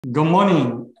Good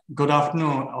morning, good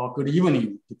afternoon, or good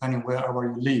evening, depending wherever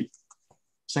you live.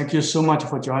 Thank you so much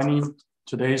for joining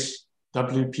today's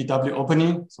WPW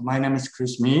opening. So my name is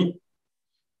Chris Mee.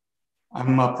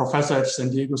 I'm a professor at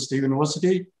San Diego State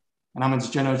University, and I'm the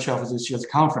general chair of this year's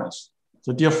conference.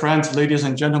 So dear friends, ladies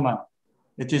and gentlemen,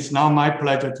 it is now my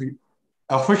pleasure to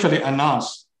officially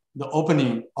announce the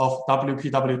opening of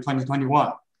WPW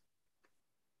 2021.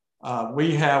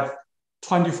 We have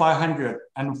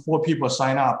 2,504 people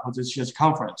sign up for this year's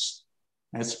conference.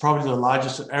 It's probably the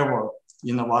largest ever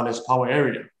in the wireless power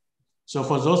area. So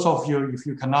for those of you, if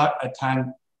you cannot attend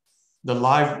the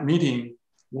live meeting,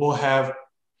 we'll have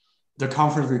the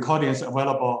conference recordings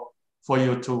available for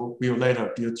you to view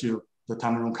later due to the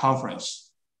time room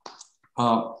conference.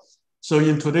 So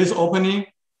in today's opening,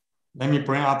 let me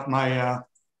bring up my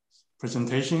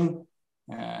presentation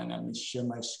and let me share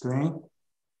my screen.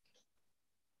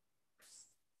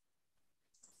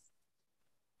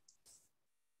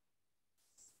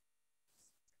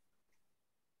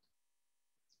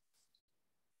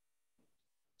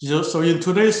 So in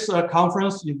today's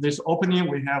conference, in this opening,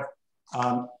 we have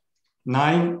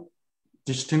 9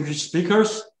 distinguished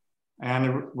speakers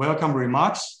and welcome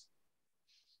remarks.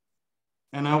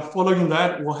 And now following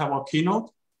that, we'll have a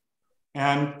keynote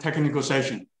and technical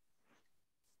session.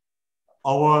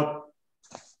 Our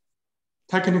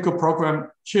technical program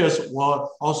chairs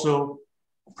will also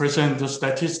present the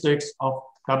statistics of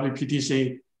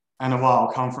WPTC and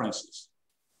WOW conferences.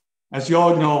 As you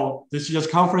all know, this year's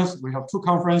conference, we have 2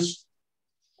 conferences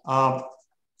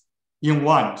in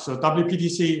one. So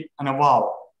WPTC and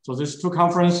WOW. So these 2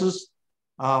 conferences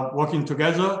working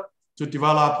together to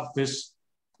develop this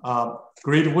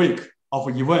great week of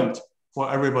event for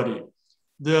everybody.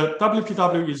 The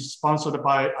WPW is sponsored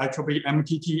by IEEE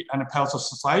MTT and Health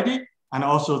Society, and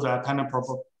also the Attendant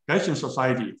Propagation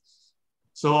Society.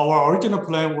 So our original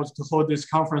plan was to hold this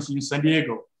conference in San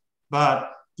Diego,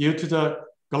 but due to the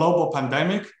global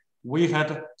pandemic, we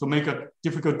had to make a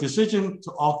difficult decision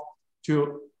to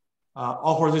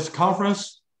offer this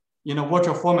conference in a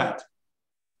virtual format.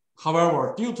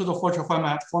 However, due to the virtual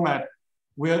format,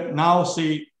 we now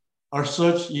see a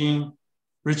surge in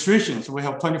registrations. We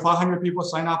have 2,500 people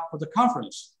sign up for the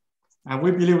conference. And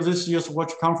we believe this year's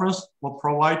virtual conference will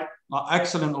provide an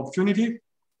excellent opportunity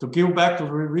to give back to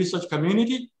the research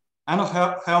community and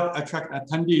help attract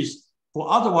attendees who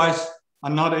otherwise are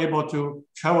not able to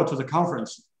travel to the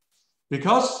conference.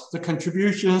 Because the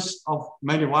contributions of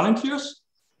many volunteers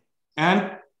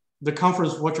and the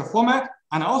conference virtual format,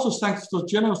 and also thanks to the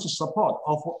generous support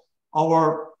of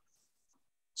our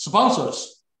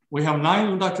sponsors. We have 9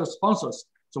 industrial sponsors.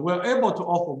 So we're able to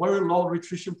offer very low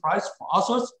registration price for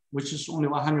authors, which is only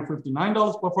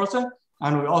 $159 per person.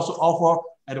 And we also offer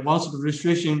advanced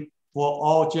registration for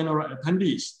all general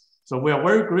attendees. So we are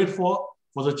very grateful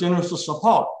for the generous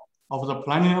support of the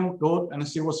platinum, gold, and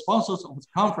silver sponsors of the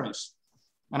conference.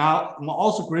 And I'm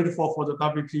also grateful for the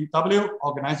WPW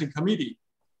organizing committee.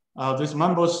 These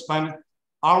members spent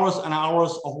hours and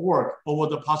hours of work over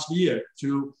the past year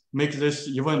to make this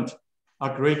event a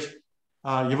great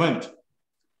event.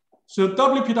 So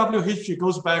WPW history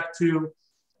goes back to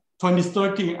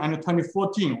 2013 and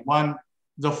 2014 when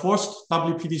the first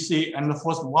WPTC and the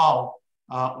first WOW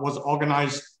was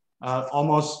organized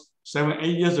almost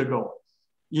 7-8 years ago.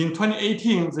 In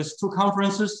 2018, these 2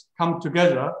 conferences come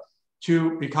together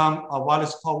to become a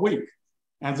wireless power week.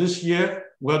 And this year,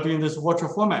 we're doing this virtual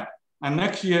format. And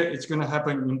next year, it's going to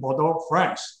happen in Bordeaux,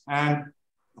 France. And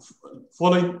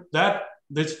following that,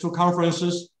 these 2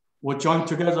 conferences will join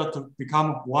together to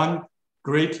become one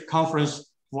great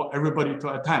conference for everybody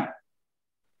to attend.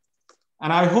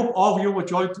 And I hope all of you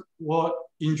will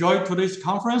enjoy today's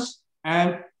conference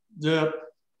and the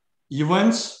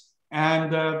events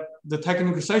and the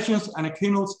technical sessions and the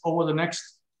keynotes over the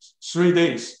next 3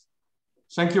 days.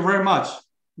 Thank you very much.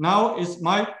 Now it's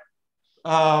my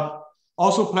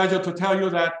also pleasure to tell you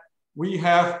that we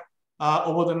have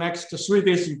over the next 3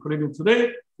 days, including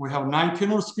today, we have 9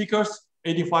 keynote speakers,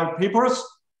 85 papers,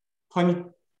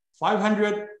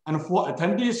 2,504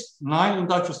 attendees, 9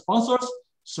 industrial sponsors,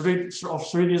 3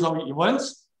 days of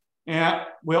events, and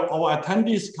our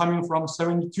attendees coming from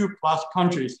 72 plus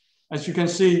countries. As you can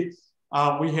see,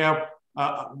 we have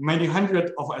many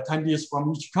hundred of attendees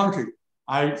from each country.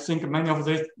 I think many of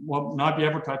them will not be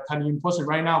able to attend in person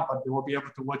right now, but they will be able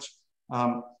to watch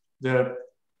the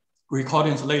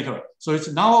recordings later. So it's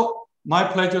now my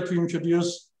pleasure to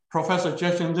introduce Professor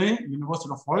Jason Lin,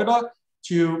 University of Florida,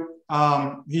 to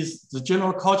he's the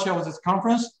general co-chair of this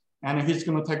conference, and he's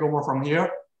going to take over from here.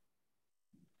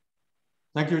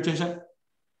 Thank you, Jason.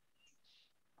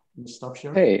 Stop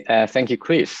sharing. Hey, thank you,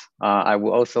 Chris. I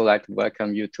would also like to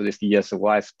welcome you to this year's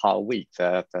WISE Power Week,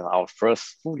 our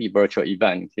first fully virtual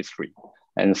event in history,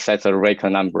 and set a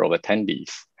record number of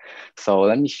attendees. So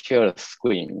let me share the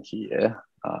screen here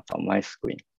from my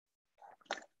screen.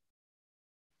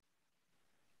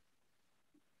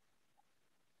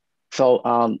 So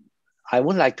I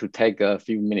would like to take a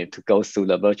few minutes to go through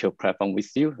the virtual platform with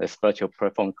you. This virtual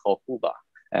platform called Huba,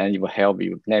 and it will help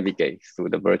you navigate through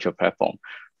the virtual platform.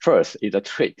 First is a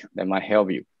trick that might help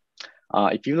you.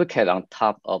 If you look at on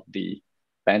top of the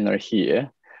banner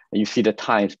here, you see the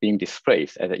times being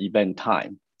displayed at the event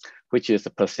time, which is the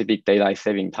Pacific Daylight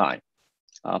Saving Time,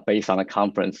 based on a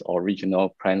conference or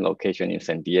regional planned location in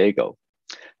San Diego.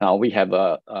 Now we have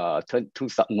more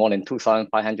than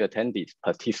 2,500 attendees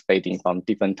participating from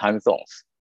different time zones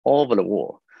all over the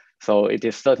world. So it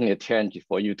is certainly a challenge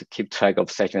for you to keep track of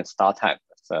session start time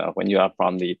when you are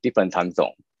from the different time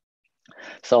zone.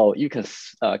 So you can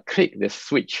click this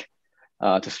switch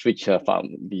to switch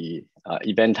from the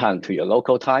event time to your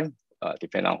local time,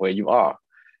 depending on where you are.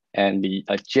 And the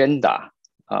agenda,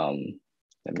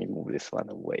 let me move this one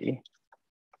away.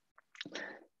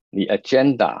 The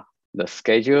agenda, the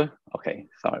schedule, okay,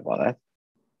 sorry about that.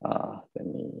 Let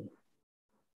me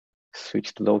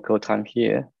switch to local time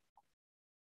here.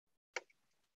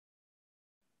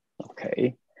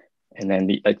 Okay, and then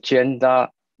the agenda,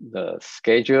 the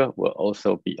schedule will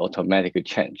also be automatically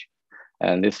changed.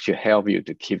 And this should help you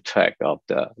to keep track of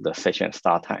the session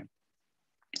start time.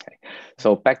 Okay.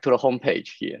 So back to the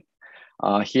homepage here.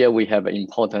 Here we have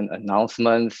important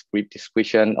announcements, brief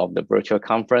description of the virtual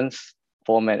conference,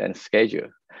 format and schedule.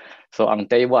 So on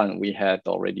day one, we had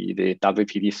already the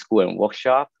WPTC school and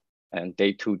workshop, and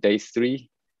day 2, day 3,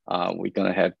 we're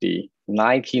gonna have the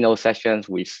 9 keynote sessions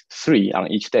with 3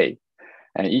 on each day.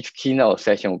 And each keynote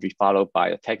session will be followed by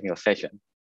a technical session.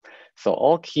 So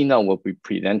all keynote will be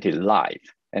presented live,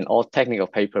 and all technical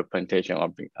paper presentation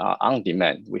are on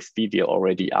demand with video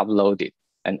already uploaded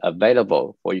and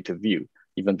available for you to view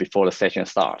even before the session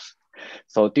starts.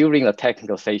 So during the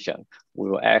technical session, we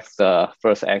will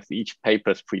first ask each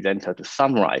paper's presenter to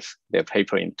summarize their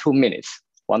paper in 2 minutes,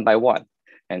 one by one.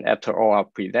 And after all are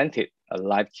presented, a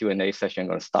live Q&A session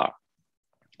will start.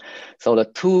 So the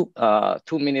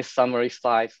 2-minute summary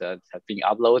slides have been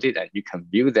uploaded, and you can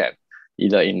view them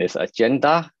either in this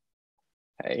agenda,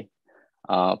 okay,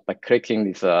 by clicking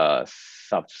these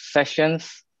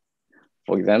subsessions.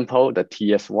 For example, the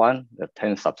TS1, the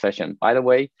 10 subsession. By the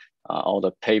way, all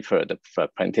the paper, the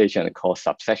presentation called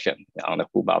subsession on the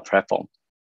Huba platform.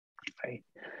 Okay.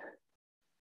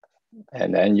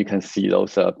 And then you can see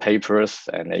those papers,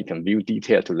 and you can view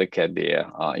detail to look at their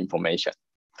information.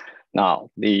 Now,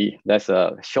 there's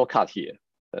a shortcut here,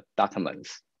 the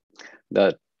documents.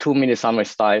 The 2-minute summary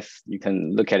slides, you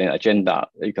can look at an agenda.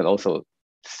 You can also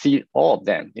see all of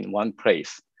them in one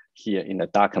place here in the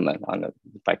document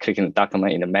by clicking the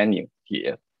document in the menu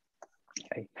here.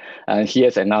 Okay. And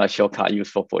here's another shortcut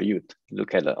useful for you to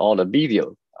look at all the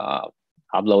video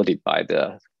uploaded by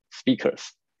the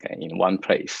speakers, okay, in one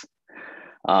place.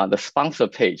 The sponsor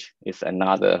page is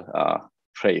another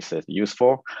place that's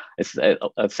useful. It's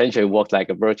essentially works like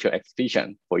a virtual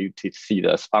exhibition for you to see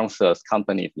the sponsors'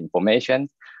 company's information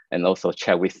and also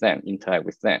chat with them, interact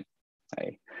with them.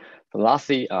 Okay. So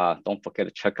lastly, don't forget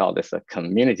to check out this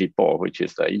community board, which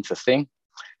is interesting.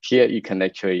 Here you can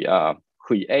actually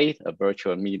create a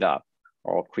virtual meetup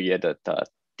or create a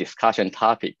discussion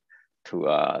topic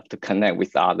to connect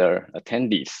with other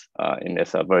attendees in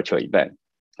this virtual event.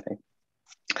 Okay.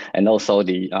 And also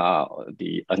the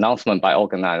announcement by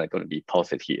organizer are going to be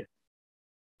posted here.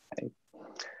 Okay.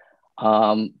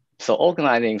 So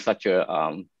organizing such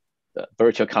a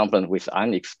virtual conference with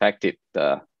unexpected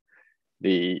the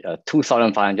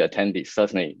 2,500 attendees,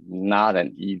 certainly not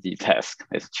an easy task.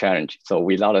 It's a challenge. So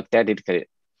without a dedicated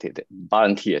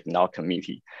volunteers in our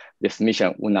community, this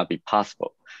mission would not be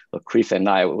possible. So Chris and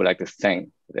I would like to thank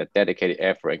the dedicated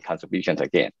effort and contributions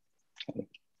again. Okay.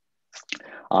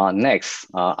 Next,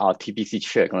 our TPC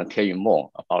chair is going to tell you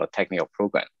more about the technical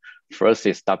program. First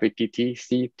is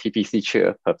WPTC TPC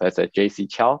chair, Professor J.C.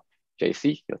 Chow.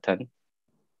 J.C., your turn.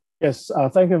 Yes,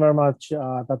 thank you very much,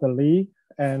 Dr. Lee.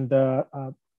 And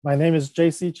my name is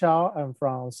J.C. Chow. I'm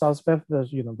from South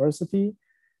Methodist University.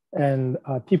 And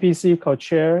TPC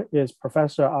co-chair is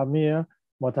Professor Amir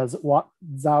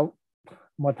Motadzawi.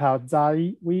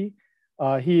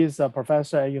 He is a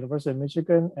professor at University of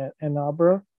Michigan at Ann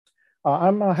Arbor.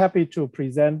 I'm happy to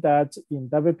present that in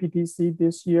WPTC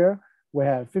this year, we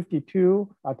have 52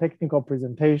 technical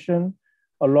presentation,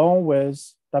 along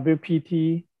with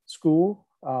WPT School,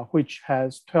 which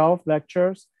has 12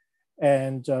 lectures,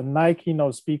 and 9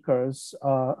 keynote speakers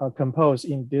composed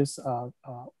in this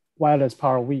Wireless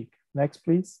Power Week. Next,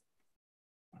 please.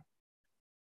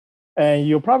 And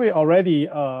you probably already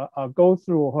go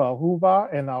through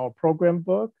Whova and our program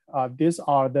book. These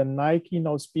are the 9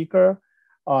 keynote speakers.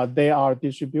 They are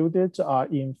distributed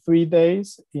in 3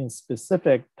 days in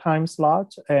specific time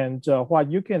slots. And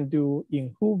what you can do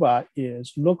in Whova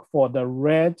is look for the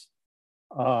red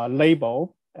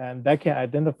label, and that can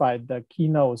identify the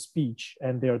keynote speech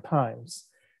and their times.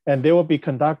 And they will be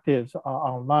conducted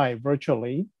online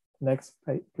virtually. Next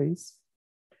page, please.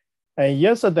 And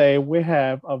yesterday, we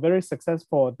have a very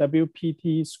successful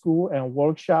WPT school and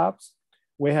workshops.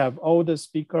 We have all the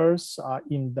speakers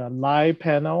in the live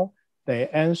panel. They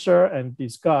answer and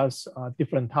discuss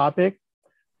different topics.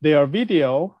 Their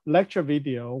video, lecture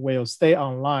video, will stay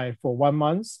online for 1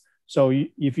 month. So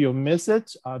if you miss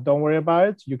it, don't worry about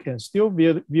it. You can still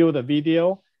view the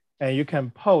video, and you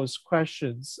can post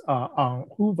questions on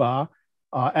Whova,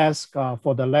 ask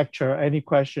for the lecture any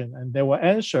question, and they will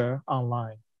answer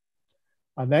online.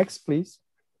 Next, please.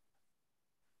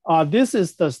 This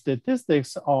is the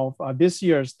statistics of this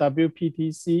year's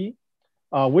WPTC.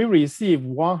 We received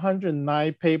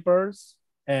 109 papers,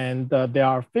 and there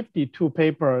are 52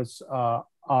 papers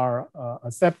are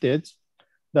accepted.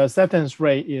 The acceptance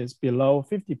rate is below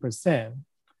 50%.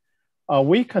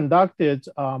 We conducted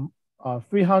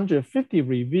 350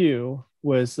 reviews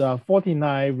with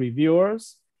 49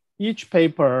 reviewers. Each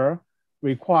paper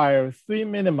requires 3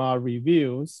 minimal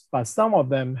reviews, but some of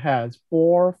them has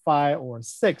 4, 5, or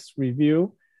 6 reviews,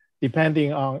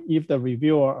 depending on if the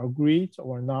reviewer agreed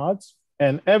or not.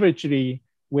 And averagely,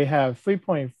 we have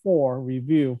 3.4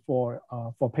 review for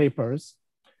papers.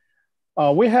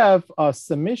 We have a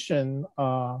submission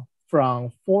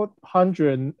from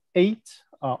 408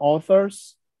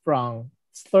 authors from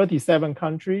 37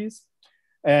 countries,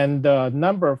 and the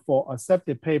number for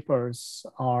accepted papers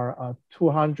are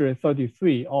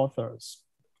 233 authors.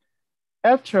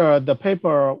 After the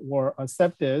paper were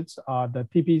accepted, the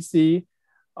TPC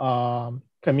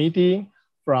committee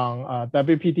from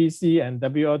WPTC and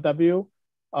WLW,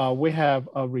 we have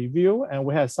a review and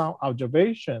we have some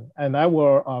observation, and I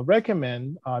will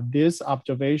recommend this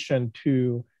observation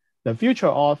to the future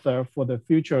author for the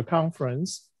future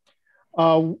conference.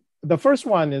 The first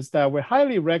one is that we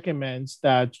highly recommend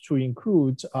that to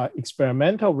include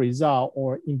experimental result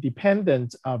or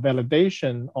independent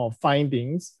validation of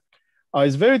findings.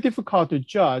 It's very difficult to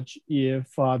judge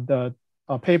if the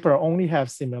paper only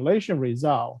have simulation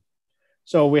result.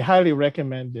 So we highly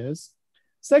recommend this.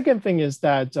 Second thing is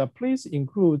that please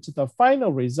include the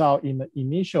final result in the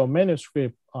initial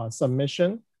manuscript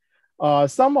submission.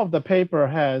 Some of the paper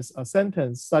has a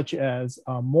sentence such as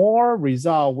more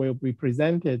result will be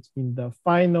presented in the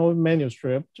final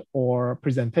manuscript or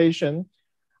presentation.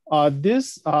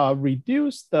 This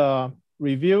reduce the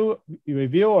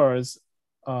reviewers'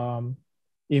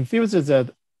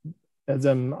 enthusiasm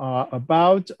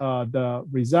about the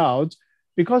result,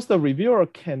 because the reviewer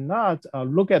cannot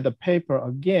look at the paper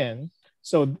again.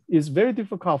 So it's very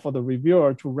difficult for the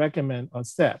reviewer to recommend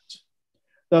accept.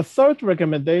 The third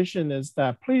recommendation is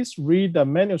that please read the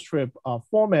manuscript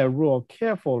format rule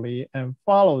carefully and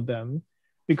follow them,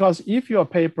 because if your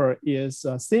paper is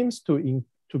seems to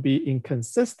be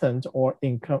inconsistent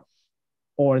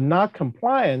or not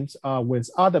compliant with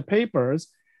other papers,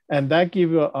 and that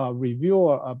give you a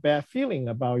reviewer a bad feeling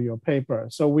about your paper.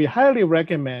 So we highly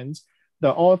recommend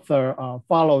the author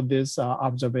follow these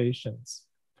observations.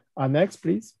 Next,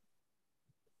 please.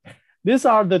 These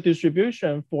are the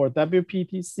distribution for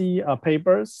WPTC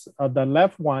papers. The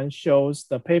left one shows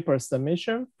the paper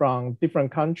submission from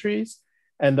different countries,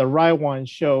 and the right one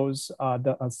shows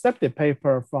the accepted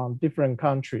paper from different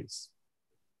countries.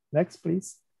 Next,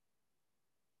 please.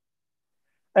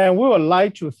 And we would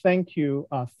like to thank you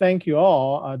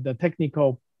all, the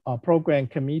technical program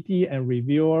committee and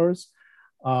reviewers,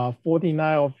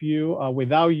 49 of you.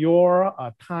 Without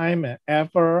your time and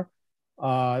effort,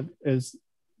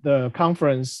 the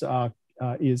conference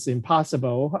is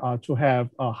impossible to have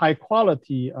high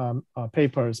quality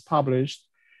papers published.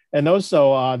 And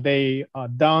also they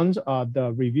done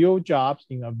the review jobs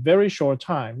in a very short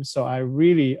time. So I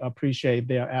really appreciate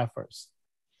their efforts.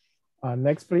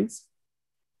 Next, please.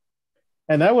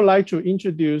 And I would like to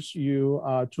introduce you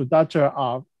to Dr.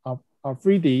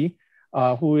 Afridi,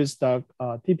 who is the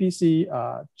TPC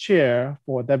chair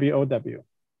for WOW.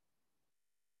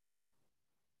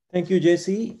 Thank you,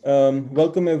 JC.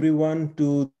 Welcome everyone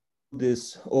to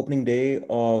this opening day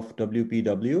of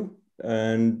WPW.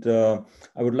 And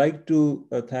I would like to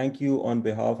thank you on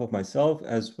behalf of myself,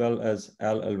 as well as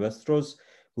Al Alvestros,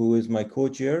 who is my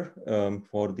co-chair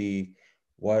for the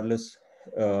wireless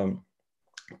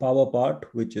power part,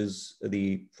 which is the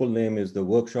full name is the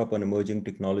Workshop on Emerging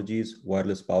Technologies,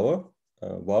 Wireless Power,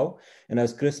 WOW. And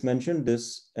as Chris mentioned,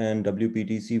 this and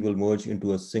WPTC will merge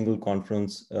into a single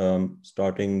conference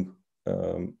starting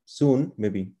soon,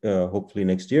 maybe hopefully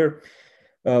next year.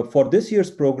 For this year's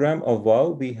program of WOW,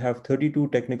 we have 32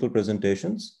 technical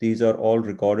presentations. These are all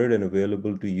recorded and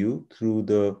available to you through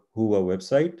the WHOA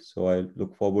website. So I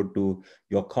look forward to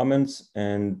your comments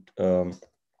and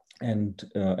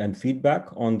feedback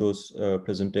on those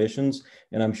presentations.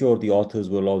 And I'm sure the authors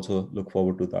will also look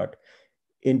forward to that.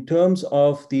 In terms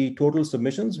of the total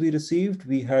submissions we received,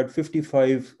 we had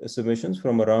 55 submissions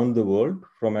from around the world,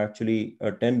 from actually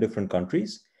 10 different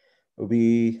countries.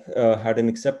 We had an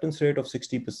acceptance rate of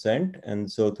 60%, and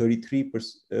so 33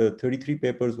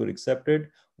 papers were accepted.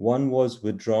 One was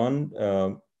withdrawn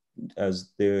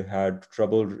as they had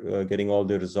trouble getting all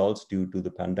their results due to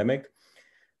the pandemic.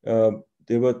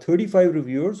 There were 35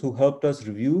 reviewers who helped us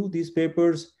review these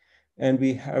papers, and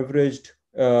we averaged,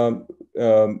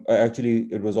 actually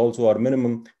it was also our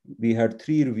minimum, we had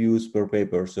 3 reviews per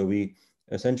paper. So we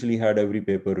essentially had every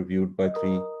paper reviewed by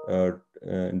 3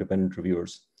 independent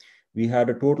reviewers. We had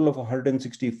a total of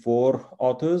 164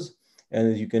 authors, and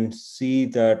as you can see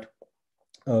that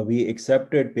we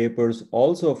accepted papers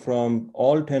also from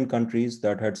all 10 countries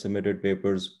that had submitted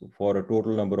papers for a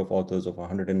total number of authors of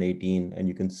 118, and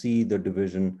you can see the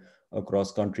division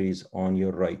across countries on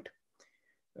your right.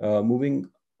 Moving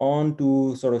on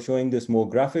to sort of showing this more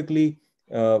graphically,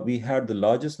 we had the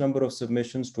largest number of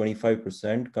submissions,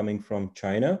 25% coming from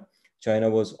China. China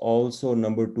was also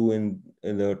number 2 in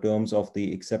the terms of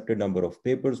the accepted number of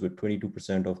papers, with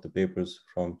 22% of the papers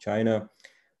from China.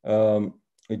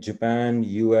 Japan,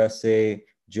 USA,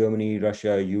 Germany,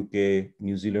 Russia, UK,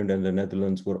 New Zealand, and the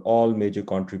Netherlands were all major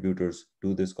contributors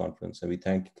to this conference. And we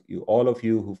thank you, all of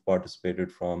you who've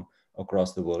participated from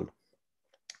across the world.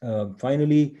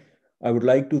 Finally, I would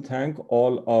like to thank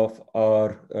all of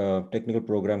our technical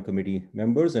program committee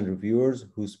members and reviewers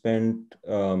who spent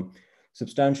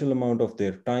substantial amount of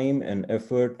their time and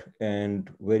effort and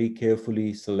very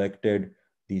carefully selected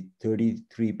the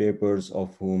 33 papers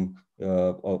of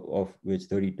which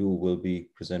 32 will be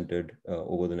presented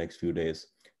over the next few days.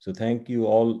 So thank you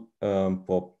all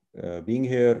for being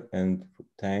here, and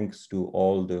thanks to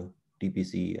all the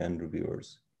TPC and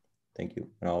reviewers. Thank you.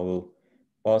 And I will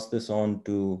pass this on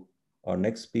to our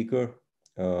next speaker,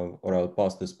 or I'll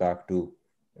pass this back to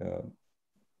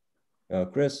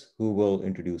Chris, who will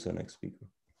introduce our next speaker.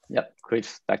 Yep,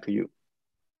 Chris, back to you.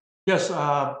 Yes,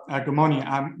 good morning.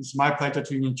 It's my pleasure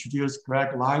to introduce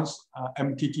Greg Lyons,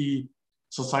 MTT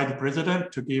Society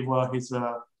President, to give his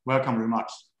welcome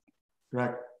remarks.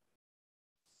 Greg.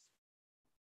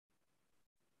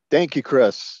 Thank you,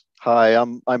 Chris. Hi,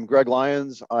 I'm Greg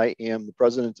Lyons. I am the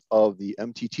president of the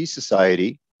MTT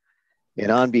Society. And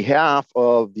on behalf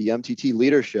of the MTT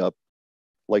leadership,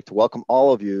 I'd like to welcome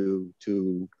all of you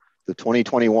to the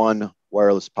 2021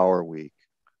 Wireless Power Week.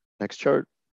 Next chart.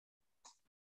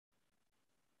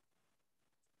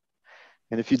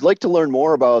 And if you'd like to learn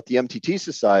more about the MTT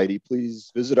Society,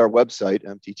 please visit our website,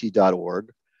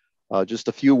 mtt.org. Just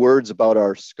a few words about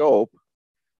our scope.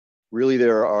 Really,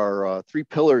 there are 3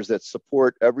 pillars that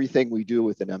support everything we do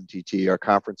within MTT: our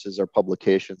conferences, our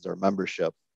publications, our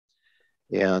membership.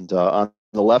 And on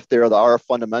the left there are the RF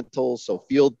fundamentals. So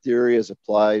field theory is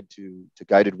applied to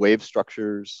guided wave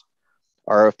structures,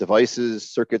 RF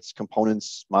devices, circuits,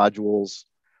 components, modules.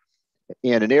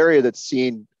 And an area that's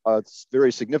seen a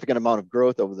very significant amount of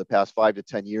growth over the past 5 to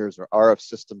 10 years are RF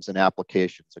systems and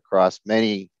applications across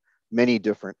many, many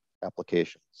different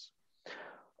applications.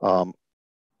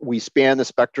 We span the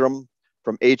spectrum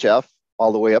from HF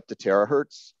all the way up to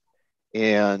terahertz.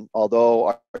 And although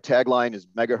our tagline is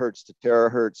megahertz to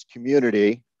terahertz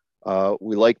community,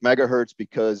 we like megahertz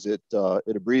because it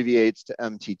abbreviates to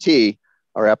MTT.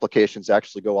 Our applications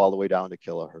actually go all the way down to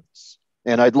kilohertz.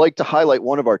 And I'd like to highlight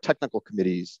one of our technical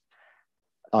committees,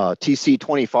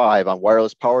 TC25 on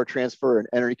wireless power transfer and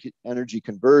energy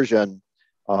conversion,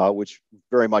 which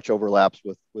very much overlaps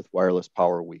with Wireless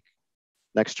Power Week.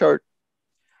 Next chart.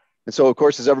 And so, of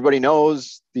course, as everybody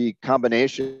knows, the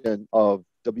combination of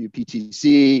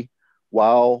WPTC,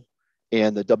 WOW,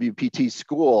 and the WPT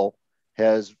School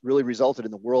has really resulted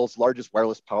in the world's largest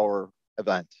wireless power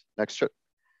event. Next chart.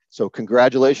 So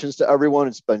congratulations to everyone.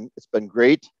 It's been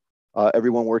great.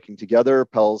 Everyone working together,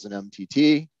 PELS and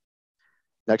MTT.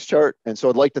 Next chart. And so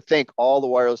I'd like to thank all the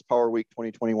Wireless Power Week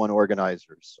 2021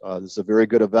 organizers. This is a very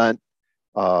good event,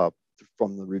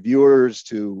 from the reviewers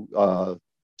to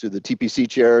to the TPC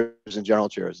chairs and general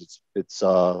chairs. It's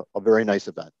a very nice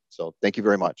event. So thank you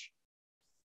very much.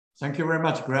 Thank you very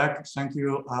much, Greg. Thank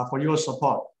you for your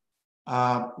support.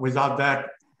 Without that,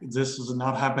 this is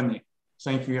not happening.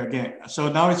 Thank you again.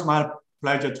 So now it's my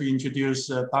pleasure to introduce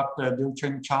Dr.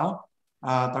 Liu-Chun Chang.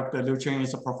 Dr. Liu-Chun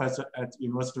is a professor at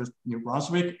University of New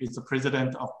Brunswick. He's the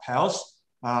president of PALS.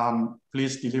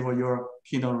 Please deliver your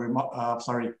keynote remark.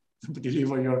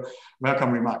 Deliver your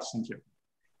welcome remarks. Thank you.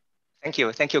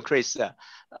 Thank you, Chris.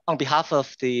 On behalf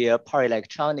of the Power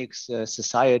Electronics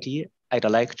Society, I'd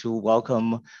like to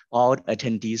welcome all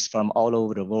attendees from all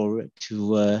over the world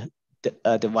to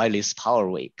the Wireless Power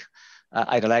Week.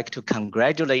 I'd like to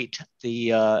congratulate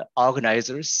the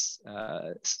organizers,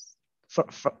 the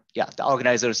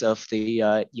organizers of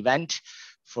the event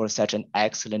for such an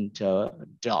excellent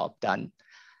job done.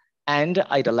 And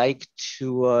I'd like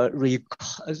to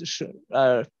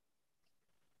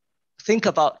think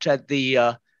about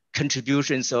the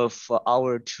contributions of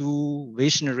our two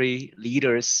visionary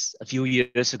leaders a few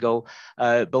years ago.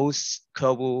 Both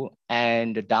Kerbal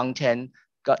and Dongten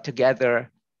got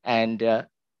together and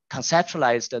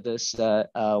conceptualized this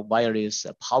Wireless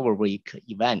Power Week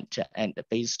event. And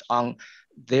based on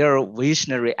their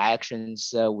visionary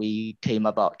actions, we came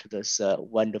about this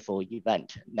wonderful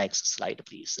event. Next slide,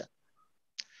 please.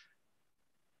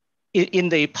 In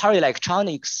the Power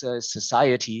Electronics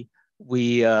Society,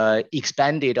 we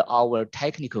expanded our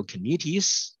technical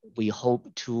committees. We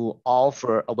hope to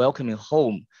offer a welcoming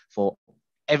home for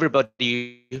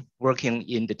everybody working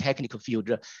in the technical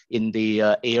field in the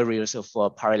areas of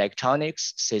power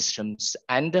electronics, systems,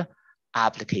 and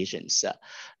applications.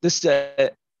 This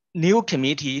new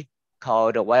committee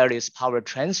called Wireless Power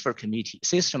Transfer Committee,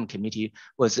 System Committee,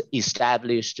 was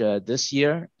established this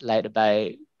year, led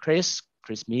by Chris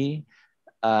Me,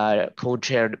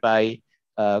 co-chaired by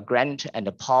Grant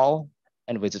and Paul,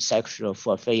 and with the Secretary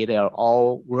of Fay. They are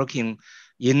all working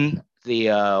in the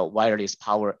wireless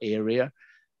power area.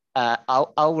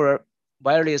 Our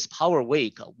Wireless Power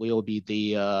Week will be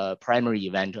the primary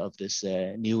event of this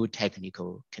new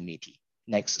technical committee.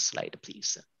 Next slide,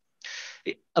 please.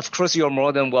 Of course, you're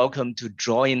more than welcome to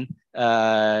join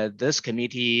this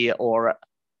committee or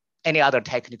any other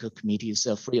technical committees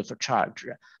free of charge,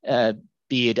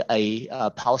 be it a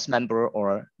PALS member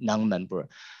or non-member.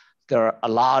 There are a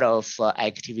lot of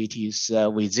activities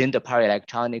within the Power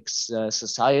Electronics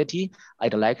Society.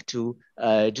 I'd like to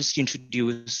just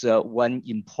introduce one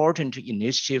important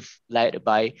initiative led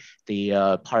by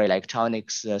the Power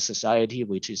Electronics Society,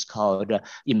 which is called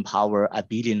Empower a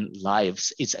Billion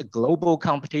Lives. It's a global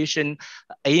competition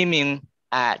aiming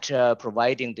at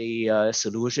providing the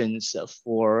solutions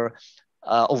for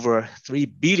over 3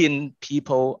 billion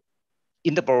people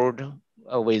in the world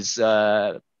with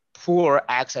poor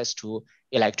access to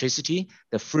electricity.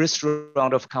 The first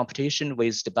round of competition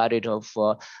with the budget of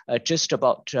just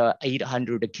about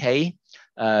 800K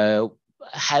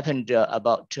happened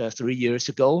about 3 years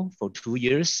ago for 2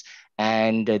 years.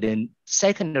 And then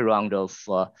second round of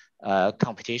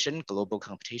competition, global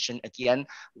competition, again,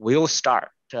 will start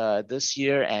this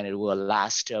year, and it will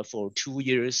last for 2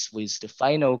 years with the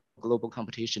final global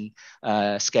competition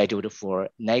scheduled for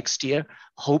next year.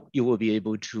 Hope you will be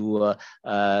able to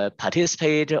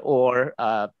participate or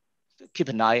keep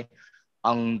an eye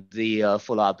on the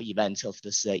follow-up events of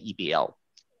this EBL.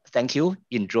 Thank you.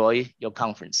 Enjoy your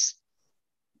conference.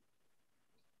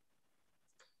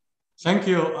 Thank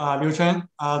you, Liu-Chun.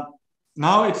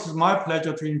 Now it's my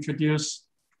pleasure to introduce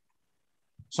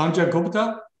Sanjay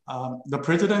Gupta, the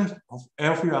president of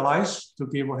Airfield Alliance, to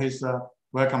give his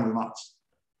welcome remarks.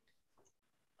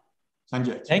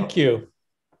 Sanjay. Thank you.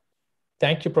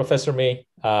 Thank you, Professor May.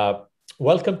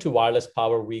 Welcome to Wireless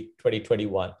Power Week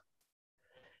 2021.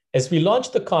 As we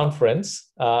launched the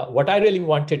conference, what I really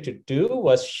wanted to do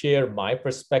was share my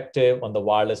perspective on the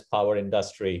wireless power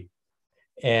industry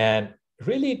and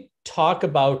really talk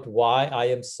about why I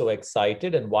am so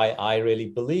excited and why I really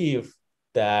believe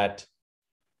that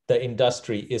the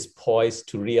industry is poised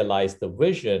to realize the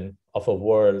vision of a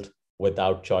world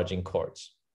without charging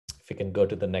cords. If you can go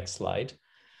to the next slide.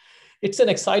 It's an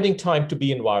exciting time to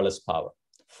be in wireless power.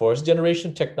 First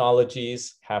generation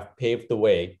technologies have paved the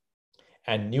way,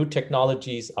 and new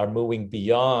technologies are moving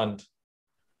beyond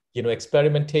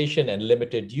experimentation and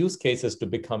limited use cases to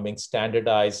becoming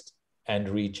standardized and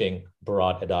reaching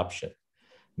broad adoption.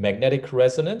 Magnetic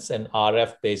resonance and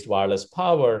RF-based wireless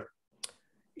power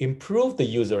improve the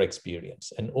user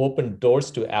experience and open doors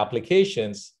to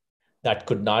applications that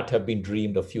could not have been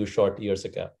dreamed a few short years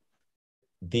ago.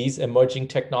 These emerging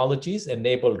technologies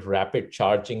enabled rapid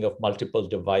charging of multiple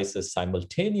devices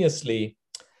simultaneously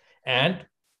and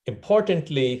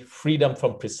Importantly, freedom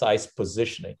from precise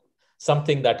positioning,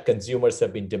 something that consumers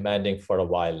have been demanding for a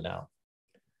while now.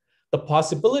 The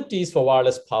possibilities for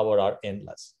wireless power are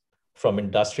endless, from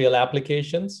industrial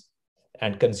applications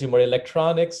and consumer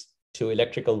electronics to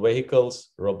electrical vehicles,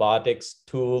 robotics,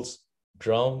 tools,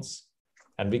 drones,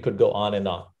 and we could go on and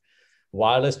on.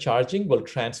 Wireless charging will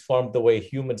transform the way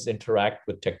humans interact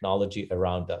with technology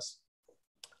around us.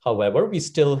 However, we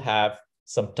still have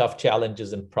some tough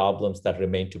challenges and problems that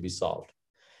remain to be solved.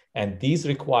 And these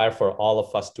require for all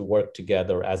of us to work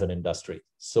together as an industry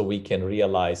so we can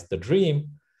realize the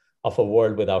dream of a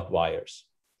world without wires.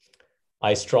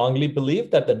 I strongly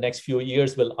believe that the next few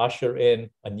years will usher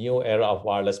in a new era of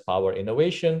wireless power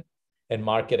innovation and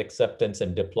market acceptance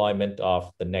and deployment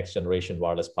of the next generation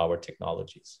wireless power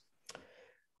technologies.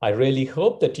 I really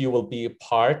hope that you will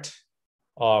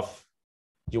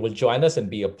join us and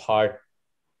be a part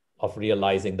of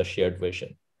realizing the shared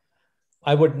vision.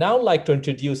 I would now like to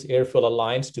introduce Airfuel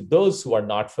Alliance to those who are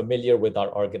not familiar with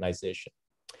our organization.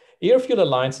 Airfuel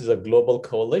Alliance is a global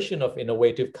coalition of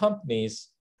innovative companies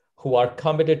who are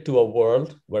committed to a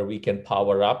world where we can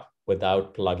power up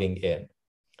without plugging in.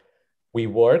 We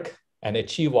work and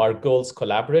achieve our goals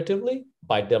collaboratively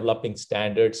by developing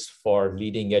standards for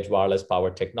leading edge wireless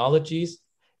power technologies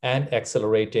and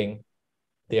accelerating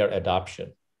their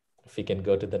adoption. If we can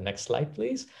go to the next slide,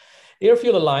 please.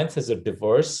 Airfuel Alliance has a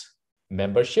diverse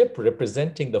membership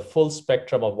representing the full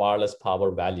spectrum of wireless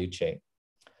power value chain,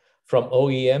 from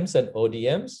OEMs and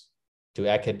ODMs to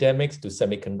academics to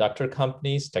semiconductor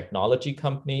companies, technology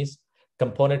companies,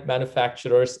 component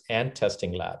manufacturers, and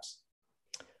testing labs.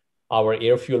 Our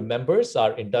Airfuel members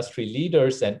are industry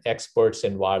leaders and experts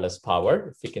in wireless power.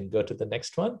 If we can go to the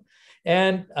next one.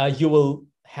 And you will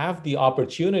have the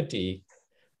opportunity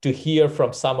to hear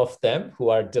from some of them who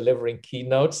are delivering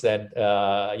keynotes and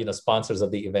sponsors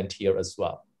of the event here as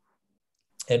well.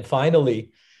 And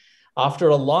finally, after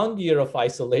a long year of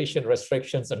isolation,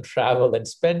 restrictions on travel and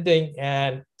spending,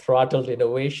 and throttled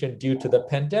innovation due to the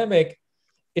pandemic,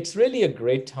 it's really a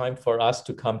great time for us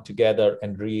to come together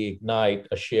and reignite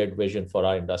a shared vision for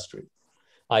our industry.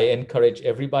 I encourage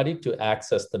everybody to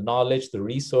access the knowledge, the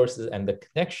resources, and the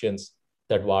connections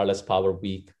that Wireless Power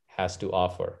Week has to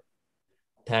offer.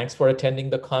 Thanks for attending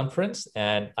the conference,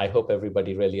 and I hope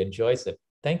everybody really enjoys it.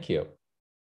 Thank you.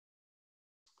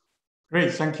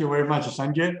 Great, thank you very much,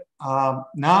 Sanjay.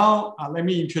 Now, let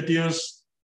me introduce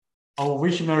our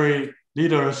visionary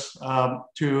leaders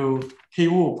to Ki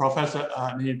Wu, Professor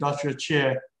and Industrial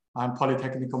Chair at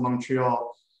Polytechnic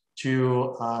Montreal,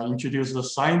 to introduce the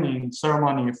signing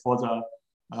ceremony for the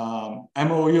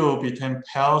MOU between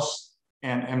PELS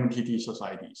and MTT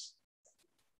societies.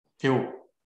 Ki Wu.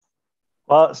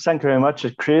 Well, thank you very much,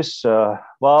 Chris.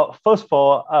 Well, first of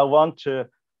all, I want to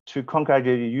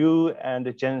congratulate you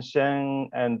and Jensen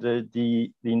and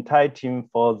the entire team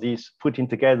for this putting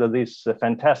together this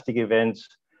fantastic event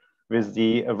with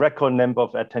the record number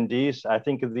of attendees. I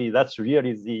think that's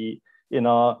really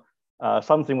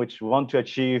something which we want to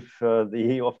achieve.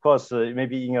 Of course,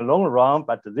 maybe in a long run,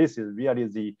 but this is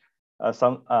really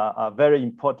a very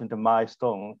important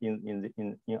milestone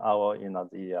in our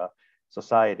the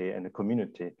society and the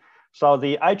community. So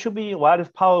the IEEE Wireless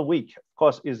Power Week, of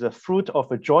course, is a fruit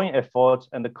of a joint effort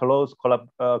and a close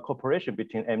cooperation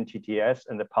between MTTS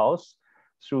and the PELS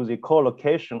through the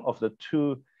co-location of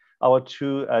our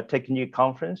two technical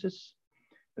conferences,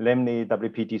 namely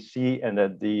WPTC and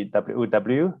the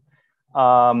WW.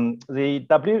 The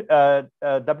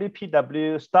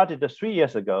WPW started 3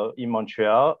 years ago in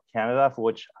Montreal, Canada, for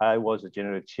which I was the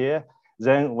general chair,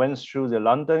 then went through the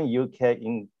London, UK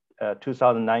in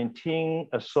 2019,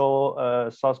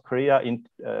 South Korea in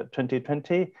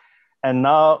 2020, and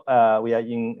now we are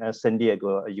in San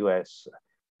Diego, US.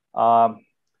 I'm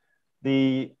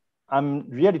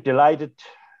really delighted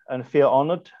and feel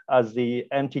honored as the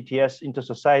MTTS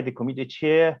Inter-Society Committee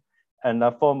Chair and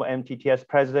a former MTTS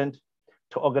President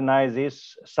to organize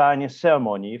this signing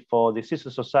ceremony for the Sister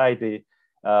Society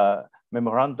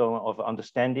Memorandum of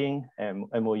Understanding,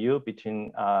 MOU,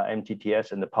 between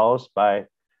MTTS and the PELS by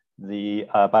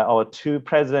our two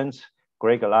presidents,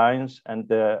 Greg Lyons and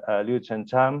Liu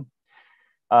Chen-Chang.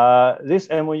 This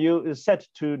MOU is set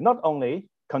to not only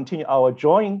continue our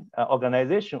joint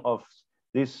organization of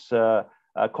this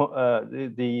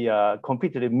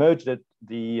completely merged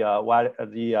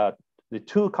the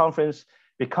two conference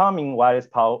becoming Wireless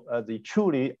Power,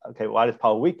 Wireless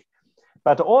Power Week,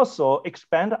 but also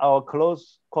expand our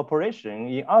close cooperation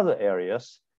in other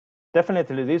areas.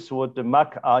 Definitely, this would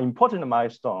mark an important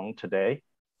milestone today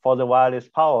for the wireless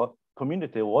power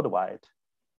community worldwide.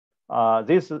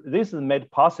 This is made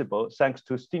possible thanks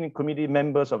to steering committee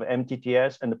members of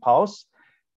MTTS and the PALS,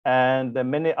 and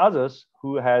many others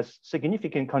who has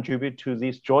significantly contributed to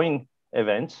these joint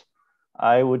events.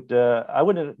 I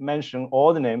wouldn't mention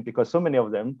all the names because so many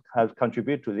of them have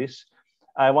contributed to this.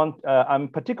 I'm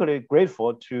particularly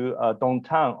grateful to Dong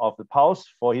Tang of the PALS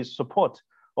for his support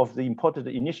of the important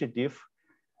initiative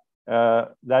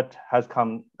that has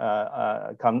become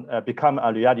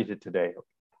a reality today.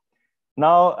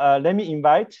 Now, let me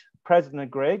invite President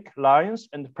Greg Lyons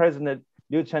and President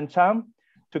Liu Chen-Chang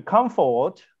to come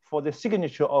forward for the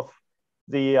signature of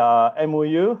the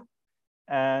MOU.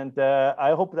 And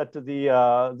I hope that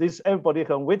this everybody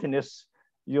can witness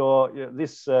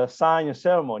this sign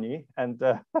ceremony. And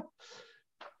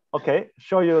okay,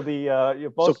 show you the your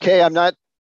boss. So Kay, I'm not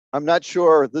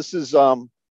sure. This is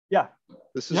yeah.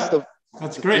 This is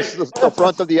that's great. This is the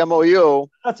front of the MOU.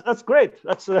 That's great.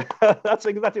 That's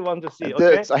exactly what I want to see.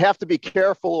 Okay. I have to be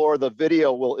careful, or the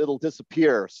video it'll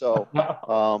disappear. So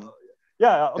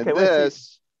yeah. Okay.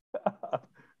 This.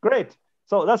 Great.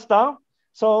 So that's done.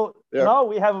 So yeah. Now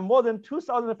we have more than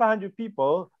 2,500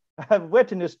 people have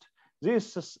witnessed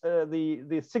this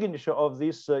the signature of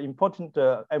this important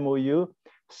MOU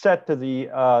set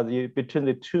between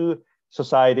the two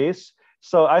societies.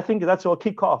 So I think that's will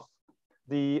kick off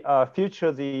the future,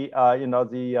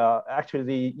 actually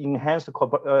the enhanced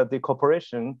the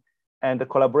cooperation and the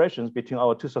collaborations between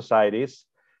our two societies.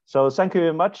 So thank you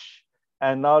very much.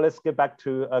 And now let's get back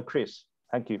to Chris.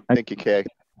 Thank you. Thank you, Kay.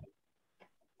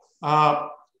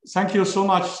 Thank you so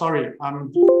much. Sorry,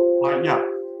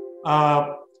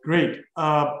 great.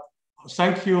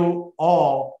 Thank you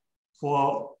all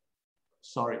for,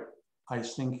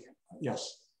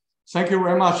 yes. Thank you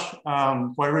very much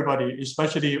for everybody,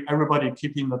 especially everybody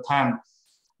keeping the time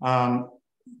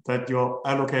that you're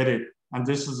allocated. And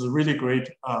this is a really great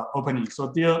opening.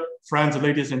 So dear friends,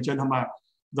 ladies and gentlemen,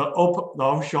 the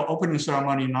official opening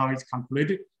ceremony now is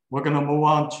completed. We're gonna move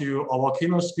on to our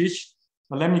keynote speech.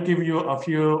 But let me give you a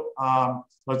few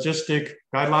logistic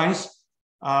guidelines.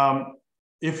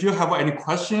 If you have any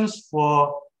questions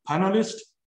for panelists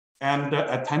and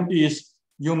attendees,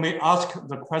 you may ask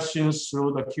the questions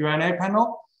through the Q&A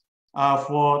panel.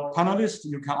 For panelists,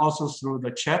 you can also through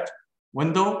the chat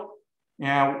window.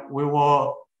 And we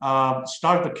will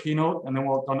start the keynote, and then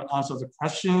we're going to answer the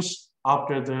questions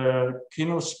after the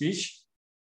keynote speech.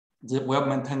 We'll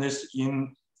maintain this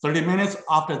in 30 minutes.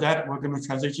 After that, we're going to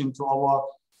transition to our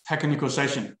technical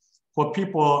session. For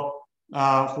people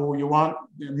who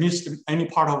missed any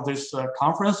part of this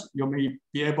conference, you may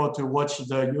be able to watch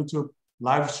the YouTube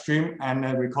live stream and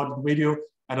recorded video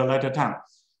at a later time.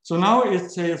 So now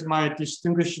it is my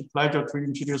distinguished pleasure to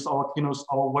introduce our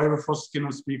very first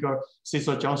keynote speaker,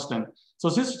 Cesar Johnston. So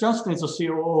Cesar Johnston is the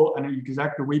COO and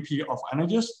Executive VP of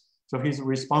Energis. So he's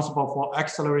responsible for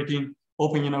accelerating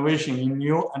open innovation in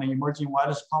new and emerging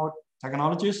wireless power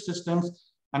technologies,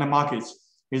 systems, and markets.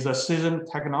 He's a seasoned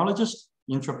technologist,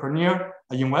 entrepreneur,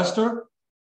 an investor.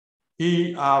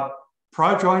 He,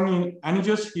 prior joining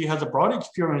Energis, he has a broad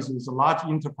experience with large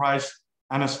enterprise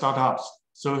and startups.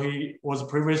 So he was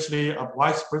previously a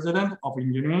vice president of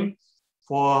engineering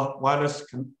for wireless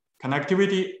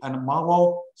connectivity and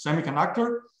Marvell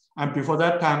Semiconductor. And before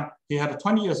that time, he had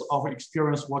 20 years of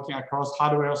experience working across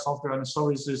hardware, software, and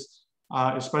services,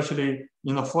 especially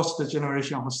in the first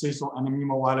generation of CISO and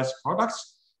MIMO wireless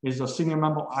products. He's a senior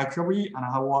member of IEEE and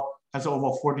has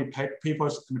over 40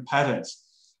 papers and patents.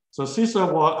 So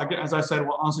Cesar will, again, as I said,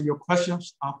 will answer your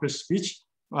questions after speech.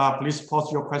 Please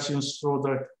post your questions through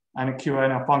the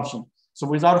Q&A function. So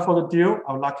without further ado,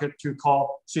 I would like to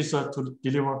call Cesar to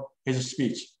deliver his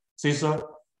speech. Cesar,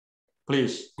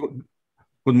 please.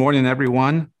 Good morning,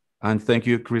 everyone. And thank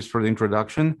you, Chris, for the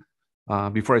introduction.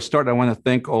 Before I start, I want to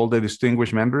thank all the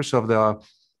distinguished members of the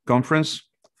conference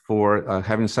for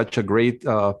having such a great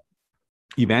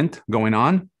event going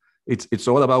on. It's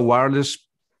all about wireless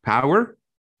power.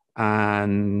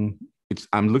 And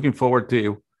I'm looking forward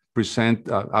to present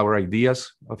our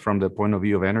ideas from the point of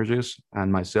view of Energis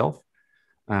and myself.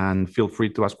 And feel free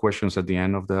to ask questions at the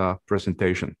end of the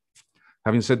presentation.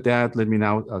 Having said that, let me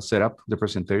now set up the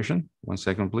presentation. 1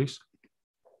 second, please.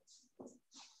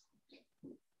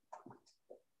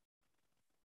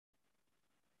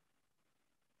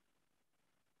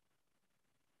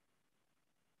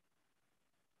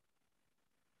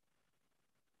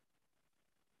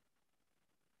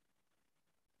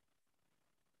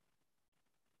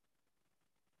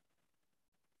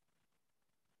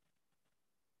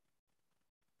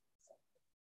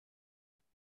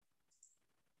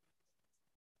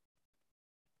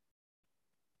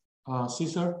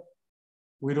 Cesar,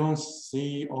 we don't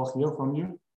see or hear from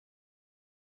you.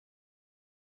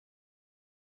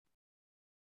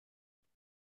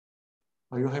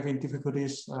 Are you having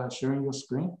difficulties sharing your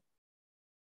screen?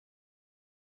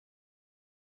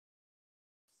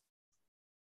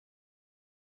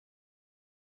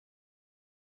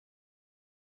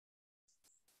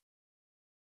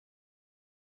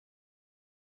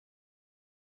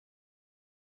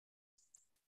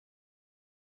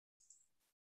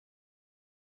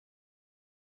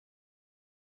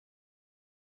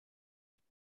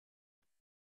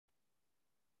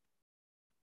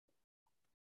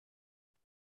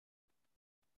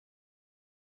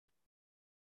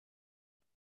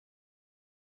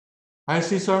 I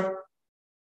see, sir.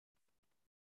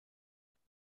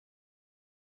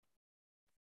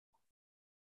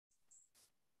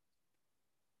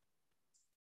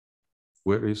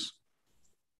 Where is?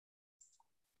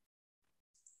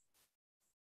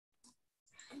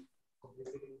 I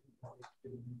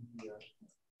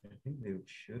think they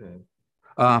should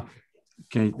have.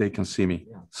 They can see me.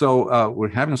 Yeah. So we're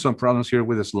having some problems here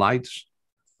with the slides.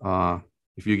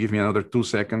 If you give me another 2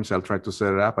 seconds, I'll try to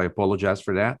set it up. I apologize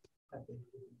for that.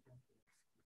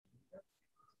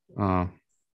 Let's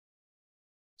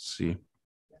see.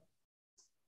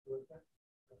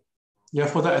 Yeah,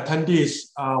 for the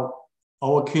attendees,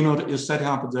 our keynote is setting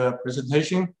up the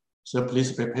presentation, so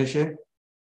please be patient.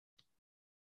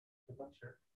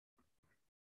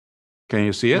 Can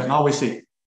you see it? Yeah, now we see.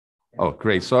 Oh,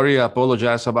 great. Sorry, I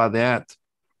apologize about that.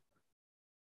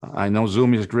 I know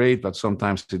Zoom is great, but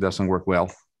sometimes it doesn't work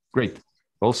well. Great.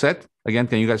 All set? Again,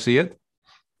 can you guys see it?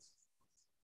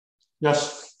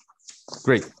 Yes.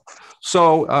 Great.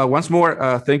 So once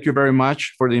more, thank you very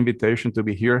much for the invitation to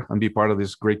be here and be part of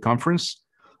this great conference.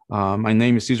 My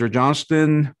name is Cesar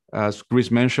Johnston. As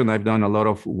Chris mentioned, I've done a lot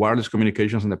of wireless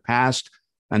communications in the past.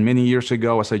 And many years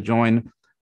ago, as I joined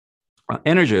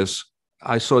Energis,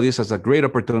 I saw this as a great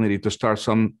opportunity to start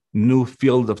some new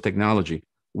field of technology,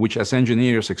 which as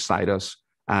engineers excite us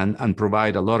and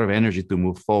provide a lot of energy to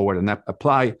move forward and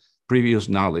apply previous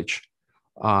knowledge.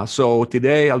 So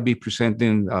today I'll be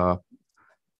presenting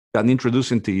and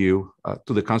introducing to you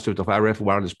to the concept of RF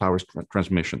wireless power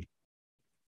transmission.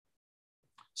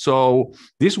 So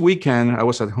this weekend, I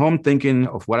was at home thinking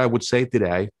of what I would say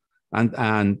today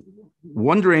and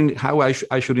wondering how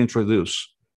I should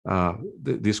introduce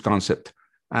this concept.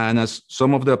 And as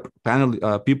some of the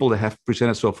panel people that have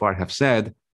presented so far have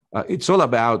said, it's all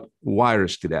about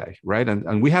wires today, right?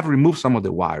 And we have removed some of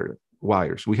the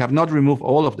wires. We have not removed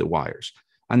all of the wires.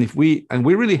 And we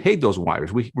really hate those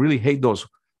wires. We really hate those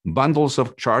bundles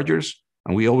of chargers,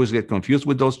 and we always get confused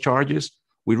with those charges.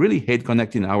 We really hate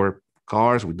connecting our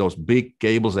cars with those big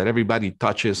cables that everybody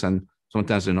touches, and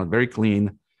sometimes they're not very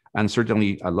clean. And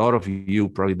certainly a lot of you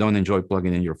probably don't enjoy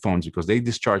plugging in your phones because they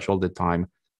discharge all the time,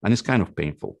 and it's kind of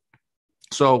painful.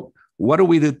 So what do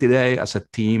we do today as a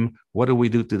team? What do we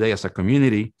do today as a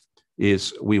community?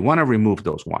 Is we want to remove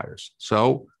those wires.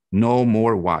 So no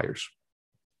more wires.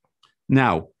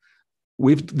 Now,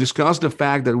 we've discussed the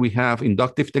fact that we have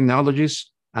inductive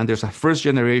technologies, and there's a first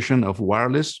generation of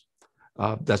wireless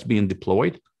that's being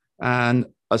deployed. And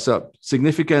as a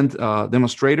significant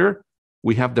demonstrator,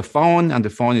 we have the phone, and the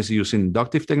phone is using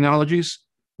inductive technologies.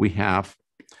 We have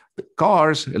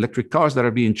cars, electric cars that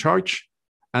are being charged.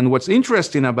 And what's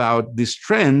interesting about this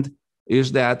trend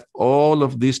is that all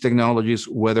of these technologies,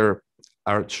 whether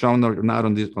are shown or not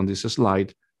on this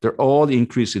slide, they're all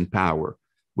increasing power.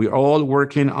 We're all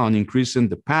working on increasing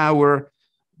the power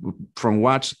from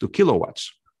watts to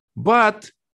kilowatts. But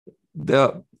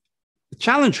the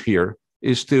challenge here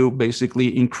is to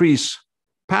basically increase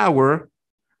power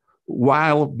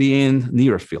while being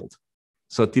near field.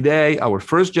 So today, our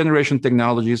first generation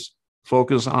technologies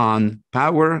focus on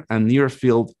power and near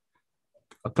field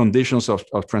conditions of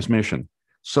transmission.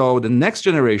 So the next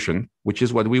generation, which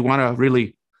is what we want to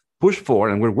really push for,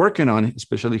 and we're working on,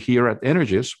 especially here at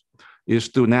Energis, is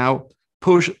to now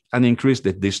push and increase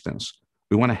the distance.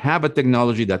 We want to have a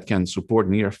technology that can support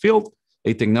near field,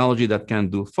 a technology that can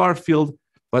do far field,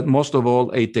 but most of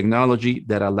all, a technology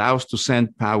that allows to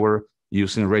send power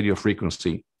using radio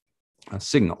frequency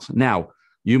signals. Now,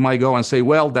 you might go and say,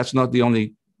 well, that's not the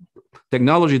only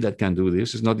technology that can do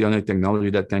this. It's not the only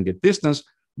technology that can get distance.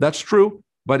 That's true,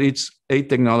 but it's a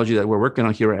technology that we're working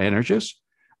on here at Energis.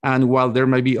 And while there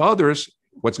may be others,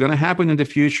 what's going to happen in the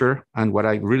future, and what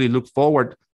I really look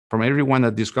forward from everyone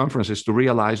at this conference, is to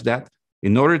realize that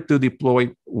in order to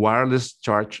deploy wireless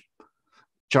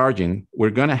charging, we're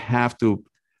going to have to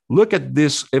look at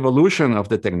this evolution of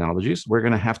the technologies. We're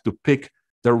going to have to pick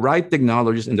the right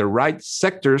technologies in the right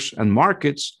sectors and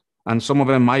markets. And some of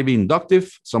them might be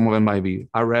inductive, some of them might be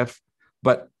RF.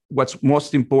 But what's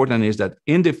most important is that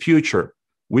in the future,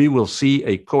 we will see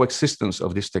a coexistence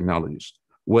of these technologies.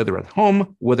 whether at home,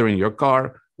 whether in your car,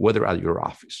 whether at your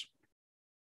office.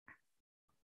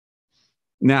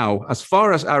 Now, as far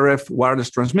as RF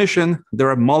wireless transmission, there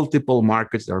are multiple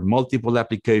markets, there are multiple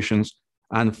applications.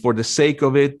 And for the sake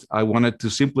of it, I wanted to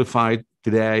simplify it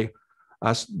today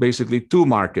as basically two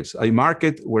markets. A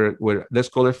market where let's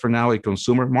call it for now a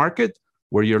consumer market,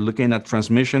 where you're looking at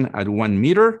transmission at 1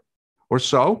 meter or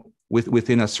so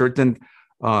within a certain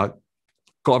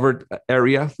covered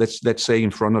area, let's say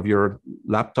in front of your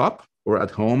laptop or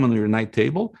at home on your night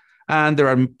table. And there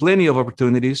are plenty of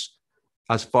opportunities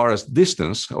as far as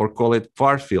distance, or call it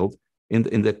far field,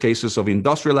 in the cases of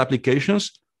industrial applications,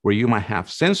 where you might have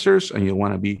sensors and you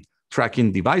want to be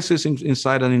tracking devices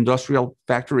inside an industrial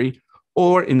factory,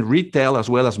 or in retail as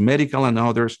well as medical and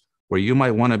others, where you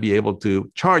might want to be able to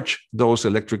charge those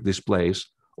electric displays,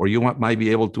 or you might be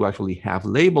able to actually have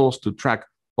labels to track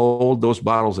all those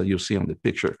bottles that you see on the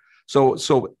picture. So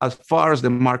as far as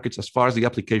the markets, as far as the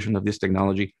application of this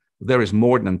technology, there is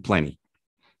more than plenty.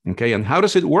 Okay, and how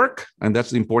does it work? And that's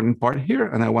the important part here,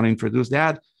 and I want to introduce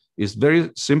that. It's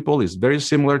very simple. It's very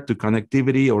similar to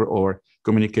connectivity or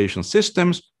communication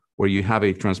systems, where you have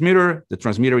a transmitter. The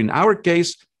transmitter, in our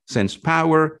case, sends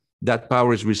power. That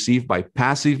power is received by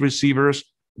passive receivers.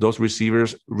 Those receivers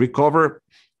recover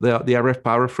the RF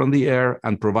power from the air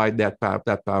and provide that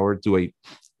power to a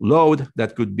load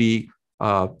that could be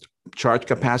charge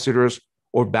capacitors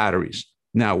or batteries.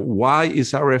 Now, why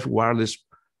is RF wireless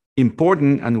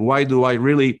important, and why do I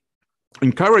really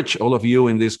encourage all of you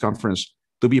in this conference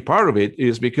to be part of it?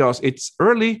 Is because it's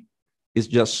early, it's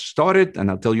just started, and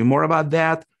I'll tell you more about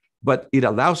that, but it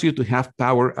allows you to have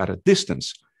power at a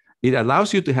distance. It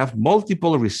allows you to have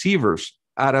multiple receivers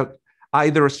at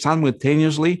either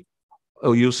simultaneously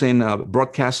or using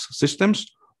broadcast systems,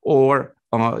 or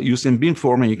using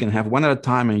beamforming. You can have one at a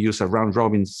time and use a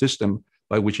round-robin system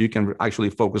by which you can actually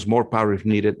focus more power if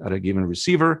needed at a given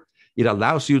receiver. It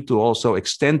allows you to also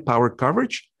extend power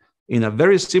coverage in a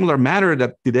very similar manner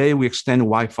that today we extend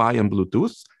Wi-Fi and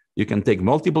Bluetooth. You can take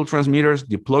multiple transmitters,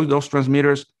 deploy those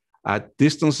transmitters at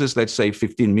distances, let's say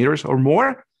 15 meters or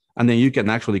more, and then you can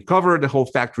actually cover the whole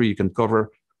factory, you can cover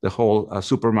the whole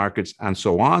supermarkets and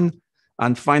so on.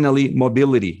 And finally,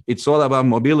 mobility. It's all about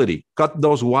mobility. Cut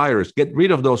those wires, get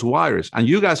rid of those wires. And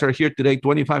you guys are here today,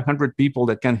 2,500 people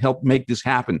that can help make this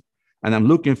happen. And I'm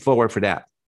looking forward for that.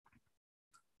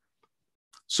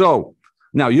 So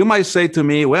now you might say to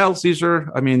me, well,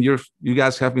 Cesar, I mean, you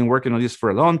guys have been working on this for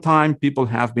a long time. People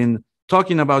have been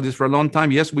talking about this for a long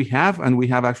time. Yes, we have, and we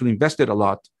have actually invested a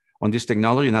lot on this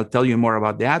technology, and I'll tell you more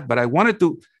about that. But I wanted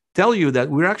to tell you that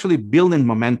we're actually building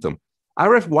momentum.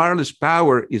 RF wireless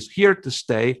power is here to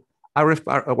stay. RF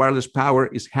wireless power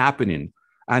is happening,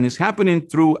 and it's happening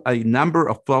through a number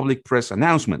of public press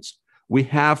announcements. We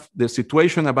have the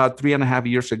situation about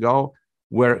 3.5 years ago,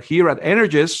 where here at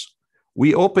Energis,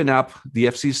 we opened up the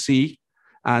FCC,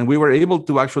 and we were able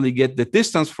to actually get the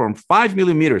distance from 5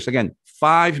 millimeters, again,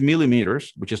 5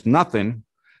 millimeters, which is nothing,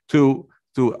 to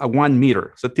 1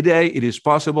 meter. So today it is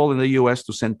possible in the US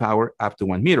to send power up to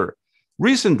 1 meter.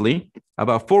 Recently,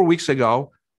 about 4 weeks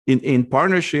ago, in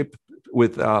partnership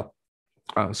with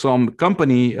some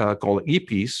company called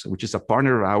EPEAS, which is a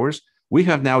partner of ours, we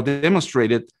have now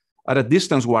demonstrated at a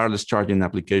distance wireless charging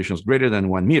applications greater than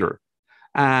 1 meter.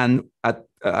 And at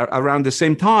around the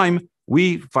same time,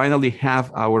 we finally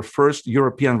have our first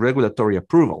European regulatory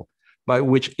approval, by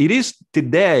which it is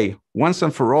today, once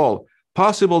and for all,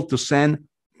 possible to send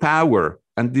power,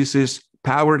 and this is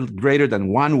power greater than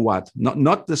 1 watt,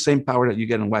 not the same power that you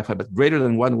get on Wi-Fi, but greater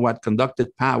than 1 watt conducted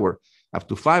power, up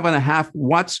to 5.5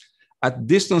 watts at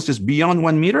distances beyond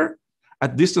 1 meter,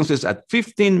 at distances at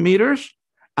 15 meters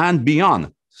and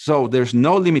beyond. So there's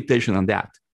no limitation on that.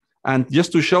 And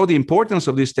just to show the importance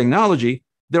of this technology,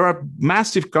 there are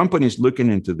massive companies looking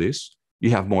into this.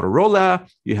 You have Motorola,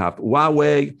 you have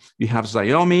Huawei, you have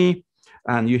Xiaomi,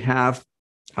 and you have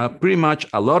pretty much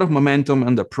a lot of momentum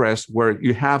in the press where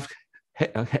you have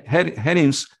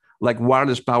headings like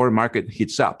wireless power market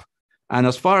heats up. And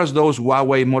as far as those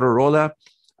Huawei, Motorola,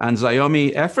 and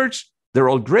Xiaomi efforts, they're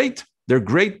all great. They're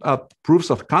great proofs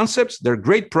of concepts. They're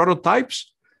great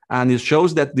prototypes. And it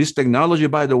shows that this technology,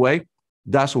 by the way,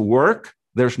 does work.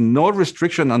 There's no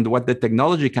restriction on what the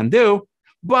technology can do.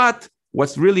 But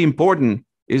what's really important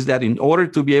is that in order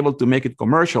to be able to make it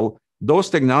commercial, those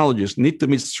technologies need to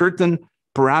meet certain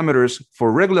parameters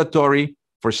for regulatory,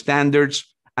 for standards,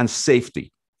 and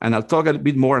safety. And I'll talk a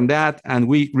bit more on that. And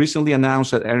we recently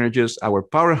announced at Energis our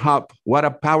Power Hub, What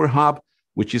a Power Hub,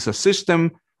 which is a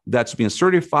system that's been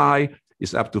certified,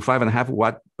 is up to 5.5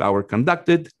 watt power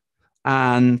conducted.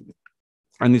 And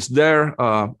and it's there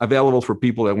available for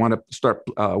people that want to start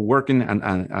working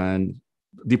and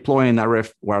deploying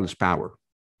RF wireless power.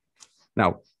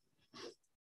 Now,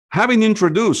 having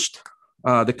introduced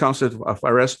the concept of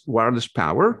RF wireless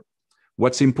power,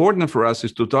 what's important for us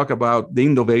is to talk about the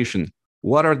innovation.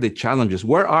 What are the challenges?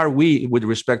 Where are we with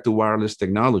respect to wireless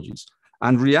technologies?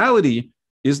 And reality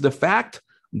is the fact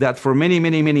that for many,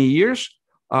 many, many years,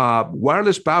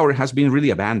 wireless power has been really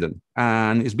abandoned.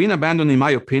 And it's been abandoned, in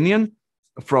my opinion,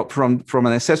 from a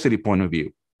necessity point of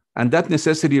view. And that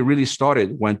necessity really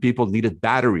started when people needed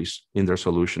batteries in their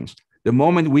solutions. The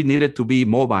moment we needed to be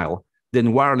mobile,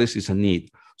 then wireless is a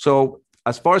need. So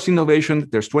as far as innovation,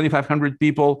 there's 2,500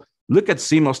 people. Look at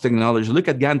CMOS technology, look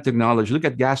at GaN technology, look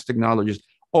at gas technologies.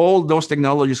 All those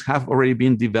technologies have already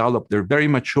been developed. They're very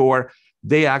mature.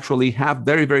 They actually have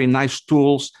very, very nice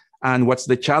tools. And what's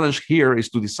the challenge here is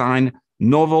to design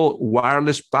novel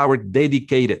wireless power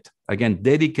dedicated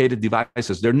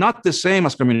devices. They're not the same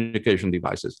as communication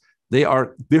devices. They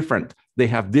are different. They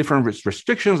have different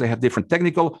restrictions. They have different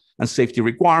technical and safety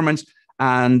requirements.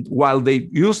 And while they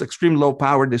use extreme low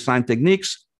power design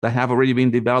techniques that have already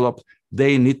been developed,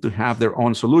 they need to have their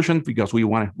own solution because we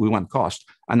want cost.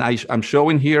 And I'm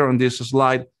showing here on this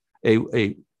slide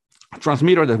a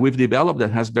transmitter that we've developed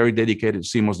that has very dedicated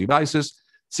CMOS devices.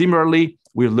 Similarly,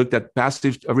 we've looked at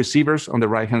passive receivers on the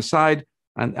right-hand side,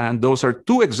 and those are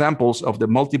two examples of the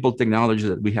multiple technologies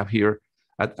that we have here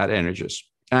at Energous.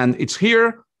 And it's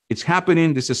here, it's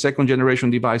happening. This is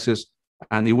second-generation devices,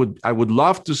 and I would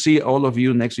love to see all of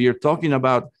you next year talking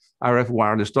about RF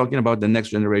wireless, talking about the next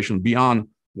generation beyond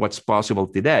what's possible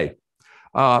today.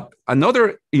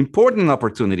 Another important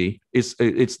opportunity is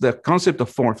it's the concept of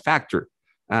form factor.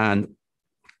 And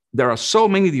there are so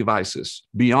many devices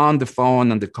beyond the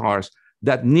phone and the cars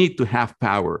that need to have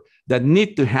power, that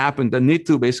need to happen, that need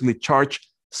to basically charge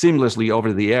seamlessly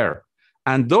over the air.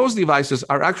 And those devices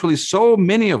are actually so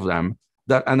many of them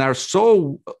and are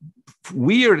so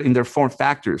weird in their form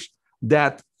factors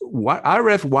that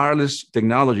RF wireless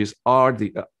technologies are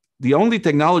the only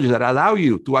technology that allow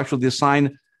you to actually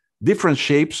design different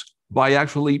shapes by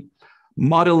actually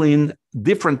modeling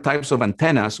different types of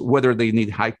antennas, whether they need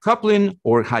high coupling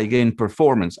or high gain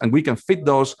performance. And we can fit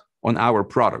those on our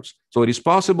products. So it is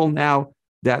possible now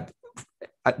that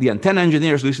the antenna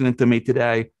engineers listening to me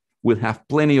today will have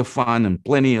plenty of fun and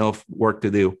plenty of work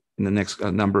to do in the next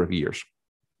number of years.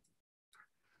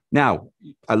 Now,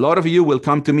 a lot of you will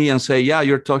come to me and say, yeah,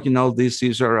 you're talking all this,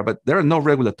 Cesar, but there are no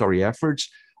regulatory efforts.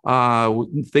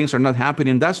 Things are not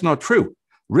happening. That's not true.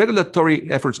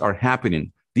 Regulatory efforts are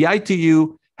happening. The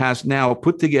ITU has now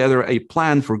put together a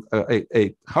plan for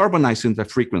harmonizing the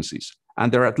frequencies.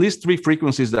 And there are at least 3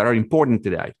 frequencies that are important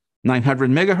today: 900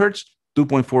 megahertz,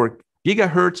 2.4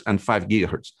 gigahertz, and 5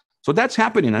 gigahertz. So that's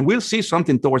happening, and we'll see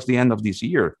something towards the end of this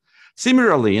year.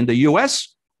 Similarly, in the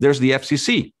US, there's the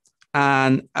FCC.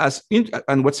 And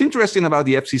what's interesting about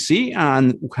the FCC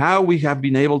and how we have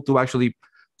been able to actually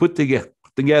put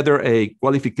together a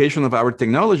qualification of our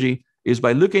technology is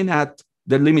by looking at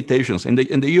the limitations. In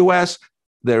the US,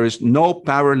 there is no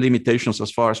power limitations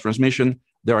as far as transmission.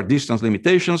 There are distance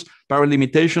limitations. Power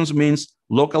limitations means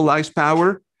localized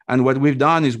power. And what we've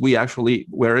done is we actually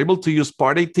were able to use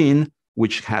Part 18,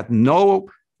 which had no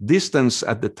distance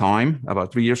at the time,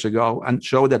 about 3 years ago, and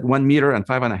show that 1 meter and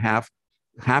 5.5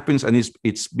 happens, and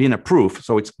it's been approved.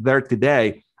 So it's there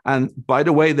today. And by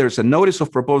the way, there's a notice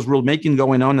of proposed rulemaking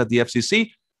going on at the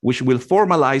FCC, which will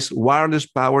formalize wireless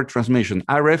power transmission,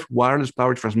 RF wireless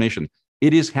power transmission.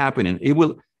 It is happening. It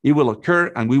will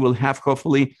occur, and we will have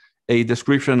hopefully a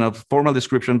formal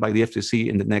description by the FCC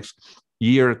in the next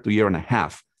year to year and a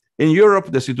half. In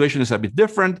Europe, the situation is a bit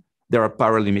different. There are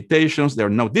power limitations. There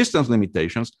are no distance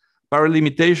limitations. Power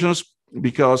limitations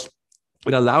because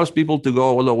it allows people to go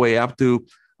all the way up to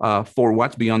 4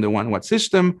 watts beyond the 1 watt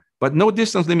system, but no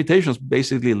distance limitations,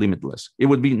 basically limitless. It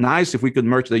would be nice if we could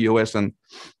merge the US and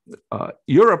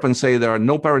Europe and say there are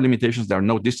no power limitations, there are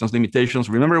no distance limitations.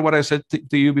 Remember what I said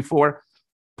to you before?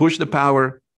 Push the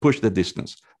power, push the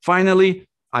distance. Finally,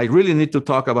 I really need to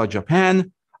talk about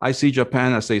Japan. I see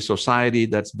Japan as a society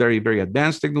that's very, very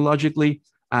advanced technologically,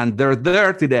 and they're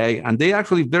there today, and they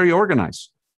actually very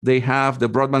organized. They have the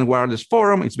Broadband Wireless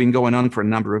Forum. It's been going on for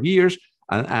a number of years,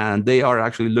 and they are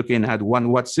actually looking at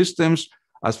 1 watt systems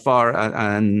as far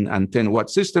and 10 watt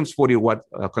systems, 40 watt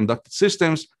conducted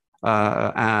systems,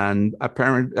 and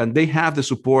they have the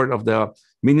support of the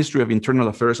Ministry of Internal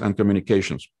Affairs and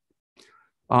Communications.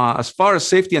 As far as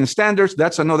safety and standards,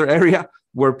 that's another area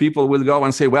where people will go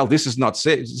and say, well, this is not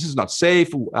safe. This is not safe.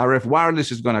 RF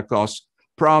wireless is going to cause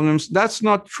problems. That's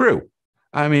not true.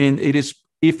 I mean, it is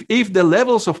if the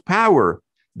levels of power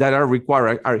that are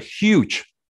required are huge,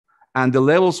 and the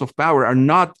levels of power are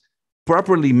not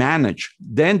properly managed,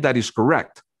 then that is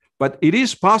correct. But it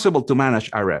is possible to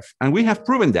manage RF, and we have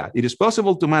proven that. It is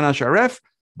possible to manage RF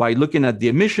by looking at the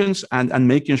emissions and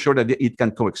making sure that it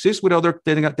can coexist with other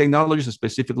technologies,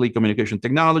 specifically communication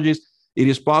technologies. It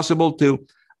is possible to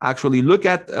actually look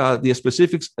at the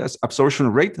specific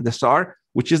absorption rate, the SAR,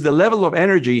 which is the level of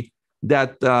energy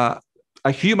that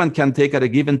a human can take at a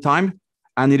given time.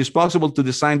 And it is possible to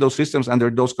design those systems under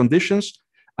those conditions.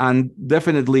 And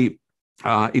definitely,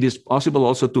 it is possible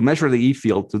also to measure the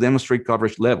E-field to demonstrate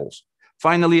coverage levels.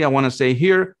 Finally, I want to say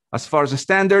here, as far as the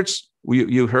standards,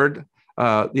 you heard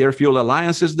the Air Fuel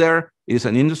Alliance is there. It is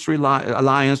an industry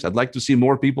alliance. I'd like to see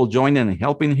more people joining and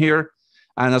helping here.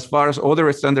 And as far as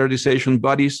other standardization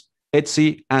bodies,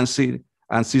 ETSI and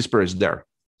CISPR is there.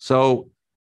 So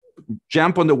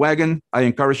jump on the wagon. I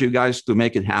encourage you guys to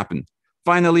make it happen.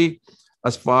 Finally,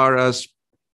 as far as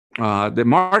the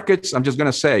markets, I'm just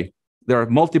going to say there are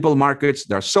multiple markets.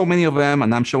 There are so many of them,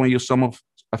 and I'm showing you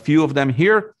a few of them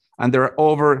here. And there are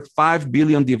over 5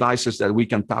 billion devices that we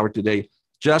can power today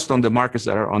just on the markets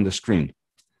that are on the screen.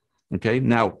 Okay,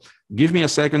 now give me a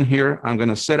second here. I'm going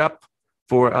to set up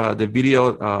for the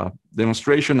video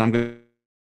demonstration. I'm going to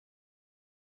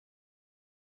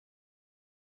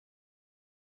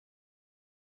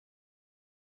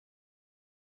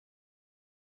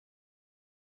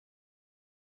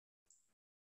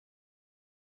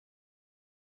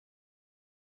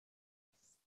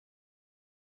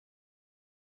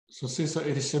So Cesar,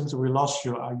 it seems we lost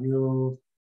you. Are you?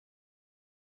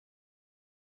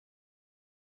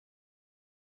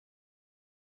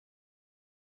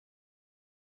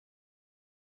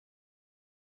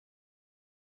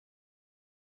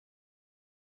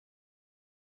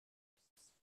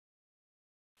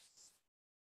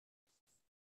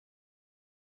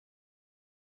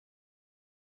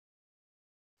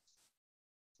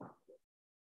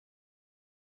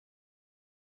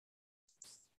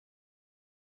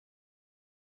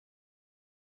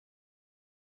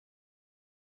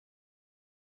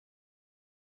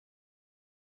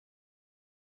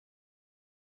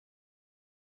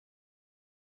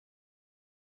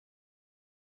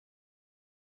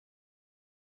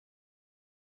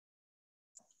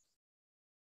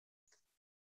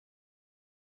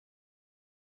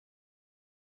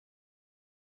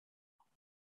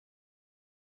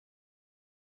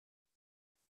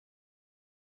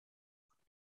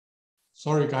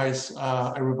 Sorry, guys,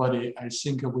 everybody. I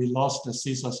think we lost the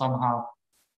Cesar somehow.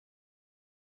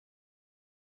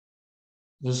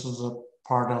 This is a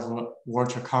part of a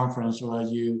virtual conference where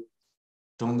you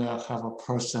don't have a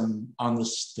person on the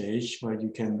stage where you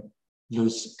can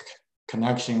lose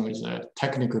connection with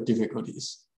technical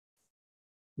difficulties.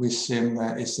 It seems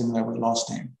that we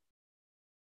lost him.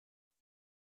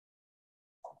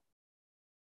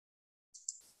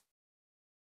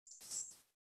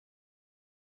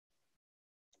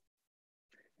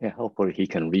 Yeah, hopefully he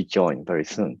can rejoin very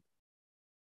soon.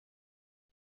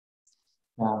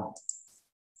 Yeah.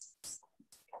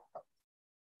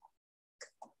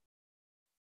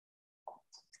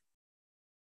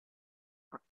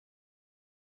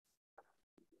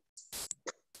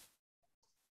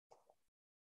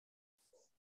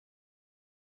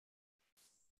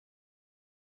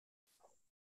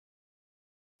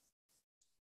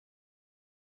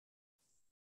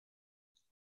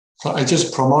 So I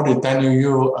just promoted Daniel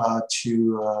Yu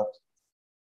to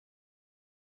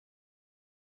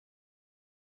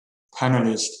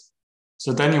panelist.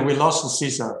 So Daniel, we lost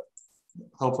Cesar.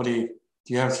 Hopefully,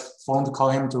 do you have phone to call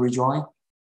him to rejoin?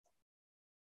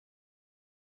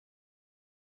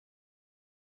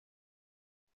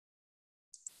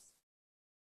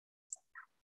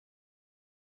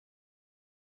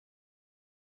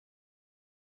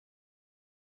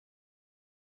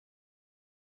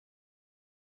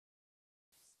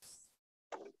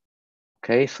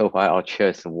 Okay, so while our chair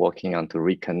is working on to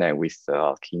reconnect with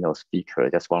the keynote speaker, I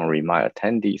just want to remind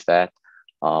attendees that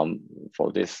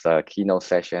for this keynote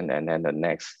session and then the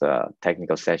next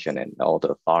technical session and all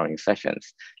the following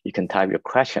sessions, you can type your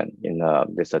question in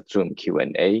this Zoom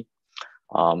Q&A.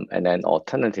 And then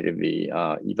alternatively,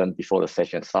 even before the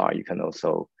session starts, you can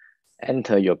also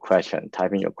enter your question,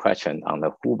 type in your question on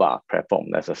the Huba platform.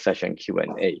 That's a session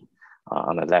Q&A.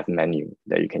 On the left menu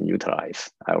that you can utilize.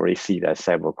 I already see that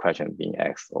several questions being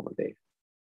asked over there.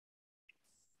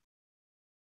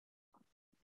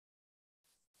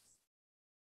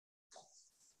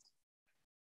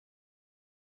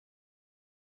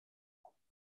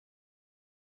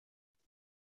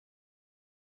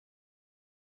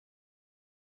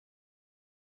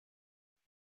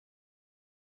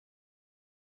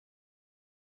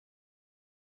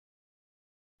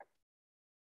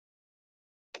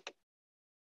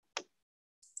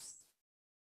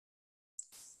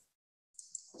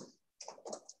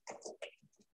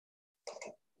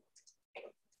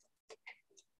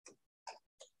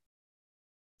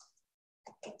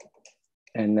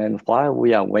 And then while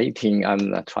we are waiting,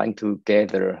 I'm trying to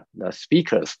gather the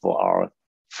speakers for our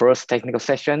first technical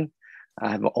session. I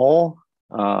have all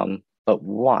but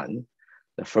one.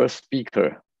 The first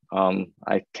speaker,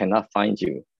 I cannot find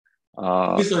you.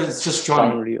 It's just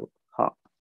join.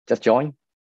 Just join?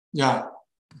 Yeah.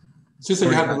 Cesar,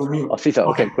 you have to remute. Oh, Cesar,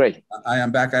 okay, great. I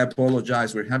am back. I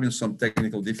apologize. We're having some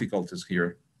technical difficulties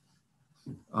here.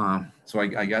 So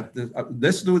I got this.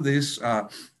 Let's do this.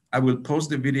 I will post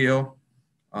the video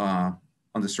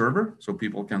on the server so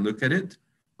people can look at it.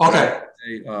 Okay.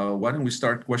 Why don't we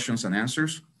start questions and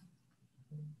answers?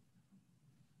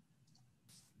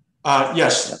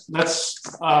 Yes,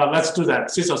 let's do that.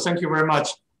 Cesar, thank you very much.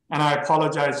 And I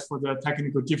apologize for the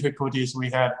technical difficulties we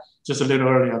had just a little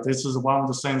earlier. This is one of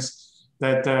the things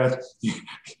that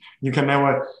you can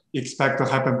never expect to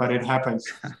happen, but it happens.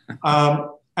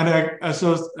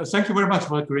 So thank you very much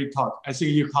for a great talk. I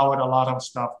think you covered a lot of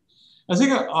stuff. I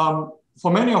think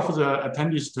for many of the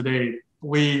attendees today,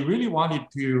 we really wanted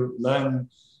to learn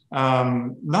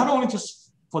not only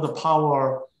just for the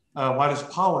power, wireless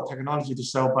power technology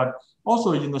itself, but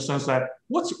also in the sense that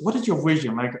what is your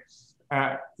vision? Like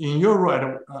in your role at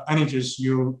Energies,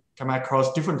 you come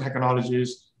across different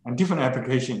technologies and different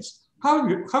applications. How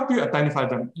do you identify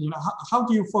them? You know, how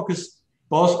do you focus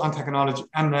both on technology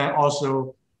and then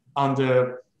also on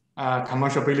the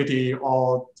commerciality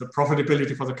or the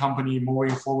profitability for the company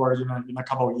moving forward in a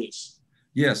couple of years?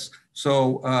 Yes.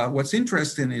 So what's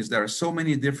interesting is there are so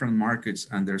many different markets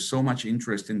and there's so much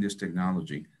interest in this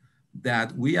technology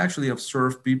that we actually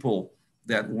observe people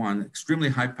that want extremely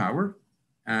high power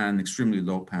and extremely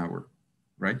low power,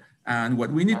 right? And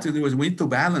what we need to do is we need to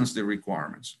balance the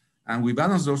requirements. And we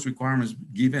balance those requirements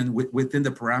given within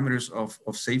the parameters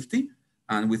of safety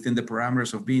and within the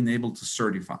parameters of being able to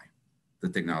certify the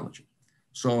technology.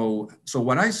 So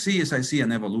what I see is I see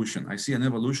an evolution. I see an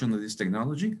evolution of this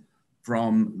technology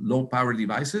from low power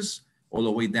devices all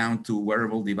the way down to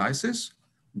wearable devices,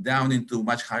 down into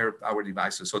much higher power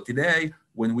devices. So today,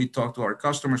 when we talk to our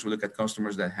customers, we look at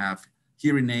customers that have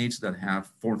hearing aids, that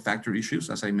have form factor issues.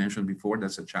 As I mentioned before,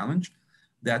 that's a challenge,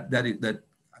 that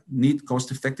need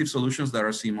cost-effective solutions that are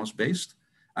CMOS based.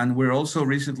 And we're also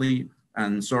recently,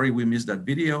 and sorry we missed that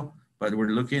video, but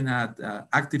we're looking at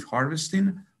active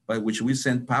harvesting, by which we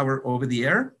send power over the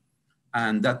air.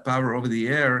 And that power over the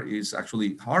air is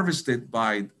actually harvested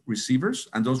by receivers.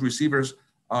 And those receivers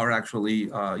are actually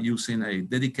using a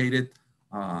dedicated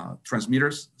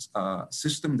transmitter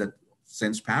system that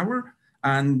sends power.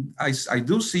 And I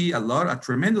do see a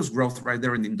tremendous growth right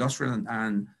there in the industrial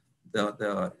and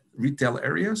the retail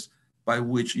areas, by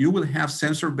which you will have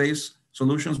sensor-based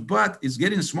solutions, but it's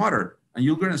getting smarter. And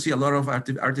you're going to see a lot of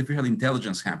artificial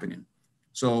intelligence happening.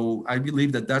 So I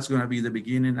believe that that's going to be the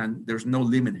beginning, and there's no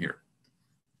limit here.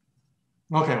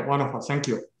 Okay, wonderful. Thank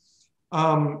you.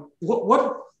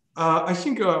 I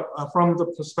think from the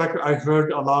perspective, I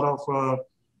heard a lot of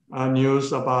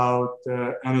news about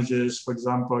Energies. For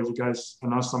example, you guys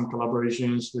announced some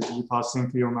collaborations with EPAS,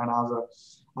 Thinkium, and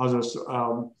others.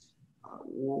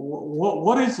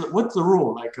 What's the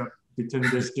role like between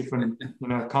these different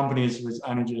companies with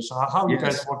Energies? So how you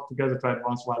guys work together to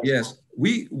advance wireless? Yes,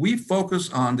 we focus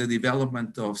on the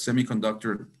development of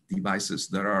semiconductor devices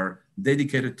that are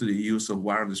dedicated to the use of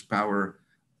wireless power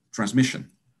transmission.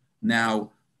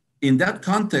 Now, in that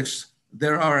context,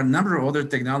 there are a number of other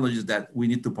technologies that we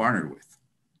need to partner with.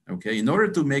 Okay, in order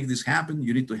to make this happen,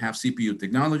 you need to have CPU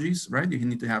technologies, right? You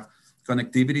need to have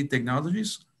connectivity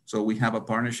technologies. So we have a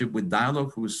partnership with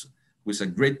Dialog, who's a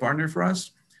great partner for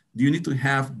us. You need to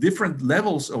have different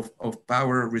levels of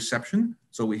power reception.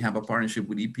 So we have a partnership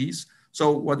with EPs.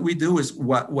 So what we do is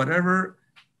whatever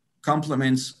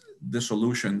complements the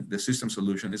solution, the system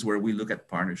solution, is where we look at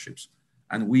partnerships.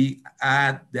 And we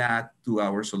add that to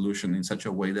our solution in such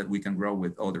a way that we can grow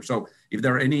with others. So if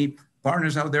there are any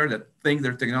partners out there that think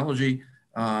their technology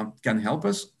can help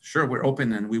us, sure, we're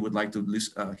open and we would like to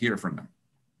hear from them.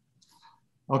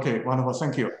 Okay, wonderful,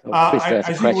 thank you. I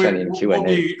think we'll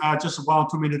be just 1 or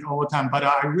 2 minutes over time, but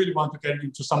I really want to get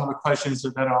into some of the questions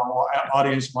that our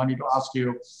audience wanted to ask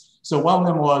you. So one of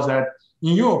them was that,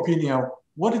 in your opinion,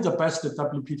 what is the best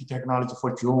WPT technology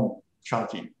for drone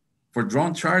charging? For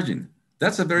drone charging,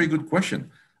 that's a very good question.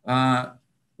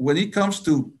 When it comes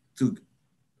to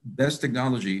best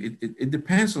technology, it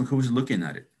depends on who's looking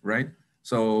at it, right?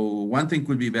 So one thing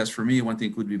could be best for me, one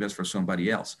thing could be best for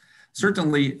somebody else.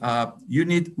 Certainly, you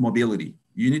need mobility.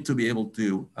 You need to be able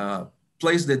to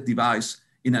place the device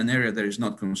in an area that is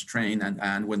not constrained.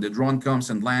 And when the drone comes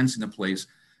and lands in a place,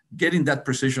 getting that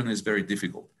precision is very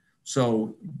difficult.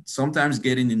 So sometimes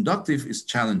getting inductive is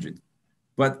challenging.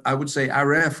 But I would say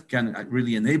RF can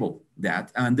really enable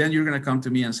that. And then you're going to come to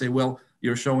me and say, well,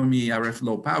 you're showing me RF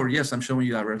low power. Yes, I'm showing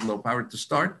you RF low power to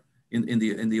start in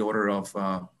the order of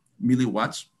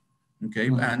milliwatts. Okay,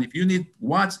 and if you need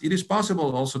watts, it is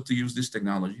possible also to use this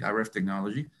technology, RF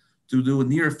technology, to do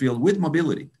near field with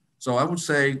mobility. So I would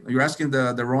say you're asking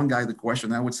the wrong guy the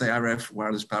question. I would say RF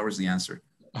wireless power is the answer.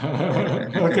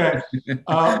 Okay.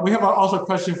 We have also a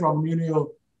question from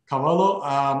Munio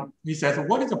Cavallo. He says,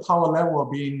 what is the power level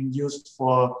being used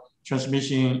for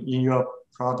transmission in your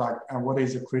product, and what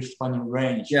is the corresponding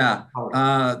range? Yeah,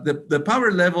 the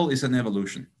power level is an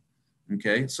evolution.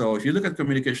 Okay, so if you look at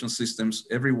communication systems,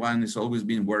 everyone is always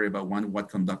being worried about 1 watt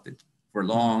conducted for a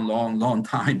long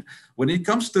time. When it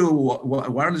comes to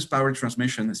wireless power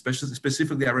transmission,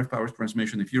 specifically RF power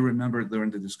transmission, if you remember during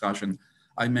the discussion,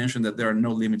 I mentioned that there are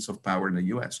no limits of power in the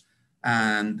US,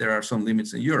 and there are some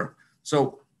limits in Europe.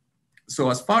 So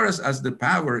as far as the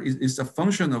power is a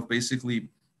function of basically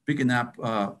picking up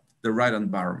the right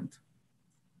environment.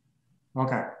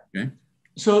 Okay. Okay.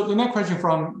 So the next question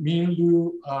from Min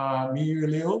Liu,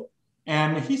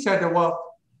 and he said that, well,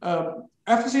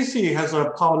 FCC has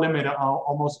a power limit on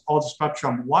almost all the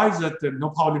spectrum. Why is it no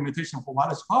power limitation for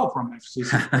wireless power from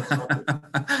FCC?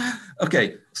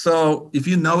 Okay, so if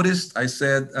you noticed, I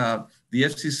said the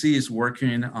FCC is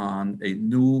working on a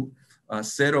new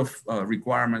set of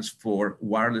requirements for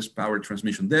wireless power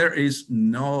transmission. There is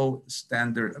no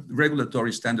standard,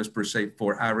 regulatory standards per se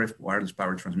for RF wireless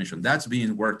power transmission. That's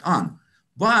being worked on.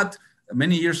 But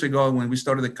many years ago, when we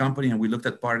started the company and we looked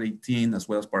at Part 18 as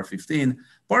well as Part 15,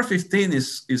 Part 15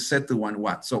 is set to 1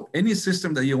 watt. So any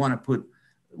system that you want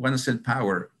to send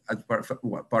power at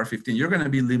Part 15, you're going to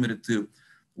be limited to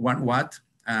 1 watt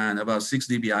and about 6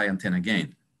 dBi antenna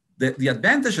gain. The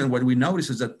advantage and what we notice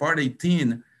is that Part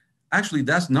 18 actually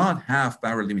does not have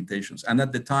power limitations. And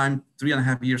at the time,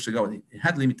 3.5 years ago, it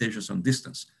had limitations on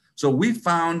distance. So we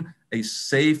found a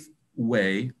safe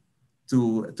way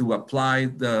to apply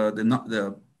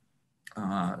the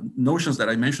notions that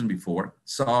I mentioned before,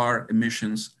 SAR,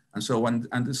 emissions, and so on,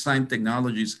 and design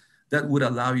technologies that would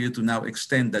allow you to now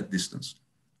extend that distance.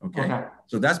 Okay.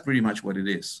 So that's pretty much what it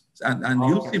is. And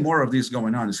you'll see more of this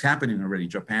going on. It's happening already.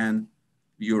 Japan,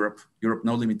 Europe,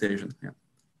 no limitation. Yeah.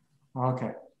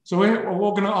 Okay. So we're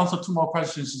going to answer 2 more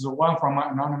questions. So one from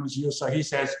an anonymous user. He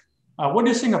says, what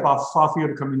do you think about far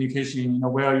field communication,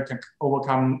 where you can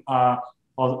overcome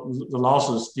all the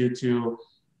losses due to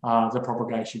the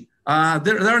propagation?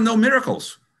 There are no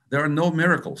miracles. There are no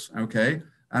miracles, okay?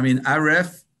 I mean,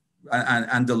 RF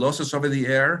and the losses over the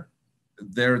air,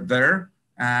 they're there.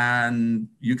 And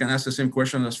you can ask the same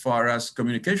question as far as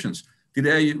communications.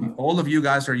 Today, all of you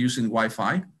guys are using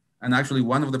Wi-Fi. And actually,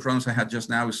 one of the problems I had just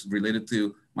now is related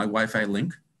to my Wi-Fi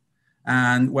link.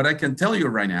 And what I can tell you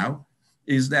right now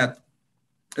is that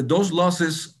those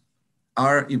losses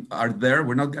are there.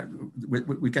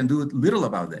 We can do little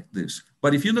about this.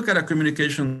 But if you look at a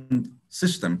communication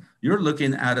system, you're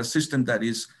looking at a system that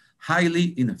is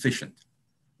highly inefficient.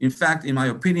 In fact, in my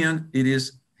opinion, it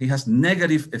has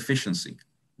negative efficiency.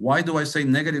 Why do I say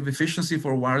negative efficiency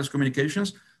for wireless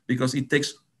communications? Because it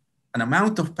takes an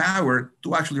amount of power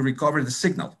to actually recover the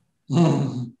signal.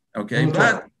 Okay,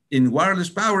 but in wireless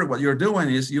power, what you're doing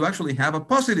is you actually have a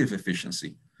positive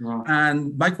efficiency.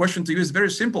 And my question to you is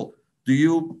very simple. Do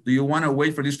you want to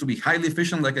wait for this to be highly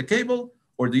efficient like a cable,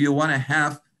 or do you want to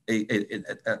have a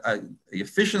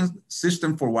efficient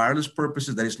system for wireless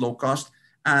purposes that is low cost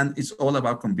and it's all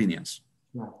about convenience?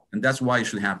 And that's why it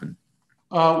should happen.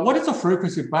 What is the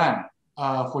frequency band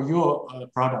for your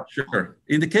product? Sure.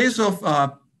 In the case of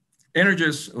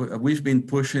Energis, we've been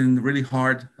pushing really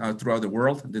hard throughout the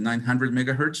world, the 900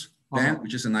 megahertz band,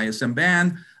 which is an ISM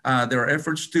band. There are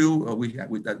efforts too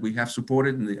that we have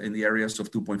supported in the areas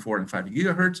of 2.4 and 5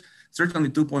 gigahertz. Certainly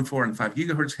 2.4 and 5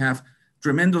 gigahertz have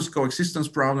tremendous coexistence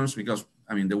problems because,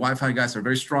 I mean, the Wi-Fi guys are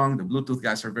very strong, the Bluetooth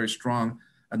guys are very strong.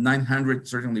 At 900,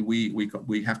 certainly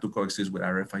we have to coexist with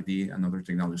RFID and other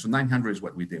technologies. So 900 is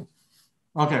what we do.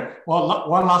 Okay, well,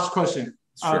 one last question.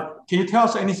 Sure. Can you tell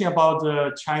us anything about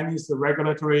the Chinese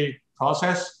regulatory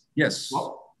process? Yes.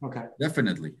 Well, okay.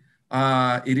 Definitely.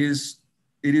 It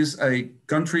is a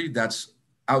country that's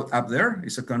up there.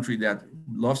 It's a country that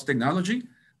loves technology,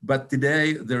 but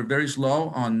today they're very slow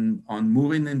on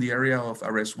moving in the area of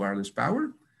RF wireless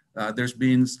power. There's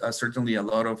been certainly a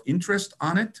lot of interest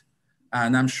on it,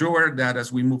 and I'm sure that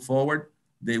as we move forward,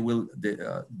 they will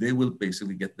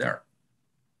basically get there.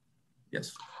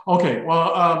 Yes. Okay,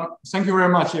 well, thank you very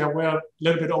much. Yeah, we're a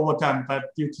little bit over time,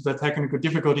 but due to the technical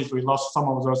difficulties, we lost some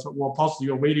of those. We'll post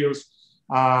your videos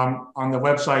on the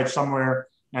website somewhere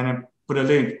and then put a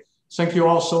link. Thank you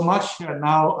all so much. And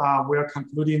now we are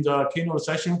concluding the keynote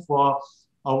session for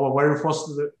our very first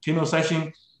keynote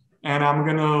session. And I'm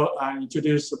going to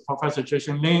introduce Professor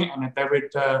Jason Lin and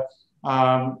David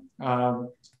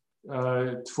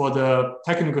for the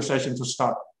technical session to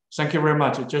start. Thank you very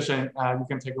much. Jason, you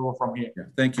can take over from here. Yeah,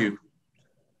 thank you.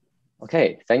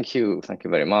 Okay, thank you. Thank you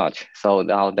very much. So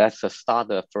now let's start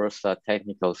the first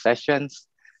technical sessions.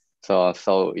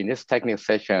 So in this technical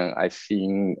session,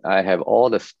 I have all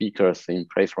the speakers in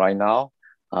place right now,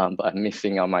 but I'm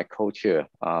missing out my co-chair,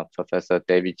 Professor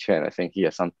David Chen. I think he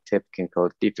has some technical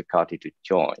difficulty to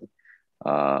join.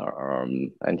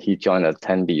 And he joined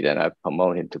attendee, then I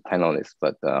promoted him to panelist,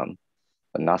 but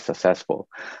not successful.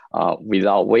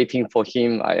 Without waiting for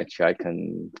him, I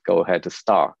can go ahead to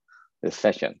start this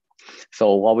session.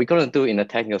 So what we're going to do in the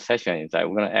technical session is that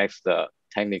we're going to ask the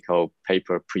technical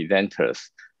paper presenters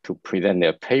to present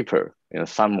their paper in a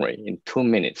summary in 2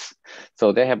 minutes.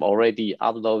 So they have already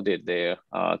uploaded their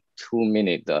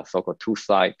 2-minute so-called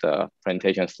 2-slide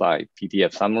presentation slide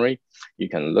PDF summary. You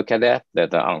can look at that.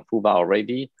 That's on Fuba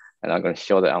already. And I'm going to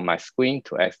show that on my screen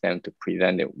to ask them to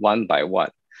present it one by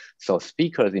one. So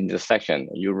speakers in this section,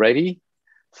 are you ready?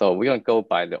 So we're going to go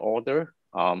by the order.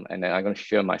 And then I'm going to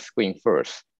share my screen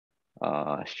first.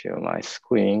 Share my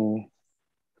screen.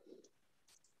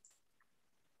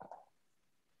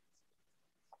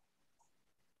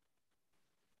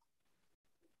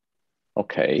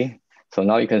 Okay, so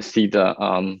now you can see the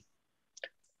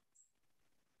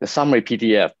summary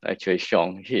PDF actually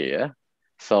shown here.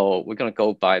 So we're going to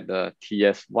go by the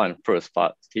TS1 first,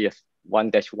 but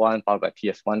TS1-1 followed by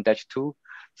TS1-2.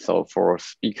 So for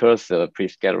speakers,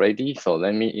 please get ready. So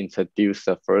let me introduce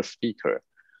the first speaker.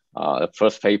 The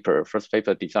first paper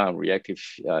design reactive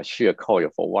shear coil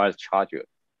for wireless charger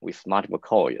with multiple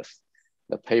coils.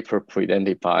 The paper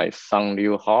presented by Sang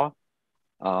Liu Ha.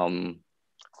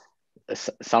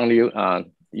 Sang Liu,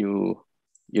 you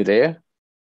there?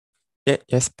 Yeah,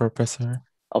 yes, Professor.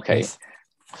 Okay, yes.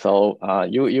 So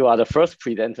you are the first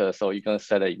presenter, so you're gonna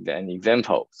set an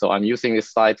example. So I'm using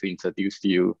this slide to introduce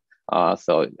you.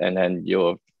 And then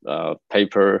your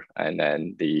paper, and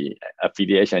then the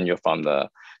affiliation, you're from the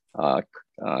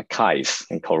KAIS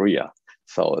in Korea.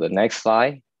 So the next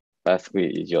slide, basically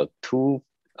is your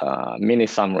 2-minute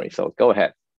summary. So go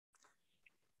ahead.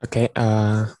 Okay.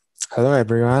 Hello,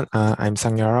 everyone. I'm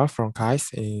Sang Yara from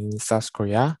KAIS in South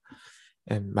Korea.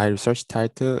 And my research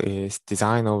title is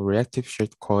Design of Reactive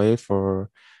Sheet Coil for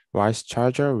Wireless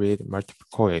Charger with Multiple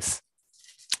Coils.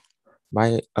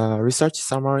 My research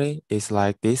summary is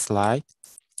like this slide.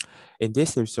 In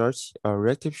this research, a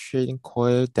reactive shielding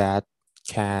coil that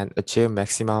can achieve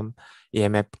maximum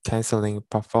EMF canceling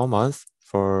performance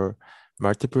for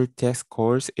multiple TX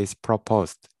coils is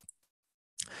proposed.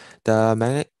 The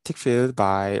magnetic field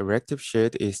by reactive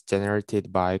shield is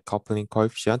generated by coupling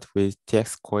coefficient with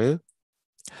TX coil.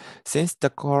 Since the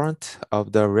current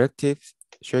of the reactive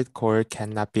shield coil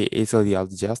cannot be easily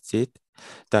adjusted,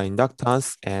 the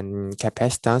inductance and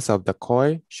capacitance of the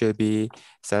coil should be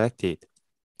selected.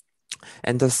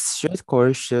 And the shield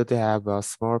coil should have a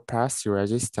small pass-through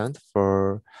resistance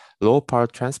for low power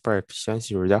transfer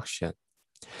efficiency reduction.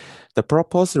 The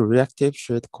proposed reactive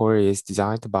shield coil is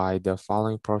designed by the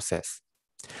following process.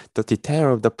 The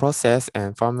detail of the process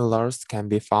and formulas can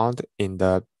be found in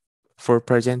the full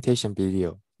presentation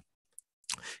video.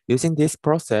 Using this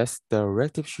process, the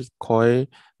reactive shield coil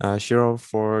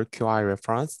 04QI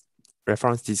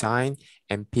reference design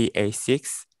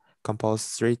MPA6 composed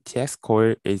 3 TX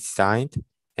coil is designed,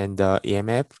 and the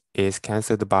EMF is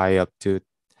cancelled by up to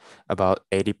about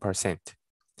 80%.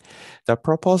 The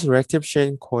proposed reactive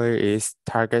shielding coil is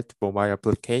target mobile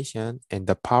application, and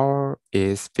the power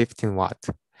is 15 watts.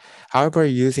 However,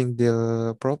 using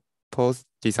the proposed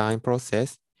design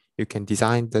process, you can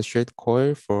design the shield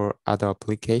coil for other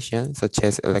applications such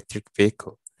as electric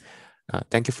vehicle.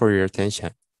 Thank you for your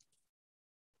attention.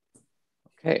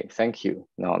 Okay, thank you.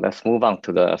 Now let's move on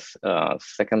to the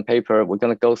second paper. We're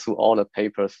gonna go through all the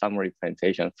paper summary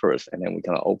presentation first, and then we're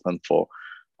gonna open for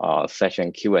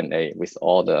session Q&A with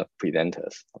all the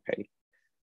presenters, okay?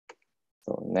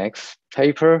 So next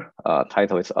paper,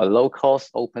 title is A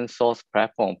Low-Cost Open Source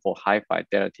Platform for High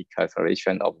Fidelity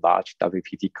Calculation of Large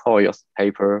WPT Coils.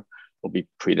 Paper will be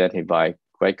presented by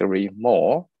Gregory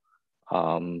Moore,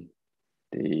 and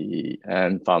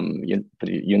from the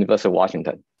University of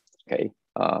Washington, okay?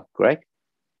 Greg?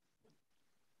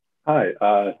 Hi,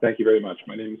 thank you very much.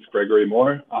 My name is Gregory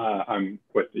Moore. I'm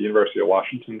with the University of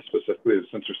Washington, specifically the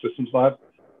Sensor Systems Lab,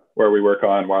 where we work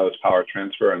on wireless power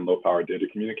transfer and low power data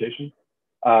communication.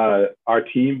 Our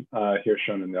team here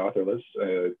shown in the author list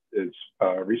is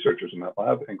researchers in that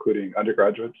lab, including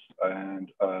undergraduates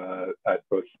and at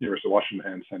both University of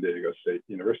Washington and San Diego State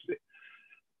University.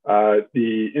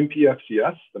 The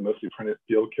MPFCS, the mostly printed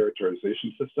field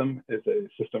characterization system, is a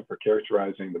system for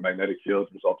characterizing the magnetic field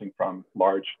resulting from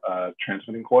large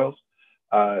transmitting coils.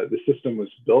 The system was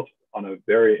built on a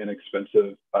very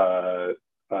inexpensive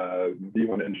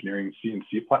V1 Engineering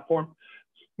CNC platform,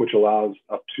 which allows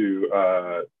up to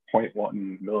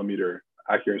 0.1 millimeter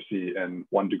accuracy and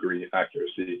 1 degree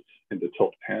accuracy in the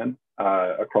tilt pan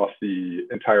across the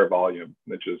entire volume,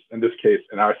 which is, in this case,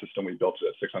 in our system, we built it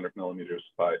at 600 millimeters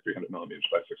by 300 millimeters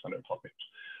by 600 millimeters.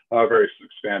 Very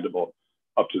expandable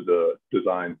up to the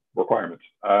design requirements.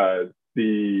 For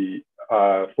the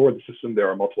system, there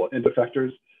are multiple end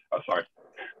effectors. Sorry,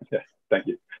 yeah, thank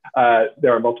you.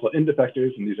 There are multiple end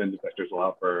effectors, and these end effectors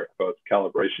allow for both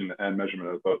calibration and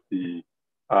measurement of both the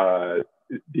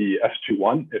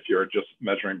S21, if you're just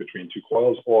measuring between two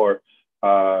coils, or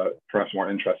perhaps more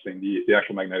interesting, the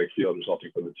actual magnetic field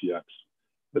resulting from the TX,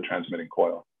 the transmitting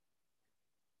coil.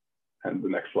 And the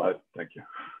next slide, thank you.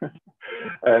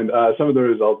 And some of the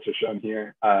results are shown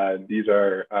here. These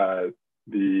are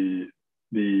the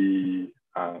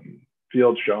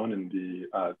fields shown in the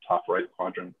top right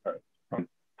quadrant, from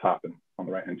top and on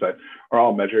the right-hand side, are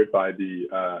all measured by the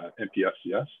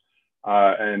MPFCS.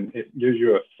 And it gives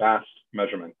you a fast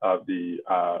measurement of the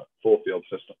full field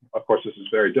system. Of course, this is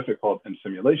very difficult in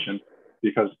simulation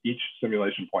because each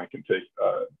simulation point can take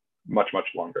much, much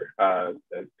longer.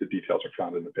 The details are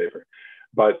found in the paper.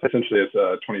 But essentially, it's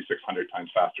 2,600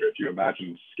 times faster. If you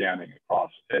imagine scanning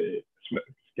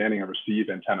a receive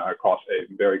antenna across a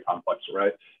very complex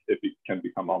array, it can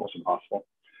become almost impossible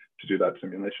to do that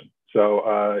simulation.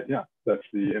 So yeah, that's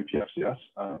the MPFCS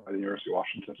at the University of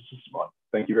Washington System Lab.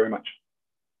 Thank you very much.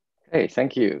 Hey,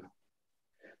 thank you.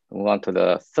 Move on to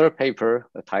the third paper.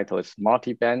 The title is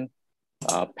Multi-Band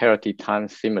Parity Time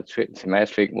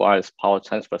Symmetric Wireless Power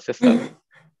Transfer System.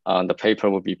 The paper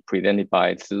will be presented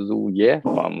by Zhilu Ye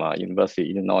from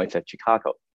University of Illinois at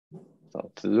Chicago.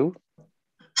 So Zhilu.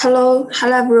 Hello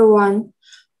everyone.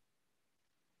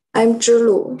 I'm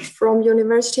Zhilu from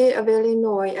University of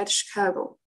Illinois at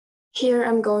Chicago. Here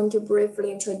I'm going to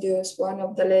briefly introduce one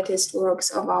of the latest works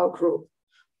of our group,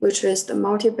 which is the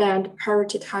multi-band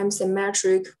parity time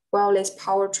symmetric wireless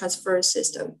power transfer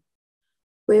system.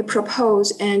 We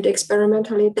propose and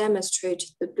experimentally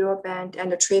demonstrate the dual band and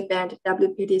the tri-band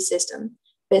WPT system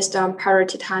based on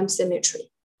parity time symmetry,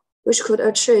 which could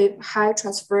achieve high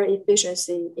transfer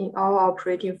efficiency in all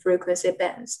operating frequency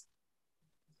bands.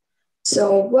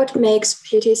 So what makes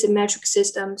PT symmetric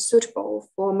system suitable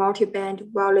for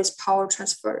multi-band wireless power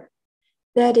transfer?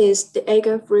 That is the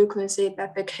eigenfrequency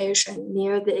bifurcation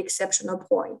near the exceptional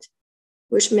point,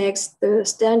 which makes the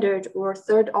standard or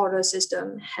third order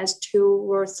system has 2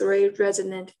 or 3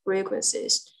 resonant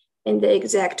frequencies in the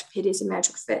exact PT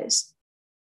symmetric phase.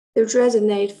 The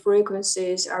resonate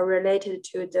frequencies are related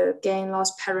to the gain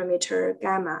loss parameter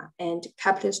gamma and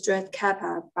coupling strength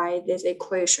kappa by these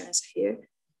equations here.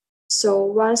 So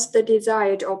once the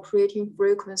desired operating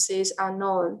frequencies are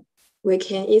known, we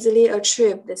can easily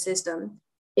achieve the system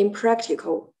in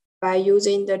practical by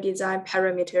using the design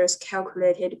parameters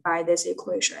calculated by these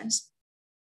equations.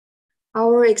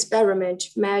 Our experiment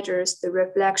measures the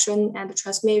reflection and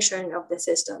transmission of the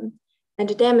system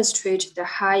and demonstrate the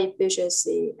high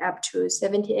efficiency up to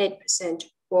 78%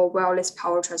 for wireless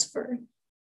power transfer,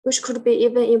 which could be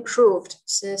even improved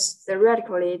since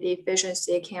theoretically the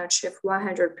efficiency can achieve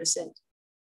 100%.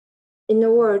 In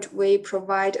a word, we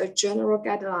provide a general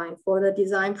guideline for the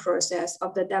design process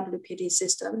of the WPT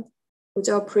system, whose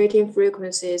operating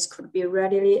frequencies could be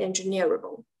readily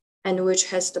engineerable, and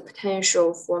which has the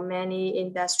potential for many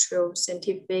industrial,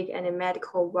 scientific, and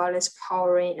medical wireless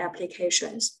powering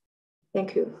applications.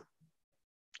 Thank you.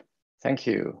 Thank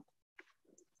you.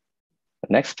 The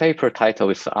next paper title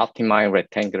is Optimized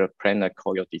Rectangular Planar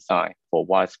Coil Design for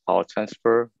Wireless Power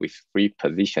Transfer with Free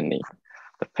Positioning.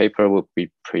 The paper will be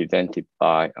presented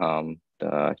by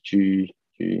G.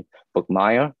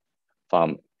 Buchmeyer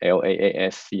from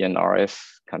LAAS CNRS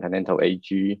Continental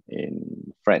AG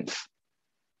in France.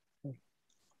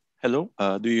 Hello,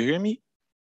 do you hear me?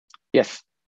 Yes.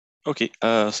 Okay,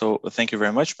 so thank you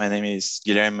very much. My name is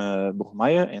Guilherme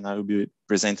Buchmeyer, and I will be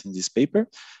presenting this paper.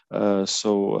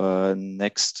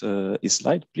 Next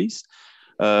slide, please.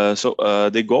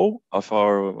 The goal of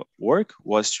our work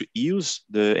was to use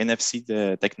the NFC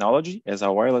technology as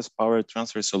a wireless power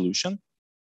transfer solution,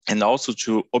 and also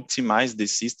to optimize the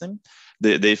system,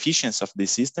 the efficiency of the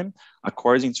system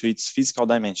according to its physical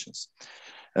dimensions.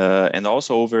 and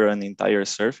also over an entire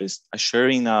surface,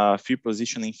 assuring a free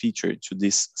positioning feature to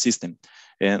this system.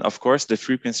 And of course, the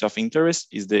frequency of interest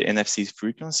is the NFC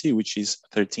frequency, which is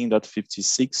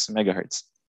 13.56 megahertz.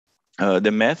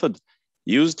 The method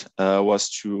used was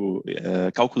to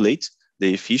calculate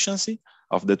the efficiency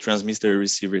of the transmitter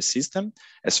receiver system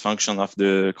as function of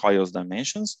the coil's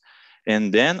dimensions,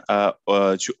 and then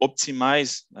to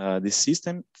optimize the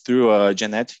system through a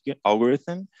genetic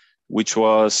algorithm, which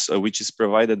is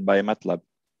provided by MATLAB.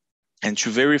 And to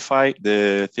verify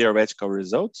the theoretical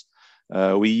results,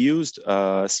 we used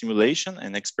simulation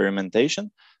and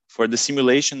experimentation. For the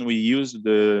simulation, we used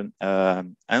the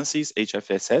ANSYS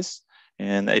HFSS,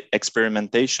 and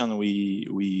experimentation,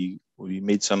 we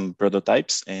made some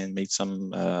prototypes and made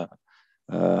some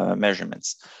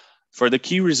measurements. For the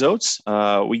key results,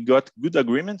 we got good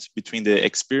agreement between the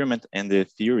experiment and the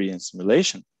theory and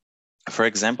simulation. For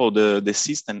example, the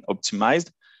system optimized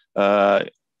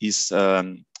is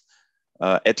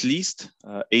at least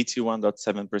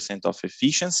 81.7% of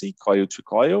efficiency, coil to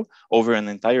coil, over an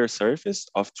entire surface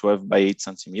of 12 by 8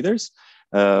 centimeters.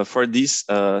 For this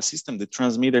system, the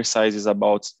transmitter size is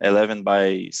about 11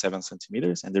 by 7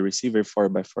 centimeters and the receiver 4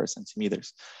 by 4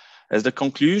 centimeters. As the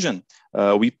conclusion,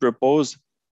 we proposed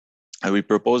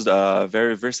a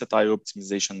very versatile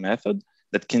optimization method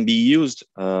that can be used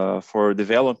for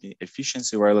developing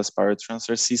efficiency wireless power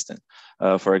transfer system.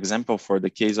 For example, for the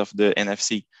case of the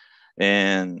NFC.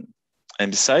 And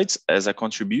besides, as a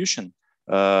contribution,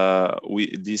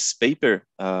 this paper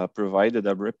provided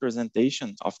a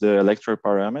representation of the electrical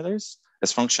parameters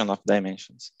as function of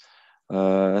dimensions.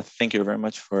 Thank you very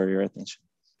much for your attention.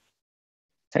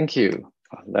 Thank you.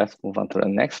 Let's move on to the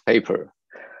next paper.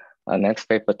 Our next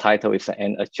paper title is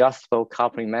An Adjustable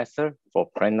Coupling Method for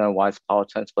Planar Wireless Power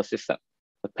Transfer System.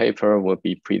 The paper will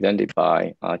be presented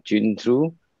by Jun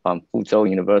Zhu from Fuzhou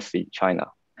University, China.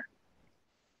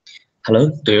 Hello,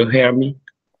 do you hear me?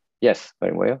 Yes,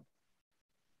 very well.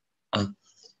 An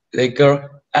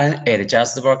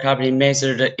adjustable coupling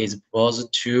method is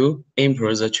proposed to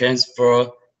improve the transfer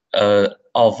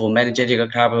of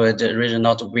magnetic coupled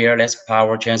regional wireless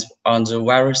power transfer on the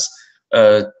wireless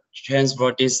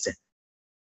transfer distance.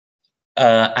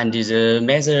 And the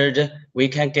method, we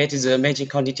can get the matching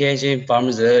quantity from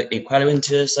the equivalent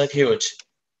circuit.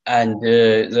 And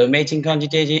the matching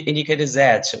quantity indicates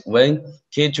that when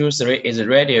K23 is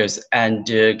reduced and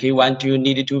K12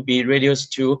 needed to be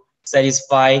reduced to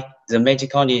satisfy the matching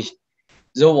condition.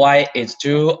 The Y is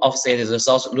to offset the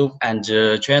source loop and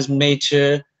transmit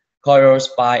coils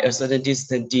by a certain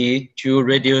distance D to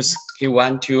reduce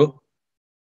K12.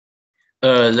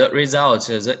 The result,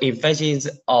 the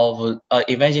efficiency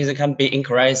can be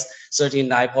increased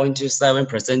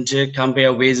 39.7%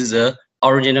 compared with the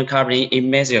original coupling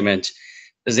in measurement.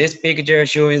 This picture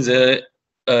showing the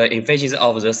efficiency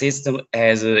of the system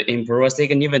has improved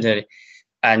significantly,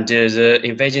 and the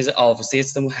efficiency of the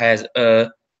system has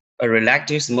a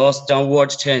relative small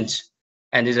downward change.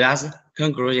 And the last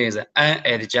conclusion is an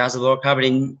adjustable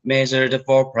coupling method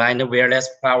for planar wireless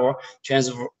power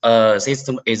transfer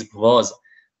system is proposed.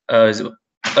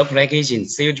 Application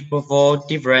suitable for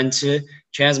different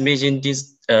transmission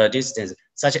distance,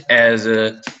 such as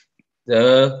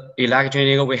the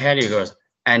electronic vehicles,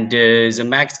 and the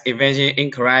max efficiency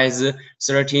increase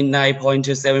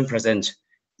 39.7%.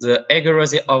 The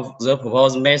accuracy of the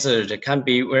proposed method can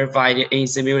be verified in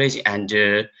simulation and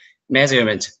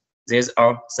measurement. These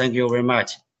are. Thank you very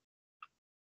much.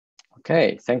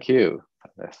 Okay, thank you.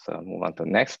 Let's move on to the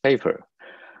next paper.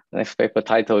 The next paper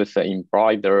title is the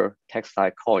Embroidered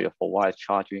Textile Coil for Wire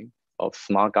Charging of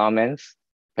Smart Garments.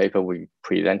 Paper will be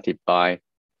presented by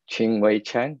Qingwei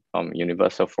Chen from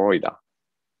University of Florida.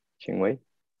 Qingwei.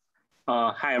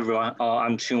 Hi everyone,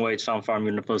 I'm Qingwei Chen from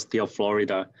University of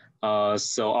Florida.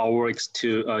 So our work is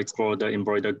to explore the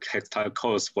embroidered textile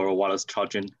coils for wireless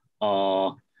charging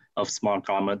of smart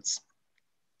garments.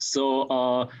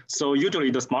 So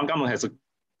usually the smart garment has a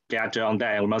gadget on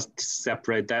that, and we must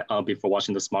separate that before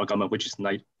washing the smart garment, which is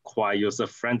not quite user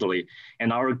friendly.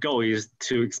 And our goal is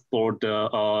to explore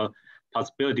the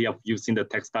possibility of using the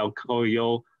textile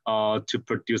coil to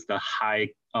produce the high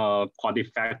quality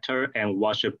factor and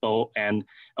washable, and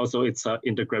also it's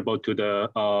integrable to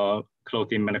the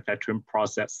clothing manufacturing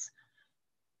process.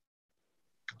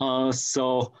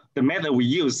 So the method we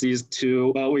use is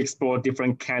to we explore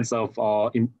different kinds of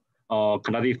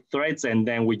conductive threads, and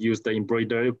then we use the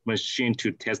embroidery machine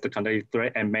to test the conductive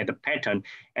thread and make the pattern.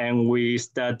 And we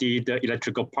study the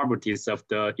electrical properties of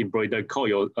the embroidered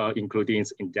coil, including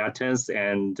its inductance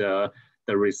and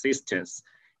the resistance.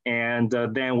 And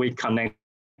then we connect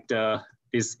the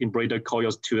these embroidered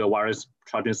coils to a wireless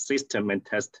charging system and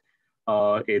test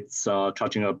its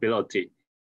charging ability.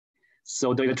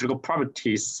 So the electrical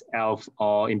properties of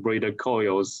embroidered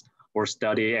coils were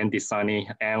studied and designing,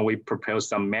 and we proposed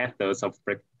some methods of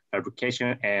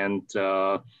fabrication and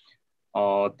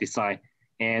design.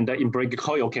 And the embroidered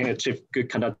coil can achieve good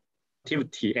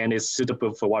conductivity and is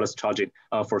suitable for wireless charging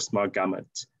for smart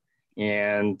garments.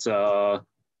 And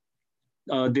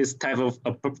this type of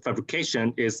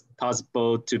fabrication is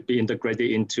possible to be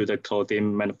integrated into the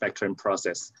clothing manufacturing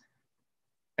process.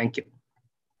 Thank you.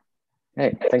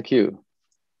 Hey, thank you.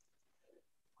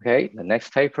 Okay, the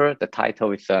next paper, the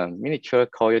title is Miniature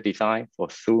Coil Design for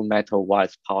Through Metal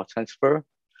Wireless Power Transfer.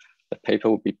 The paper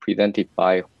will be presented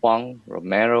by Juan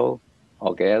Romero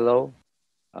Arguello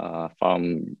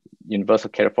from University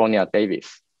of California,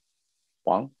 Davis.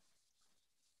 Juan?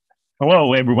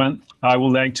 Hello, everyone. I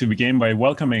would like to begin by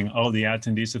welcoming all the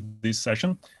attendees of this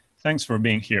session. Thanks for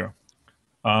being here.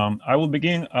 I will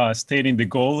begin stating the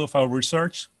goal of our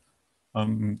research.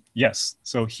 Yes,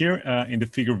 so here in the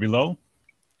figure below,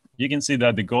 you can see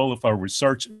that the goal of our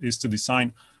research is to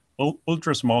design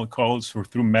ultra small coils for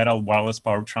through metal wireless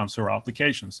power transfer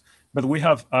applications. But we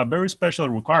have very special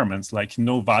requirements like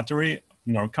no battery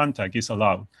nor contact is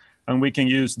allowed. And we can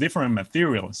use different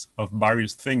materials of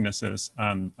various thicknesses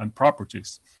and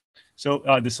properties. So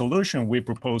the solution we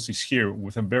propose is here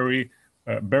with a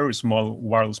very small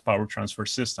wireless power transfer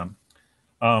system.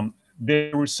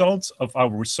 The results of our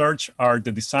research are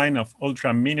the design of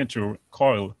ultra miniature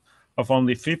coil of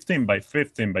only 15 by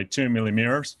 15 by 2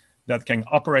 millimeters that can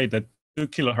operate at 2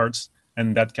 kilohertz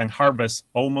and that can harvest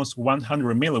almost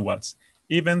 100 milliwatts,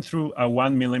 even through a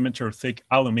 1 millimeter thick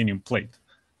aluminum plate,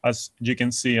 as you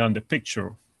can see on the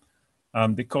picture.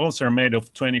 The coils are made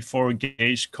of 24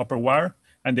 gauge copper wire,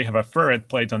 and they have a ferrite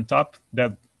plate on top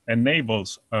that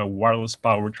enables a wireless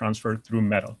power transfer through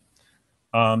metal.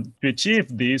 To achieve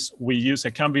this, we use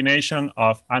a combination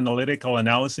of analytical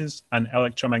analysis and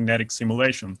electromagnetic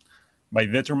simulation by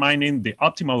determining the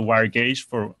optimal wire gauge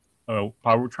for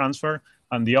power transfer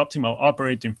and the optimal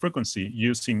operating frequency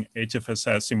using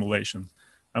HFSS simulation.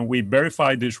 And we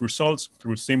verify these results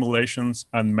through simulations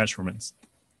and measurements.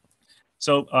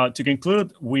 So to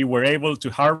conclude, we were able to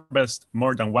harvest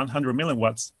more than 100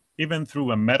 milliwatts, even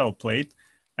through a metal plate.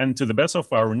 And to the best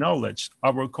of our knowledge,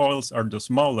 our coils are the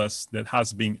smallest that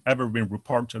has ever been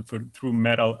reported through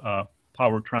metal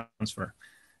power transfer.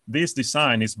 This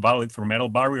design is valid for metal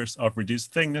barriers of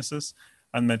reduced thicknesses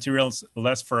and materials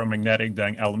less ferromagnetic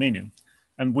than aluminum.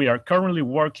 And we are currently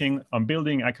working on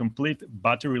building a complete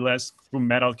battery-less through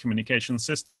metal communication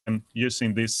system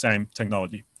using this same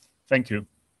technology. Thank you.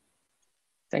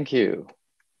 Thank you.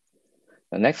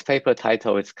 The next paper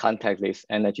title is Contactless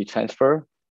Energy Transfer,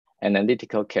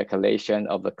 Analytical Calculation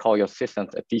of the Coil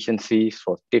System's Efficiencies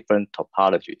for Different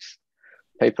Topologies.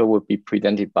 Paper will be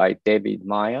presented by David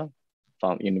Meyer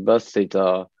from University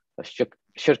of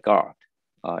Stuttgart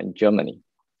in Germany.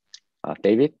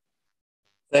 David?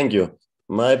 Thank you.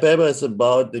 My paper is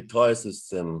about the coil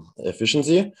system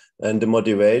efficiency, and the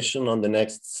motivation on the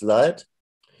next slide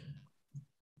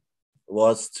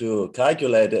was to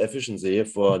calculate the efficiency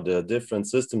for the different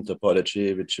system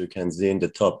topology, which you can see in the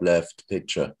top left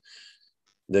picture.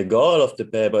 The goal of the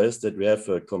paper is that we have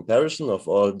a comparison of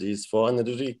all these 4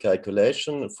 energy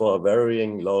calculation for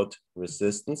varying load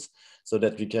resistance so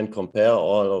that we can compare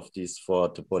all of these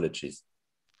 4 topologies.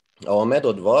 Our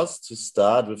method was to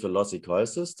start with a lossy coil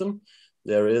system.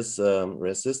 There is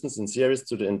resistance in series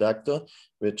to the inductor,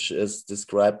 which is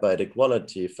described by the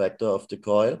quality factor of the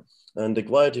coil. And the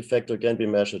quality factor can be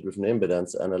measured with an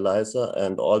impedance analyzer,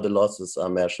 and all the losses are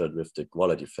measured with the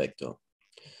quality factor.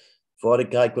 For the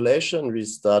calculation, we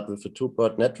start with a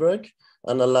 2-port network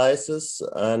analysis.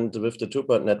 And with the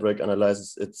 2-port network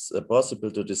analysis, it's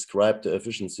possible to describe the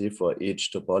efficiency for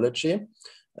each topology.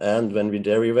 And when we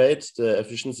derivate the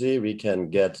efficiency, we can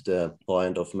get the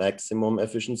point of maximum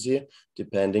efficiency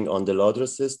depending on the load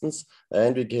resistance.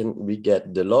 And we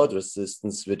get the load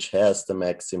resistance which has the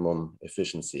maximum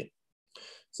efficiency.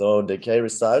 So the key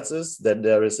results is that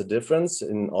there is a difference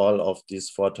in all of these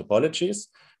 4 topologies,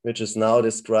 which is now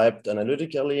described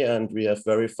analytically, and we have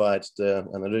verified the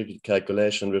analytical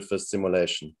calculation with a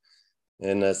simulation.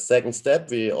 In a second step,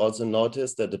 we also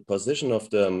noticed that the position of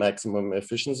the maximum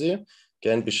efficiency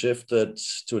can be shifted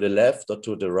to the left or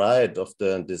to the right of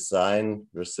the design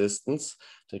resistance,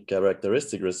 the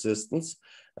characteristic resistance.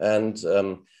 And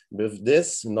with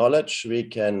this knowledge, we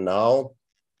can now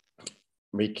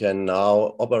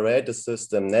operate the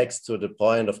system next to the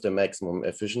point of the maximum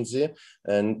efficiency.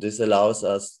 And this allows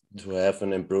us to have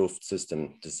an improved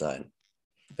system design.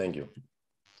 Thank you.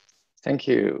 Thank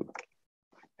you.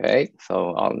 Okay,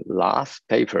 so our last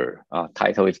paper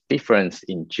title is Difference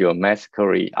in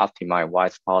Geometrically Optimized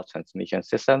Wireless Power Transmission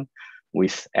System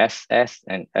with SS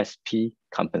and SP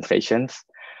compensations.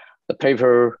 The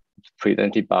paper is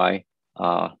presented by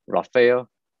Rafael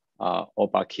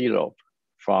Obakilov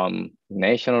from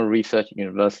National Research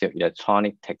University of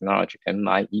Electronic Technology,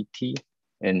 MIET,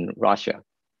 in Russia.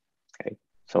 Okay,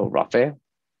 so Rafael.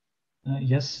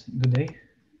 Yes, good day.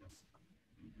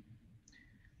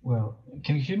 Well,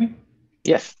 can you hear me?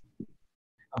 Yes.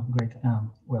 Oh, great.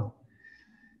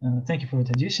 Thank you for the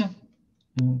introduction.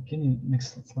 Can you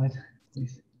next slide,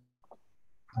 please?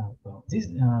 Well,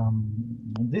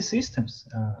 these systems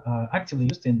are actively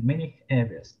used in many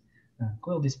areas.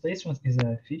 Coil displacement is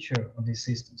a feature of these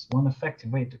systems. One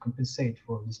effective way to compensate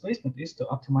for displacement is to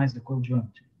optimize the coil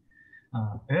geometry.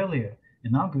 Earlier,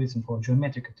 an algorithm for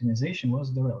geometric optimization was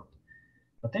developed.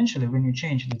 Potentially, when you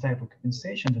change the type of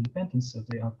compensation, the dependence of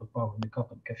the output power and the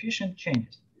coupling coefficient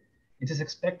changes. It is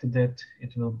expected that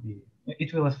it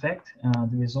will affect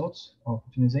the results of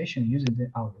optimization using the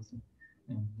algorithm.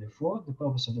 And therefore, the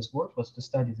purpose of this work was to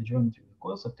study the geometry of the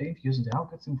coils obtained using the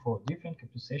algorithm for different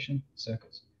compensation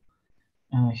circuits.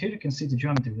 Here you can see the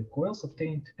geometry of the coils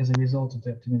obtained as a result of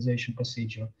the optimization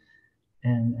procedure.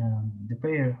 And the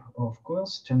pair of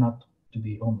coils turned out to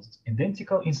be almost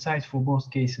identical in size for both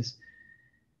cases.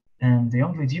 And the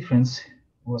only difference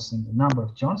was in the number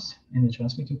of turns in the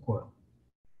transmitting coil.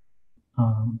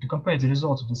 To compare the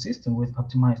results of the system with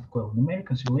optimized coil,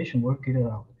 numerical simulation worked it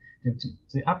out.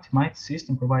 The optimized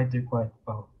system provides the required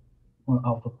power,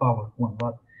 output power 1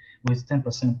 watt with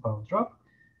 10% power drop.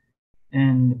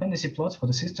 And dependency plots for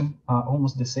the system are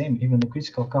almost the same, even the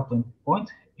critical coupling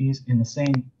point is in the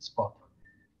same spot.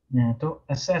 To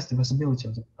assess the visibility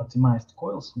of the optimized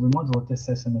coils, we model a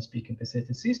SSMSP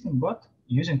compensated system, but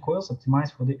using coils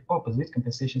optimized for the opposite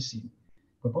compensation scheme.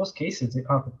 For both cases, the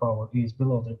output power is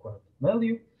below the required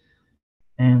value,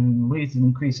 and with an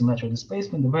increase in lateral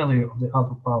displacement, the value of the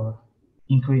output power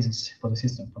increases for the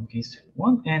system from case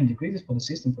 1 and decreases for the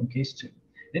system from case 2.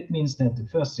 That means that the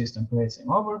first system operates in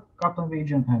over coupling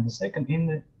region and the second in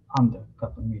the under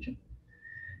coupling region.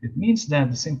 It means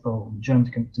that the simple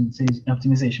geometric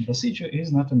optimization procedure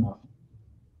is not enough.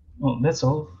 Well, that's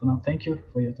all for now. Thank you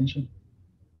for your attention.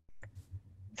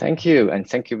 Thank you, and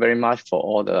thank you very much for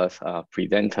all the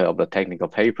presenter of the technical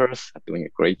papers, doing a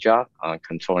great job on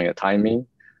controlling the timing.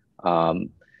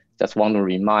 Just want to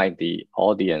remind the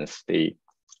audience,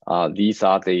 these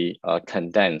are the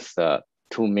condensed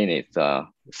 2-minute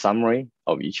summary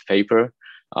of each paper,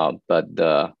 but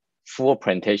the full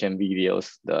presentation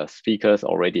videos, the speakers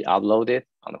already uploaded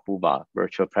on the Huba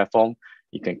virtual platform.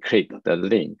 You can click the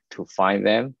link to find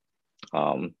them.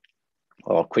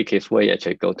 Or quickest way,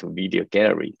 actually go to video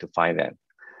gallery to find them.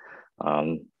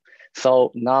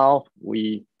 So now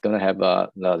we're gonna have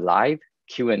the live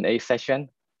Q&A session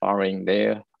following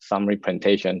their summary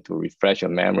presentation to refresh your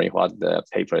memory what the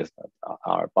papers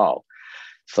are about.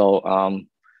 So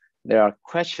there are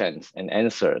questions and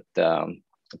answers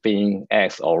being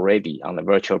asked already on the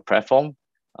virtual platform.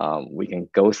 We can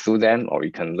go through them or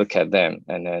you can look at them.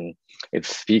 And then if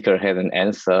speaker hasn't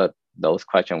answered those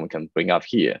questions, we can bring up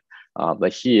here.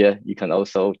 But here you can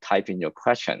also type in your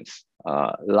questions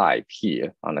live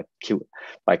here on the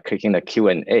by clicking the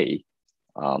Q&A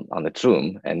on the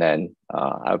Zoom, and then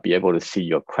I'll be able to see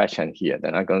your question here.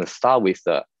 Then I'm going to start with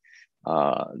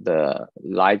the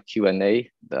live Q&A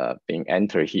being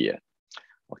entered here.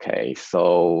 Okay,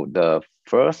 so the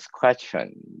first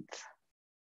question.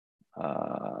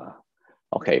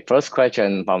 First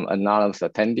question from anonymous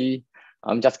attendee.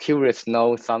 I'm just curious to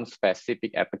know some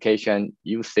specific application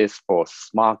uses for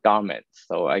smart garments.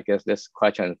 So I guess this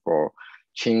question for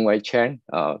Qingwei Chen,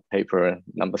 paper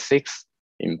number 6,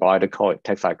 embroidered coil,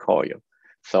 textile coil.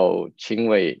 So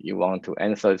Qingwei, you want to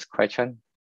answer this question?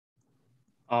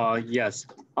 Yes.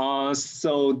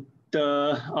 So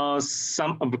the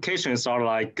some applications are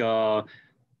like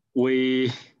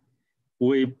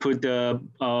we put the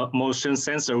motion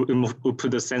sensor, we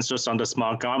put the sensors on the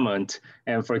smart garment.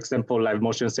 And for example, like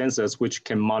motion sensors, which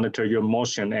can monitor your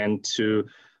motion and to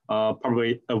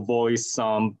probably avoid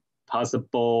some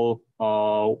possible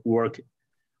work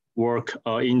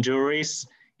injuries.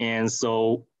 And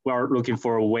so we're looking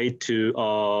for a way to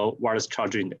wireless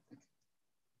charging.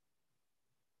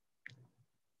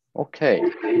 Okay,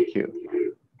 thank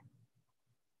you.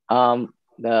 Then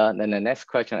the next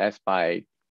question asked by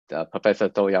Professor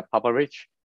Zoya Popovich.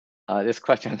 This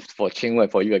question is for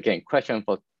Qingwei, for you again. Question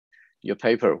for your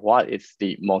paper: what is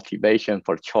the motivation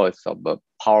for choice of the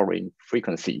powering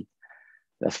frequency?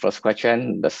 That's the first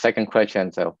question. The second question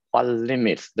is what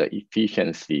limits the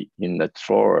efficiency in the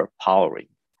drawer powering?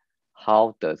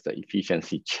 how does the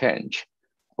efficiency change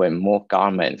when more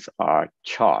garments are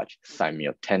charged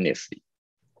simultaneously?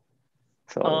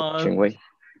 So, Qingwei.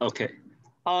 Okay.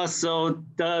 So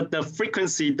the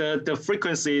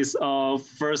frequencies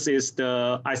first is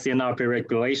the ICNRP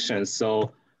regulation.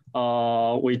 So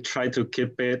we try to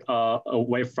keep it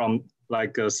away from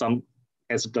like some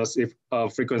explosive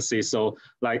frequency. So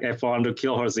like at 400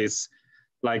 kilohertz is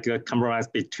like a compromise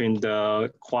between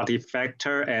the quality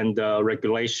factor and the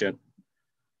regulation.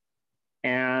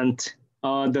 And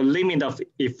the limit of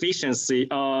efficiency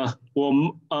because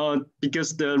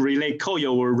the relay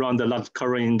coil will run a lot of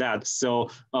current in that.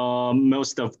 So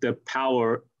most of the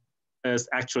power is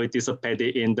actually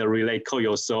dissipated in the relay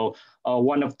coil. So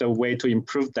one of the way to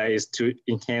improve that is to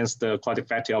enhance the quality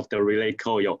factor of the relay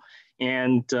coil.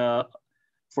 And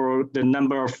for the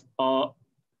number of,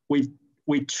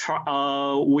 we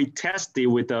tested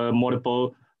with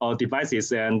multiple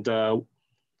devices, and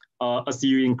as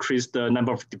you increase the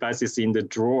number of devices in the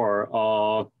drawer,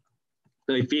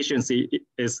 the efficiency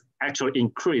is actually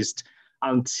increased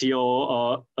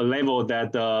until a level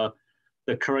that the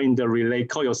current in the relay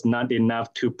coil is not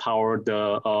enough to power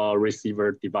the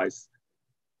receiver device.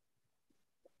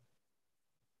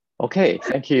 Okay,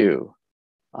 thank you.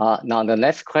 Now the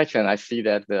next question, I see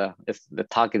that is the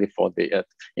targeted for the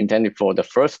intended for the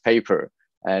first paper,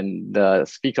 and the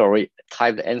speaker already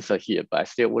typed the answer here, but I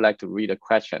still would like to read the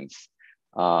questions.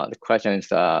 The question is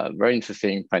very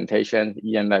interesting presentation.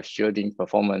 EMF shielding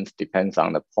performance depends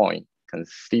on the point.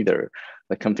 Consider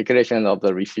the configuration of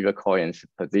the receiver coil's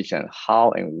position.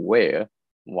 How and where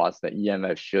was the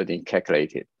EMF shielding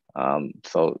calculated?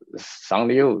 So Sang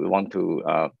Liu, we want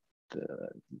to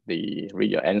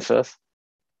read your answers.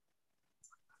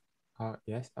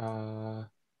 Yes.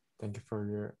 Thank you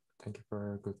for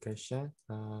a good question.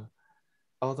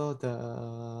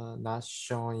 Although not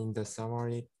shown in the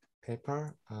summary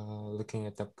paper, looking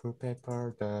at the full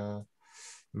paper, the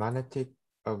magnitude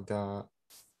of the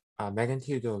magnetic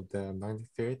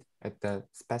field at the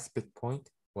specific point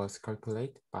was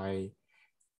calculated by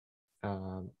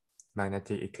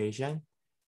magnetic equation,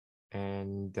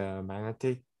 and the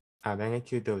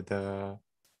magnitude of the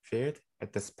field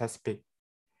at the specific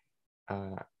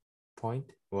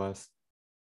point was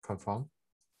confirmed.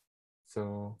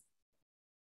 So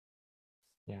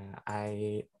yeah,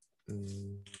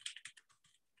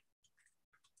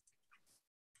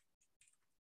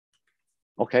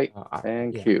 Okay,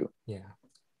 thank you. Yeah,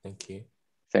 thank you.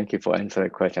 Thank you for answering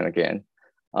the question again.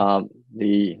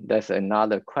 There's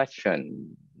another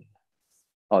question.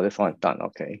 Oh, this one's done,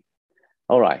 okay.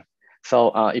 All right,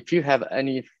 so if you have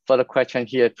any further question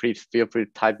here, please feel free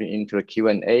to type it into the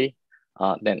Q&A.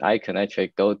 Then I can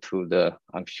actually go to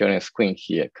I'm sharing a screen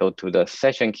here, go to the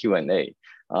session Q&A.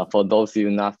 For those of you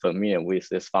not familiar with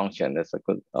this function, that's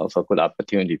also a good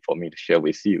opportunity for me to share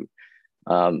with you.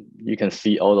 You can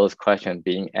see all those questions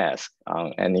being asked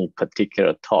on any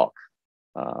particular talk,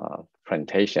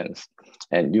 presentations,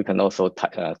 and you can also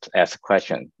ask a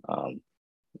question on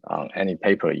any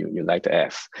paper you like to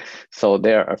ask. So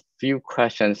there are a few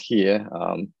questions here.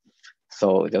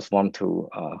 So just want to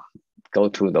go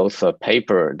to those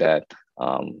paper that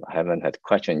haven't had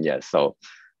question yet. So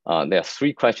there are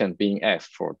 3 questions being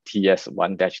asked for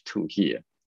TS1-2 here.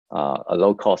 A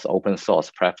low-cost open source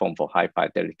platform for high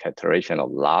fidelity calculation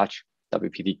of large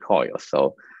WPT coils.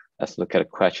 So let's look at a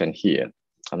question here.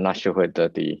 I'm not sure whether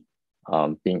the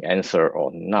being answered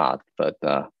or not, but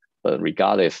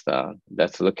regardless,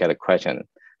 let's look at a question.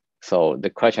 So the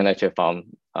question actually from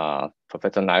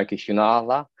Professor Naoki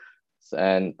Shinohara,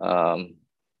 and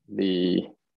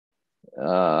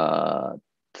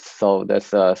so let's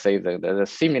say that there's a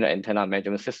similar antenna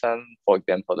measurement system. For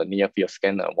example, the near field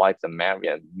scanner. Why is the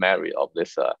merit of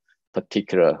this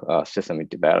particular system we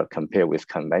developed compared with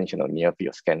conventional near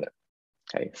field scanner?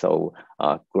 Okay, so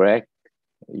Greg,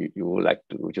 would you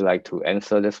like to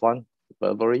answer this one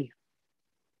verbally?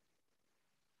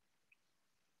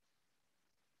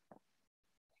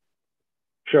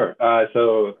 Sure.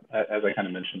 So as I kind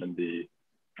of mentioned in the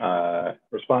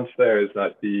response there, is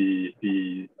that the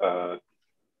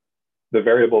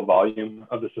variable volume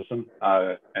of the system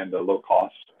and the low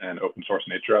cost and open source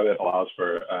nature of it allows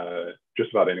for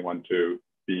just about anyone to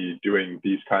be doing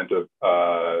these kinds of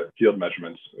field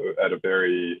measurements at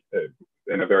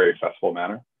in a very accessible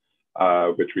manner,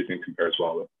 which we think compares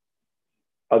well with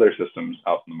other systems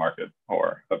out in the market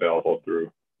or available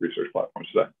through research platforms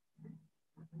today.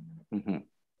 Mm-hmm.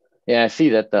 Yeah, I see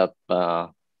that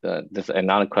there's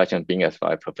another question being asked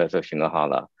by Professor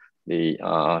Shinohara. The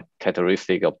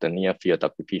characteristic of the near field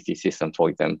WPTC system, for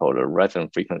example, the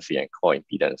resonant frequency and coil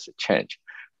impedance change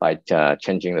by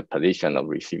changing the position of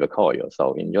receiver coil.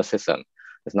 So in your system,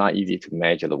 it's not easy to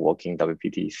measure the working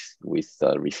WPTs with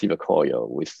the receiver coil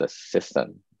with the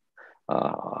system.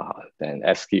 Then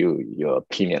ask you your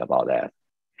opinion about that.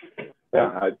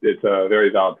 Yeah, it's a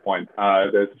very valid point.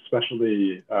 There's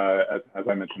especially, as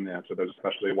I mentioned in the answer, there's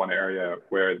especially one area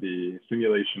where the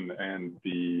simulation and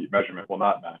the measurement will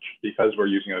not match because we're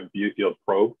using a view field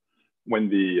probe. When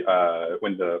the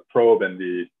probe and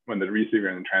when the receiver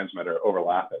and the transmitter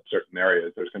overlap at certain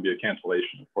areas, there's going to be a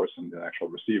cancellation, of course, in the actual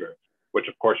receiver, which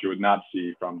of course you would not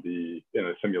see from in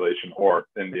a simulation or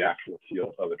in the actual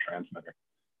field of the transmitter.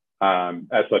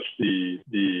 As such,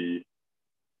 the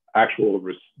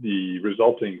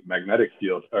resulting magnetic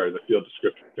field or the field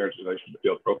description characterization, the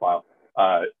field profile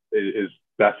is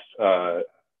best.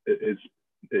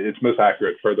 It's most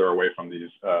accurate further away from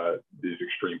these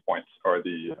extreme points or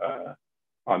these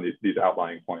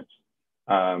outlying points.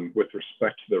 With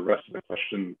respect to the rest of the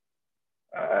question,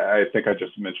 I think I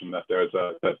just mentioned that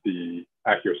that the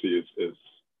accuracy is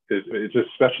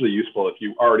especially useful if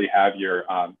you already have your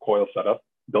coil setup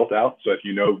built out. So if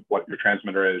you know what your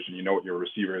transmitter is and you know what your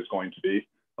receiver is going to be,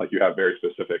 like you have very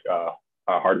specific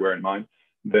hardware in mind,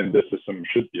 then this system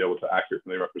should be able to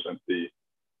accurately represent the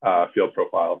field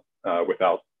profile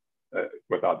without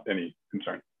any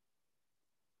concern.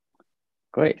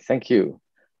 Great, thank you.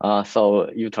 So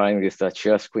utilizing this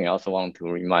share screen, I also want to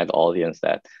remind the audience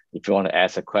that if you want to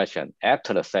ask a question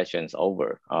after the session is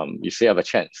over, you still have a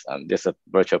chance. This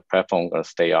virtual platform going to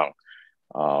stay on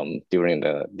during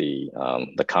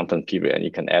the conference period, and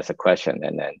you can ask a question,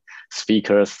 and then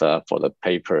speakers for the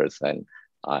papers. And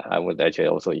I would actually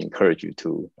also encourage you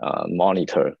to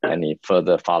monitor any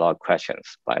further follow-up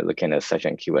questions by looking at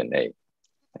session Q&A.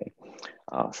 Okay.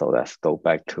 So let's go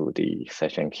back to the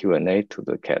session Q&A to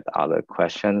look at other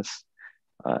questions.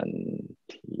 And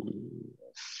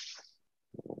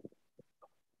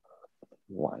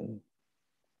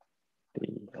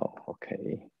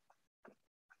okay.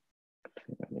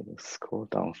 Let me scroll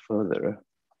down further.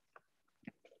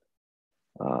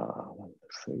 1,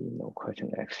 3, no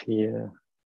question X here.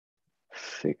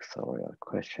 6, sorry, a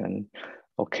question.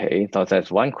 Okay, so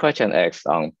there's one question X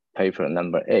on paper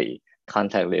number 8,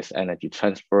 contact list energy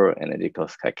transfer, analytical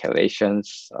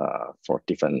calculations for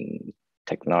different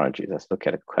technologies. Let's look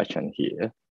at a question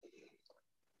here.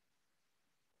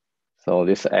 So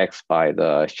this X by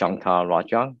the Shankar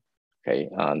Rajan. Okay,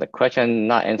 the question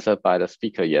not answered by the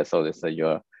speaker yet, so this is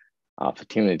your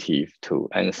opportunity to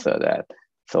answer that.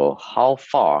 So how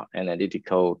far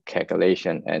analytical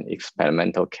calculation and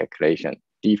experimental calculation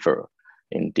differ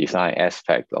in design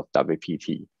aspect of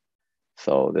WPT?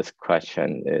 So this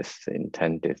question is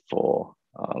intended for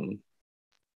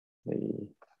the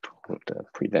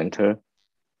presenter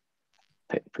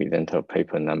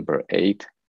paper number 8.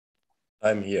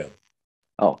 I'm here.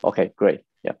 Oh, okay, great.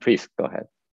 Yeah, please go ahead.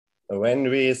 When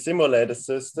we simulate a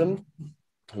system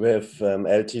with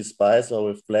LT Spice or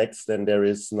with Flex, then there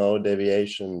is no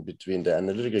deviation between the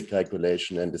analytical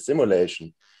calculation and the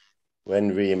simulation.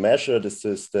 When we measure the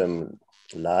system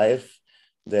live,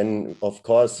 then of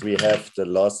course we have the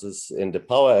losses in the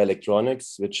power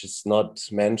electronics, which is not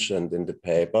mentioned in the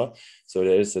paper. So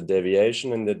there is a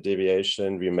deviation, and the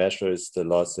deviation we measure is the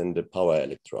loss in the power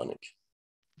electronic.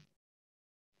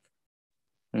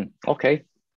 Okay,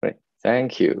 great,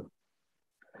 thank you.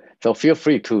 So feel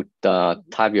free to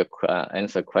type your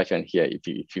answer question here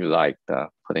if you like,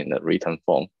 put in the written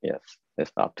form. Yes,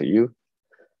 it's up to you.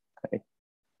 Okay.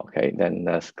 Okay, then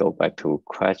let's go back to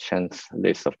questions,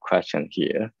 list of questions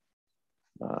here.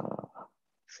 I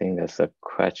think there's a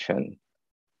question.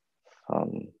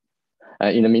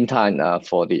 In the meantime,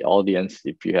 for the audience,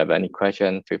 if you have any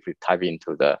question, feel free to type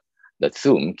into the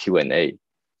Zoom Q&A.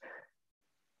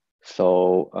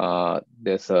 So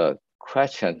there's a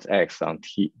question X on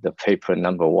the paper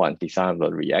number 1, design of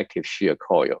a reactive shear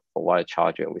coil for wire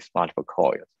charger with multiple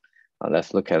coils.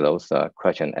 Let's look at those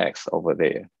question X over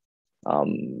there.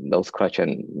 Those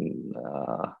questions,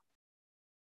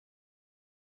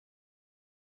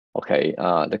 okay,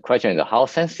 the question is how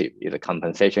sensitive is the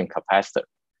compensation capacitor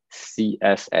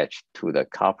CSH to the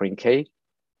coupling K?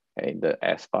 Okay, the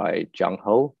S by John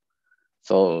Ho.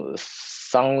 So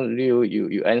Sang Liu,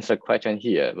 you answer question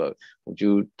here, but would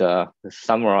you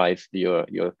summarize your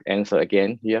answer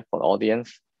again here for the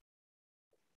audience?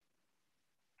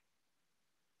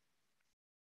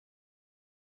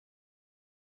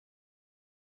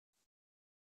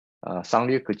 Sang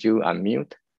Liu, could you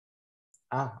unmute?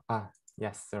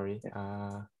 Yes, sorry.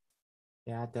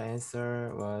 Yeah, the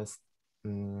answer was,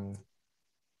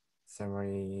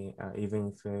 sorry, even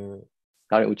if...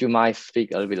 Sorry, would you mind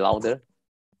speak a little bit louder?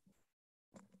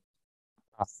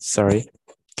 Sorry,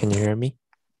 can you hear me?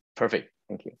 Perfect,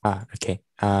 thank you. Okay.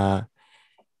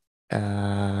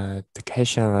 The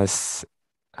question was,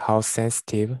 how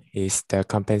sensitive is the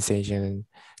compensation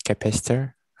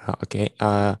capacitor? Okay.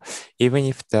 Even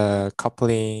if the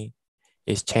coupling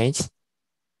is changed,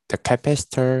 the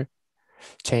capacitor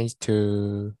changed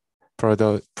to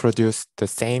produce the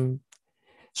same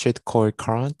sheet coil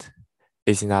current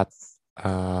is not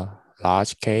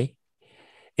large K.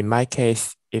 In my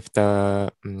case, if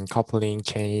the coupling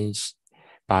changed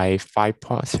by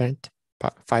 5%,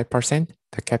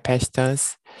 the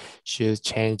capacitance should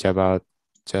change about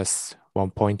just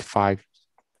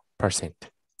 1.5%.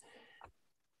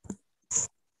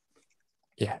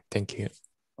 Yeah, thank you.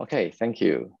 Okay, thank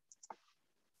you.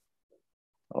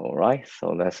 All right,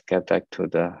 so let's get back to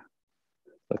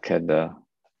look at the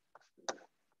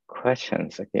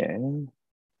questions again.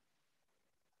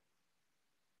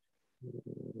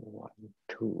 1,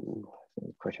 2,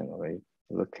 question already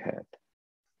look at.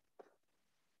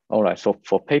 All right, so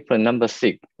for paper number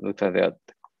 6, look at there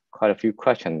quite a few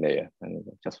questions there, and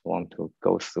I just want to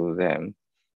go through them.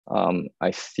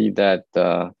 I see that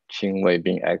Qingwei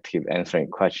being active answering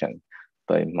question,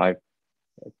 but it might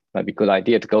be a good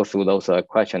idea to go through those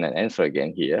questions and answer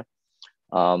again here.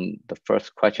 The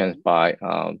first question is by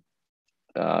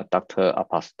Dr.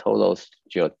 Apostolos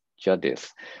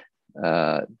Judis.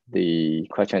 The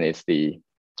question is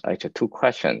actually 2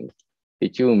 questions.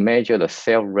 Did you measure the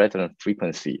self-resonant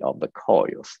frequency of the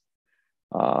coils?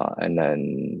 And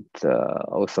then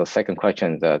also second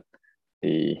question that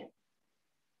the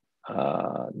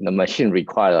machine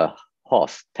required a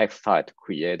horse textile to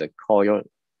create a coil.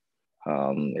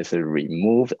 Is it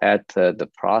removed at the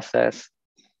process?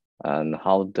 And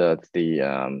how does the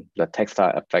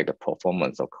textile affect the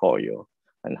performance of coil?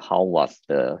 And how was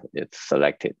it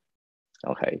selected?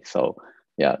 Okay, so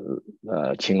yeah,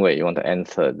 Qingwei, you want to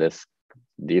answer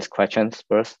these questions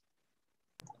first?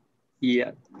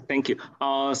 Yeah, thank you.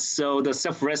 So the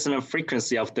self-resonant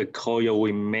frequency of the coil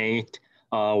we made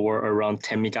were around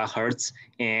 10 megahertz.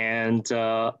 And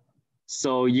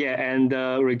so yeah, and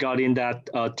regarding that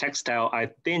textile,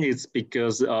 I think it's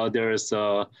because there is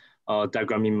a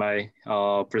diagram in my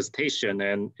presentation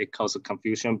and it causes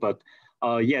confusion, but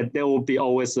yeah, there will be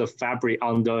always a fabric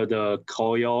under the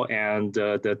coil and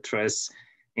the truss.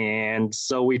 And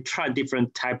so we tried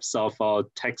different types of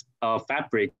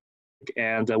fabric,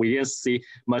 and we didn't see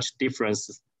much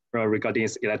difference regarding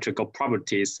its electrical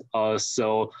properties.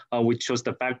 So we chose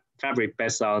the fabric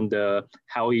based on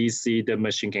how easy the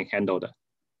machine can handle that.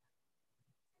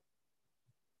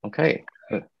 Okay,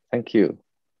 thank you.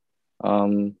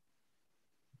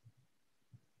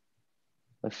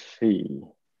 Let's see.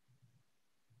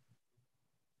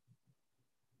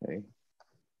 Okay.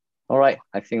 All right,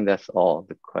 I think that's all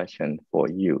the question for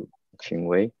you,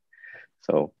 Qingwei.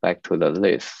 So back to the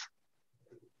list.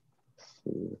 Let's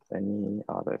see if any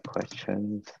other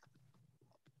questions.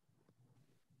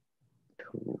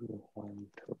 2, 1,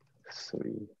 2,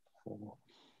 3, 4.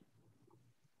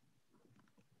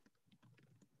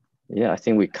 Yeah, I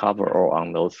think we cover all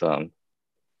on those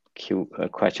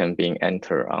question being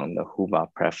entered on the Huba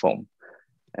platform.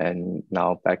 And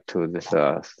now back to this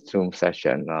Zoom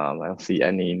session. I don't see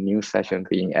any new session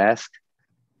being asked.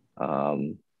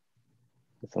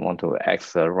 If I want to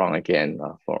ask Ron again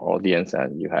for audience,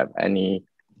 and you have any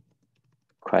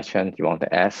questions you want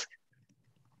to ask,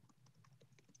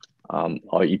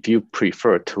 or if you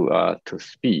prefer to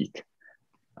speak,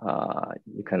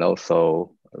 you can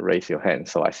also raise your hand.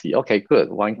 So I see. Okay, good.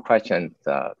 One question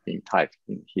being typed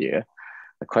in here.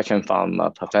 A question from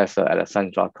Professor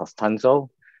Alessandra Costanzo.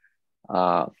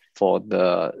 For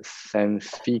the same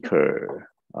speaker,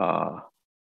 I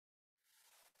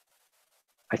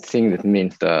think it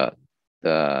means the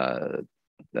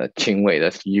Qingwei,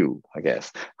 that's you, I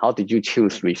guess. How did you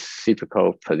choose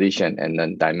reciprocal position and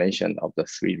then dimension of the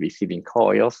 3 receiving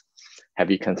coils?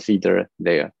 Have you considered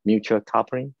their mutual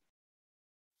coupling?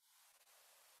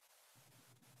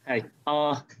 Hi.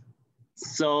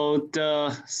 So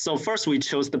first we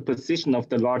chose the position of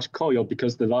the large coil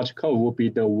because the large coil will be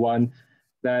the one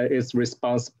that is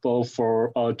responsible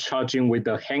for charging with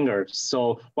the hanger.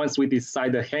 So once we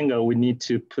decide the hanger, we need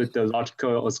to put the large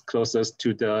coil as closest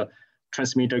to the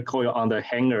transmitter coil on the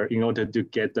hanger in order to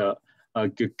get the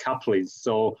good coupling.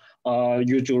 So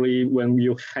usually when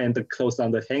you hand close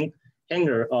on the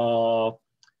hanger,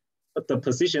 the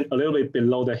position a little bit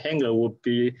below the hanger would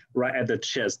be right at the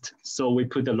chest. So we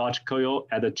put the large coil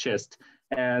at the chest.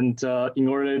 And in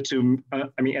order to,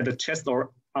 at the chest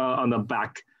or on the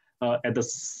back at the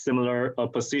similar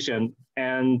position.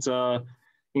 And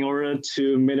in order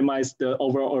to minimize the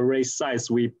overall array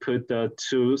size, we put the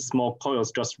two small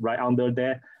coils just right under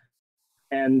there.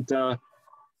 And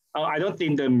I don't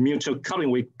think the mutual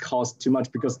coupling will cost too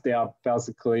much because they are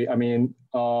basically, I mean,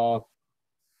 the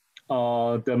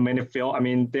manifold, I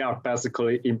mean, they are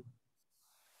basically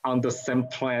on the same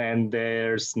plane, and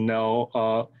there's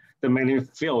no, the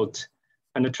manifold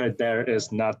penetrate there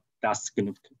is not that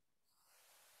significant.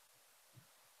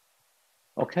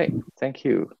 Okay, thank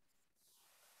you.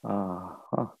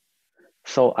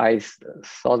 So I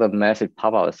saw the message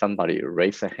pop out. Somebody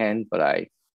raised a hand, but I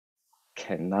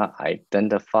cannot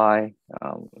identify.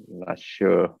 I'm not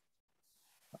sure.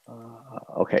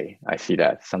 Okay, I see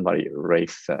that somebody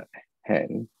raised a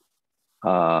hand.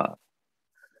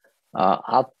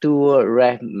 Abdul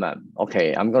Rahman.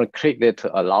 Okay, I'm going to click it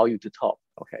to allow you to talk.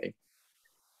 Okay.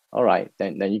 All right,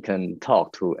 then you can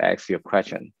talk to ask your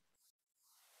question.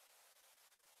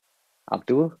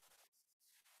 Abdul?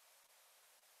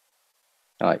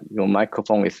 Your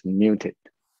microphone is muted.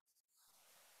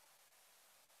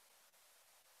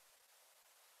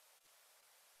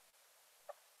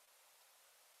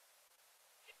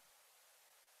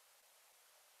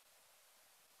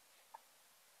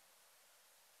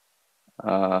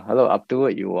 Hello, Abdul,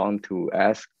 you want to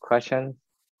ask questions?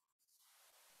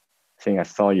 I think I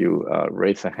saw you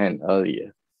raise a hand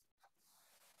earlier.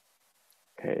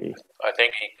 Okay. I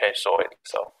think he can show it,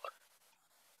 so.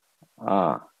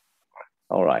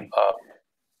 All right.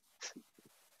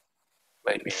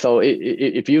 Maybe. So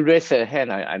if you raise a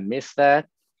hand, I missed that.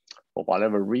 For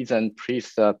whatever reason,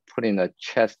 please put in the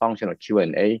chat function or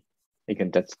Q&A. You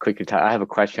can just quickly type, I have a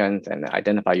question, and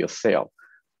identify yourself.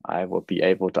 I will be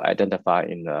able to identify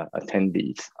in the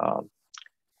attendees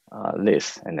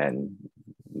list, and then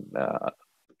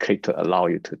click to allow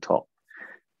you to talk.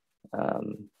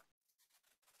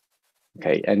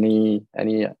 Okay, any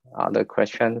other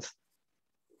questions?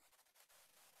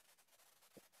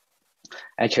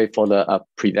 Actually, for the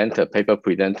paper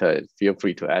presenter, feel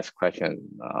free to ask questions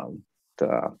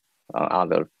to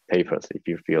other papers if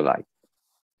you feel like.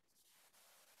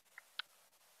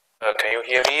 Can you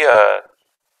hear me?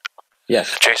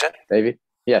 Yes. Jason? David?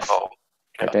 Yes. Oh,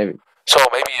 yeah. David. So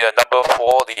maybe number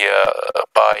 4,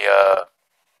 by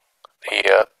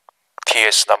the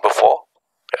TS number 4.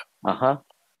 Yeah.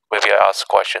 Maybe I ask a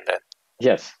question then.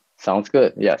 Yes. Sounds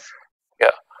good. Yes.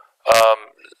 Yeah.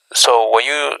 So when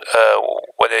you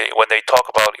talk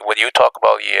about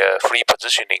the free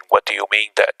positioning, what do you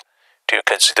mean that? Do you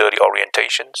consider the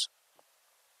orientations?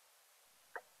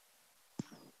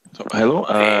 So, hello.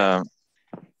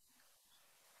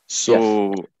 It's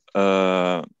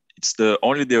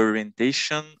only the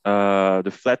orientation,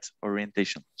 the flat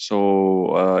orientation.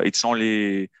 So it's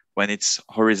only when it's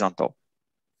horizontal.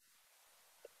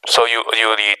 So you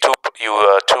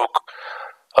took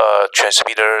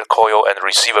transmitter coil and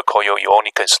receiver coil. You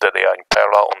only consider they are in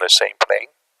parallel on the same plane.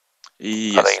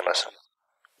 Yes.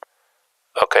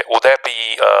 Okay. Would that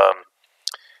be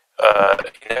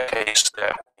in that case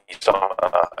there be some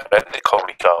analytical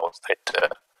results that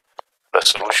the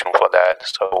solution for that?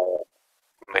 So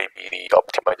maybe the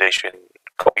optimization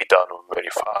could be done very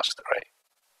fast, right?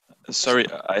 Sorry,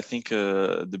 I think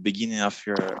the beginning of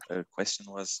your question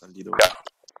was a little. Yeah.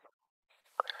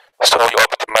 So the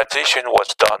optimization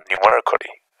was done numerically,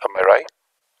 am I right?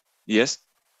 Yes.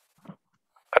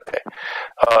 Okay.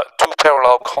 2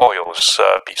 parallel coils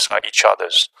beside each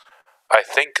others. I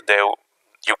think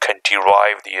you can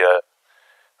derive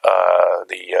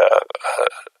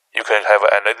you can have an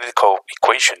analytical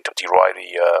equation to derive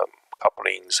the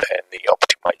couplings and the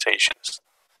optimizations.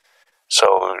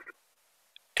 So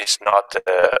it's not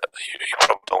you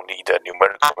probably don't need the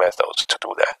numerical methods to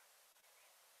do that.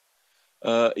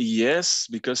 Yes,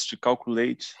 because to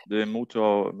calculate the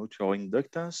mutual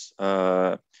inductance,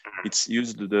 it's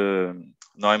used the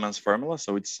Neumann's formula,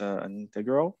 so it's an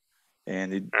integral,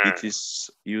 and it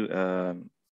is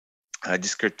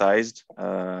discretized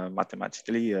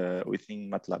mathematically within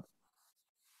MATLAB.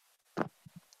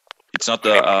 It's not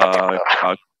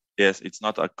it's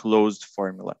not a closed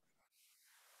formula.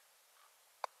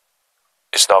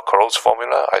 It's not closed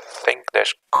formula. I think there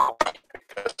could be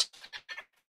because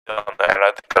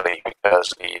analytically,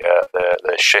 because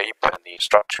the shape and the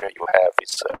structure you have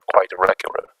is quite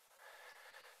irregular.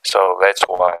 So that's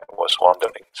why I was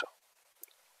wondering. So.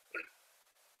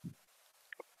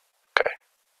 Okay.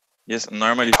 Yes,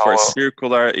 normally for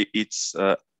circular, it's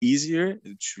easier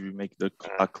to make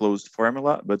a closed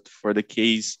formula, but for the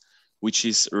case which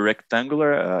is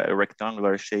rectangular, a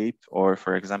rectangular shape, or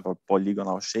for example,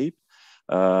 polygonal shape,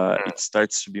 it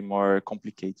starts to be more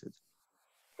complicated.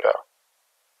 Yeah.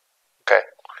 Okay.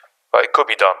 Very it could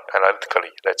be done analytically.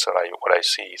 That's what I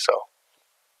see. So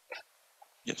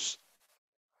yes.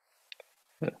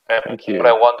 Thank you. What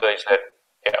I wonder is that,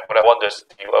 what I wonder is,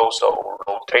 do you also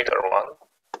rotate around?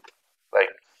 Like,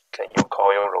 can you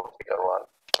call your rotate around?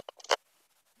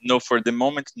 No, for the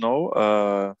moment,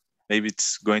 no. Maybe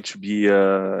it's going to be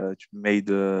made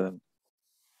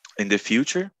in the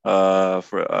future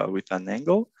with an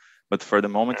angle, but for the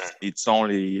moment, it's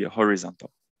only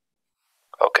horizontal.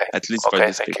 Okay. At least for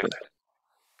this paper.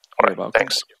 You're welcome.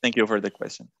 Thanks. Thank you for the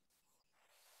question.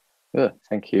 Good.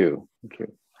 Thank you. Thank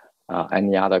you.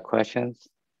 Any other questions?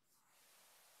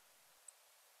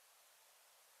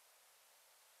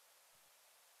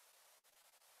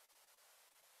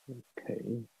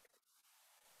 Okay.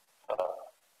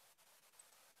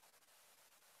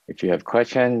 If you have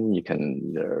questions, you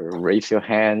can raise your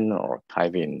hand or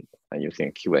type in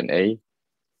using Q&A.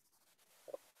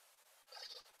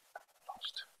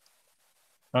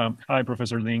 Hi,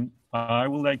 Professor Ling. I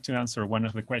would like to answer one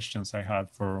of the questions I had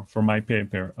for my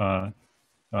paper,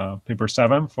 paper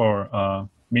 7 for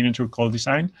miniature call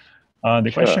design.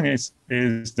 The question is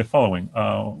the following.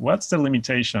 What's the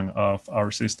limitation of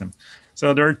our system?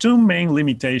 So there are two main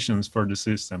limitations for the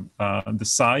system, the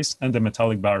size and the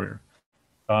metallic barrier.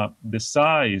 The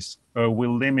size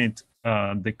will limit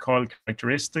the coil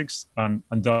characteristics and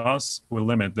thus will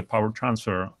limit the power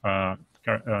transfer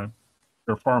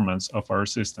performance of our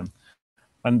system.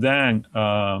 And then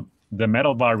the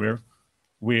metal barrier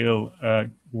will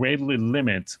greatly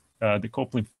limit the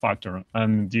coupling factor,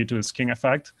 and due to the skin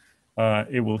effect,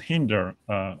 it will hinder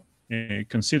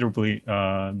considerably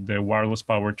the wireless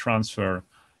power transfer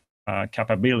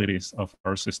capabilities of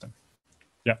our system.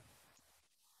 Yeah.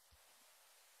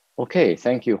 Okay,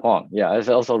 thank you, Huang. Yeah, it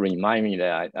also remind me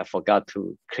that I forgot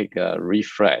to click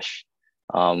refresh.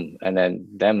 And then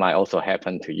that might also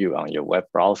happen to you on your web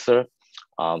browser.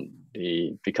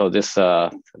 Because this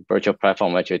virtual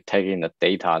platform actually taking the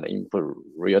data, the input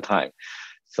real time.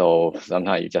 So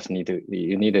sometimes you just need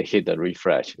to hit the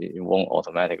refresh. It won't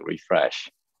automatically refresh.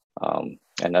 And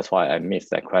that's why I missed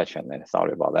that question, and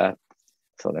sorry about that.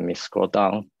 So let me scroll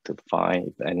down to find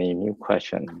if any new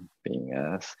question being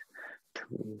asked.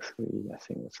 2, 3, I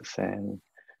think it's the same.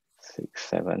 6,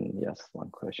 7, yes, one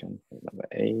question. Number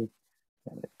 8,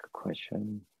 and a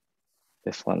question.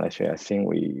 This one, actually, I think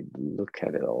we look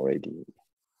at it already.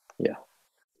 Yeah.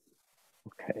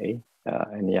 Okay.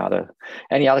 Any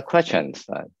other questions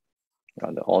that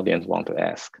the audience want to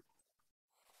ask?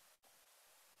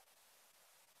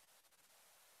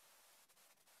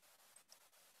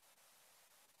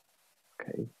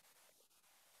 Okay.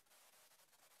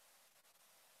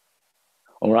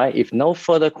 All right. If no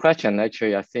further question,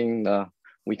 actually, I think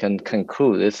we can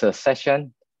conclude this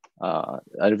session a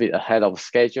little bit ahead of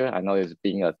schedule. I know it's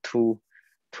been a two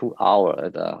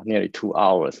hour, nearly 2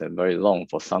 hours, and very long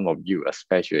for some of you,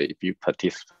 especially if you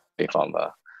participate from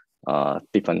a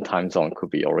different time zone,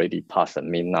 could be already past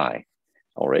midnight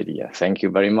already. Thank you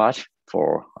very much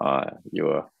for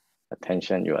your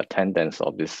attention, your attendance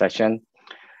of this session.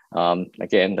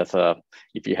 Again,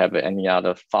 if you have any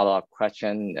other follow-up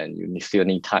question and you still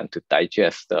need time to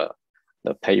digest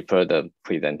the paper, the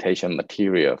presentation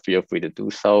material, feel free to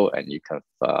do so, and you can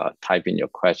type in your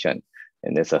question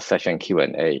in this session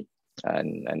Q&A.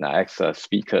 And I ask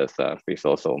speakers, please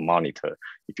also monitor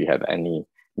if you have any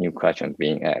new question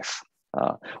being asked.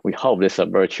 We hope this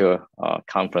virtual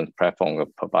conference platform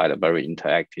will provide a very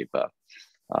interactive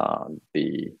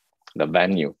the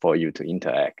venue for you to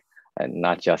interact, and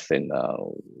not just in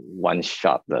one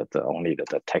shot, only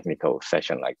the technical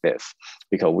session like this,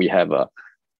 because we have a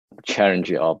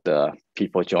challenge of the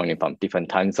people joining from different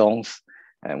time zones,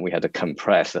 and we had to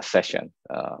compress the session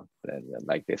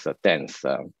like this, a dense,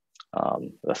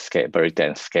 very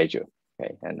dense schedule.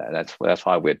 Okay, and that's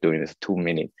why we're doing this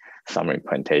 2-minute summary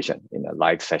presentation in a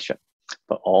live session.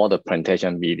 But all the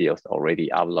presentation videos already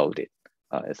uploaded.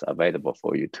 It's available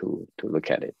for you to look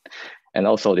at it. And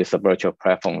also this virtual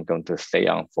platform is going to stay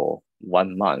on for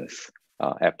 1 month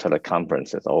after the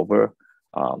conference is over.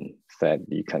 That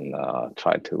you can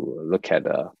try to look at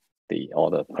all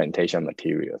the presentation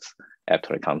materials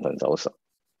after the conference also.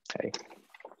 Okay.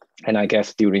 And I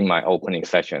guess during my opening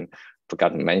session, forgot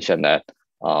to mention that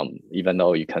even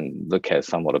though you can look at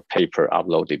some of the paper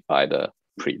uploaded by the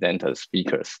presenter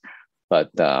speakers, but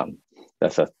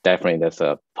there's a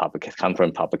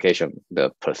conference publication,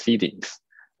 the proceedings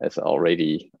is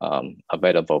already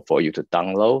available for you to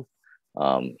download.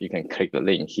 You can click the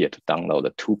link here to download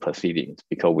the 2 proceedings,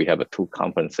 because we have 2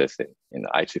 conferences in the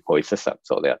IEEE system.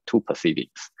 So there are 2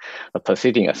 proceedings. The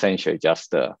proceeding essentially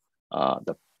just the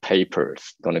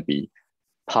papers going to be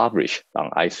published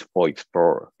on i4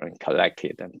 Explorer and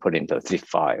collected and put into a zip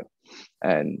file.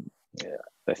 And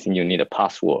I think you need a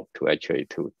password to actually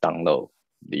to download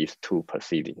these two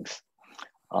proceedings.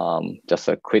 Just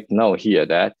a quick note here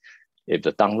that if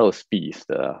the download speed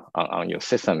on your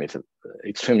system is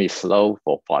extremely slow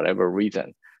for whatever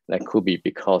reason, that could be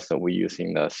because we're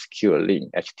using the secure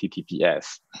link,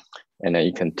 HTTPS, and then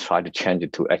you can try to change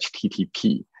it to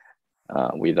HTTP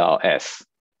without S,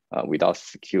 without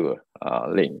secure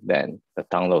link, then the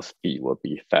download speed will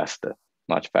be faster,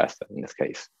 much faster in this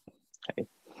case.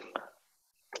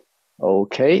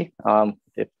 Okay,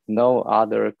 if no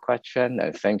other question,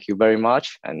 then thank you very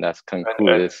much, and let's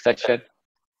conclude this section.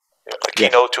 The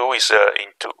Keynote 2 is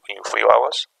in 3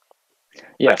 hours?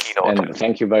 Yes, and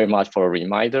thank you very much for a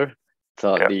reminder.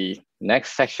 So the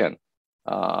next section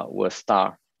will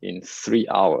start in 3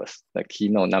 hours, the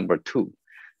Keynote number 2.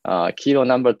 Keynote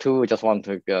number 2, just want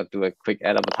to do a quick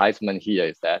advertisement here,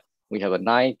 is that we have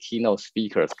 9 keynote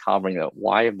speakers covering a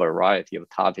wide variety of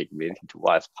topics related to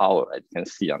wireless power, as you can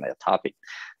see on that topic.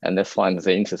 And this one is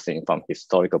interesting from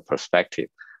historical perspective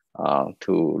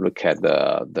to look at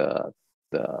the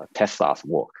Tesla's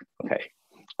work. Okay,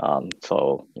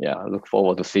 so yeah, I look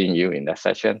forward to seeing you in that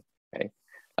session. Okay,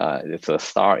 it's a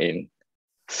start in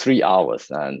 3 hours,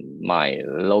 and my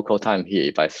local time here,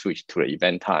 if I switch to the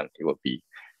event time, it will be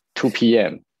 2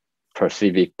 p.m.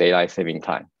 Pacific Daylight Saving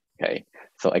Time. Okay,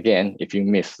 so again, if you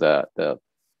miss the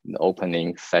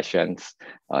opening sessions,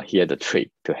 here's the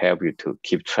trick to help you to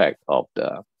keep track of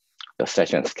the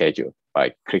session schedule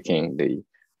by clicking the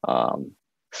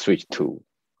switch to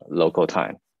local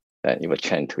time. Then it will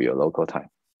change to your local time.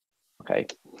 Okay,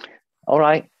 all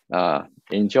right.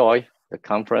 Enjoy the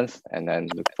conference, and then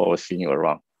look forward to seeing you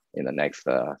around in the next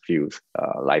few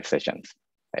live sessions.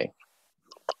 Okay.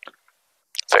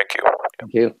 Thank you.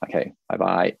 Thank you. Okay.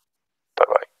 Bye-bye.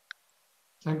 Bye-bye.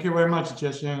 Thank you very much,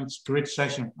 Jason. It's a great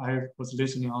session. I was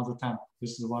listening all the time.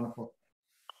 This is wonderful.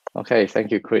 Okay.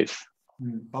 Thank you, Chris.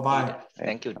 Bye-bye.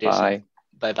 Thank you, Jason. Bye.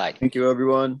 Bye-bye. Thank you,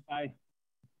 everyone. Bye.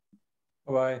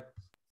 Bye-bye.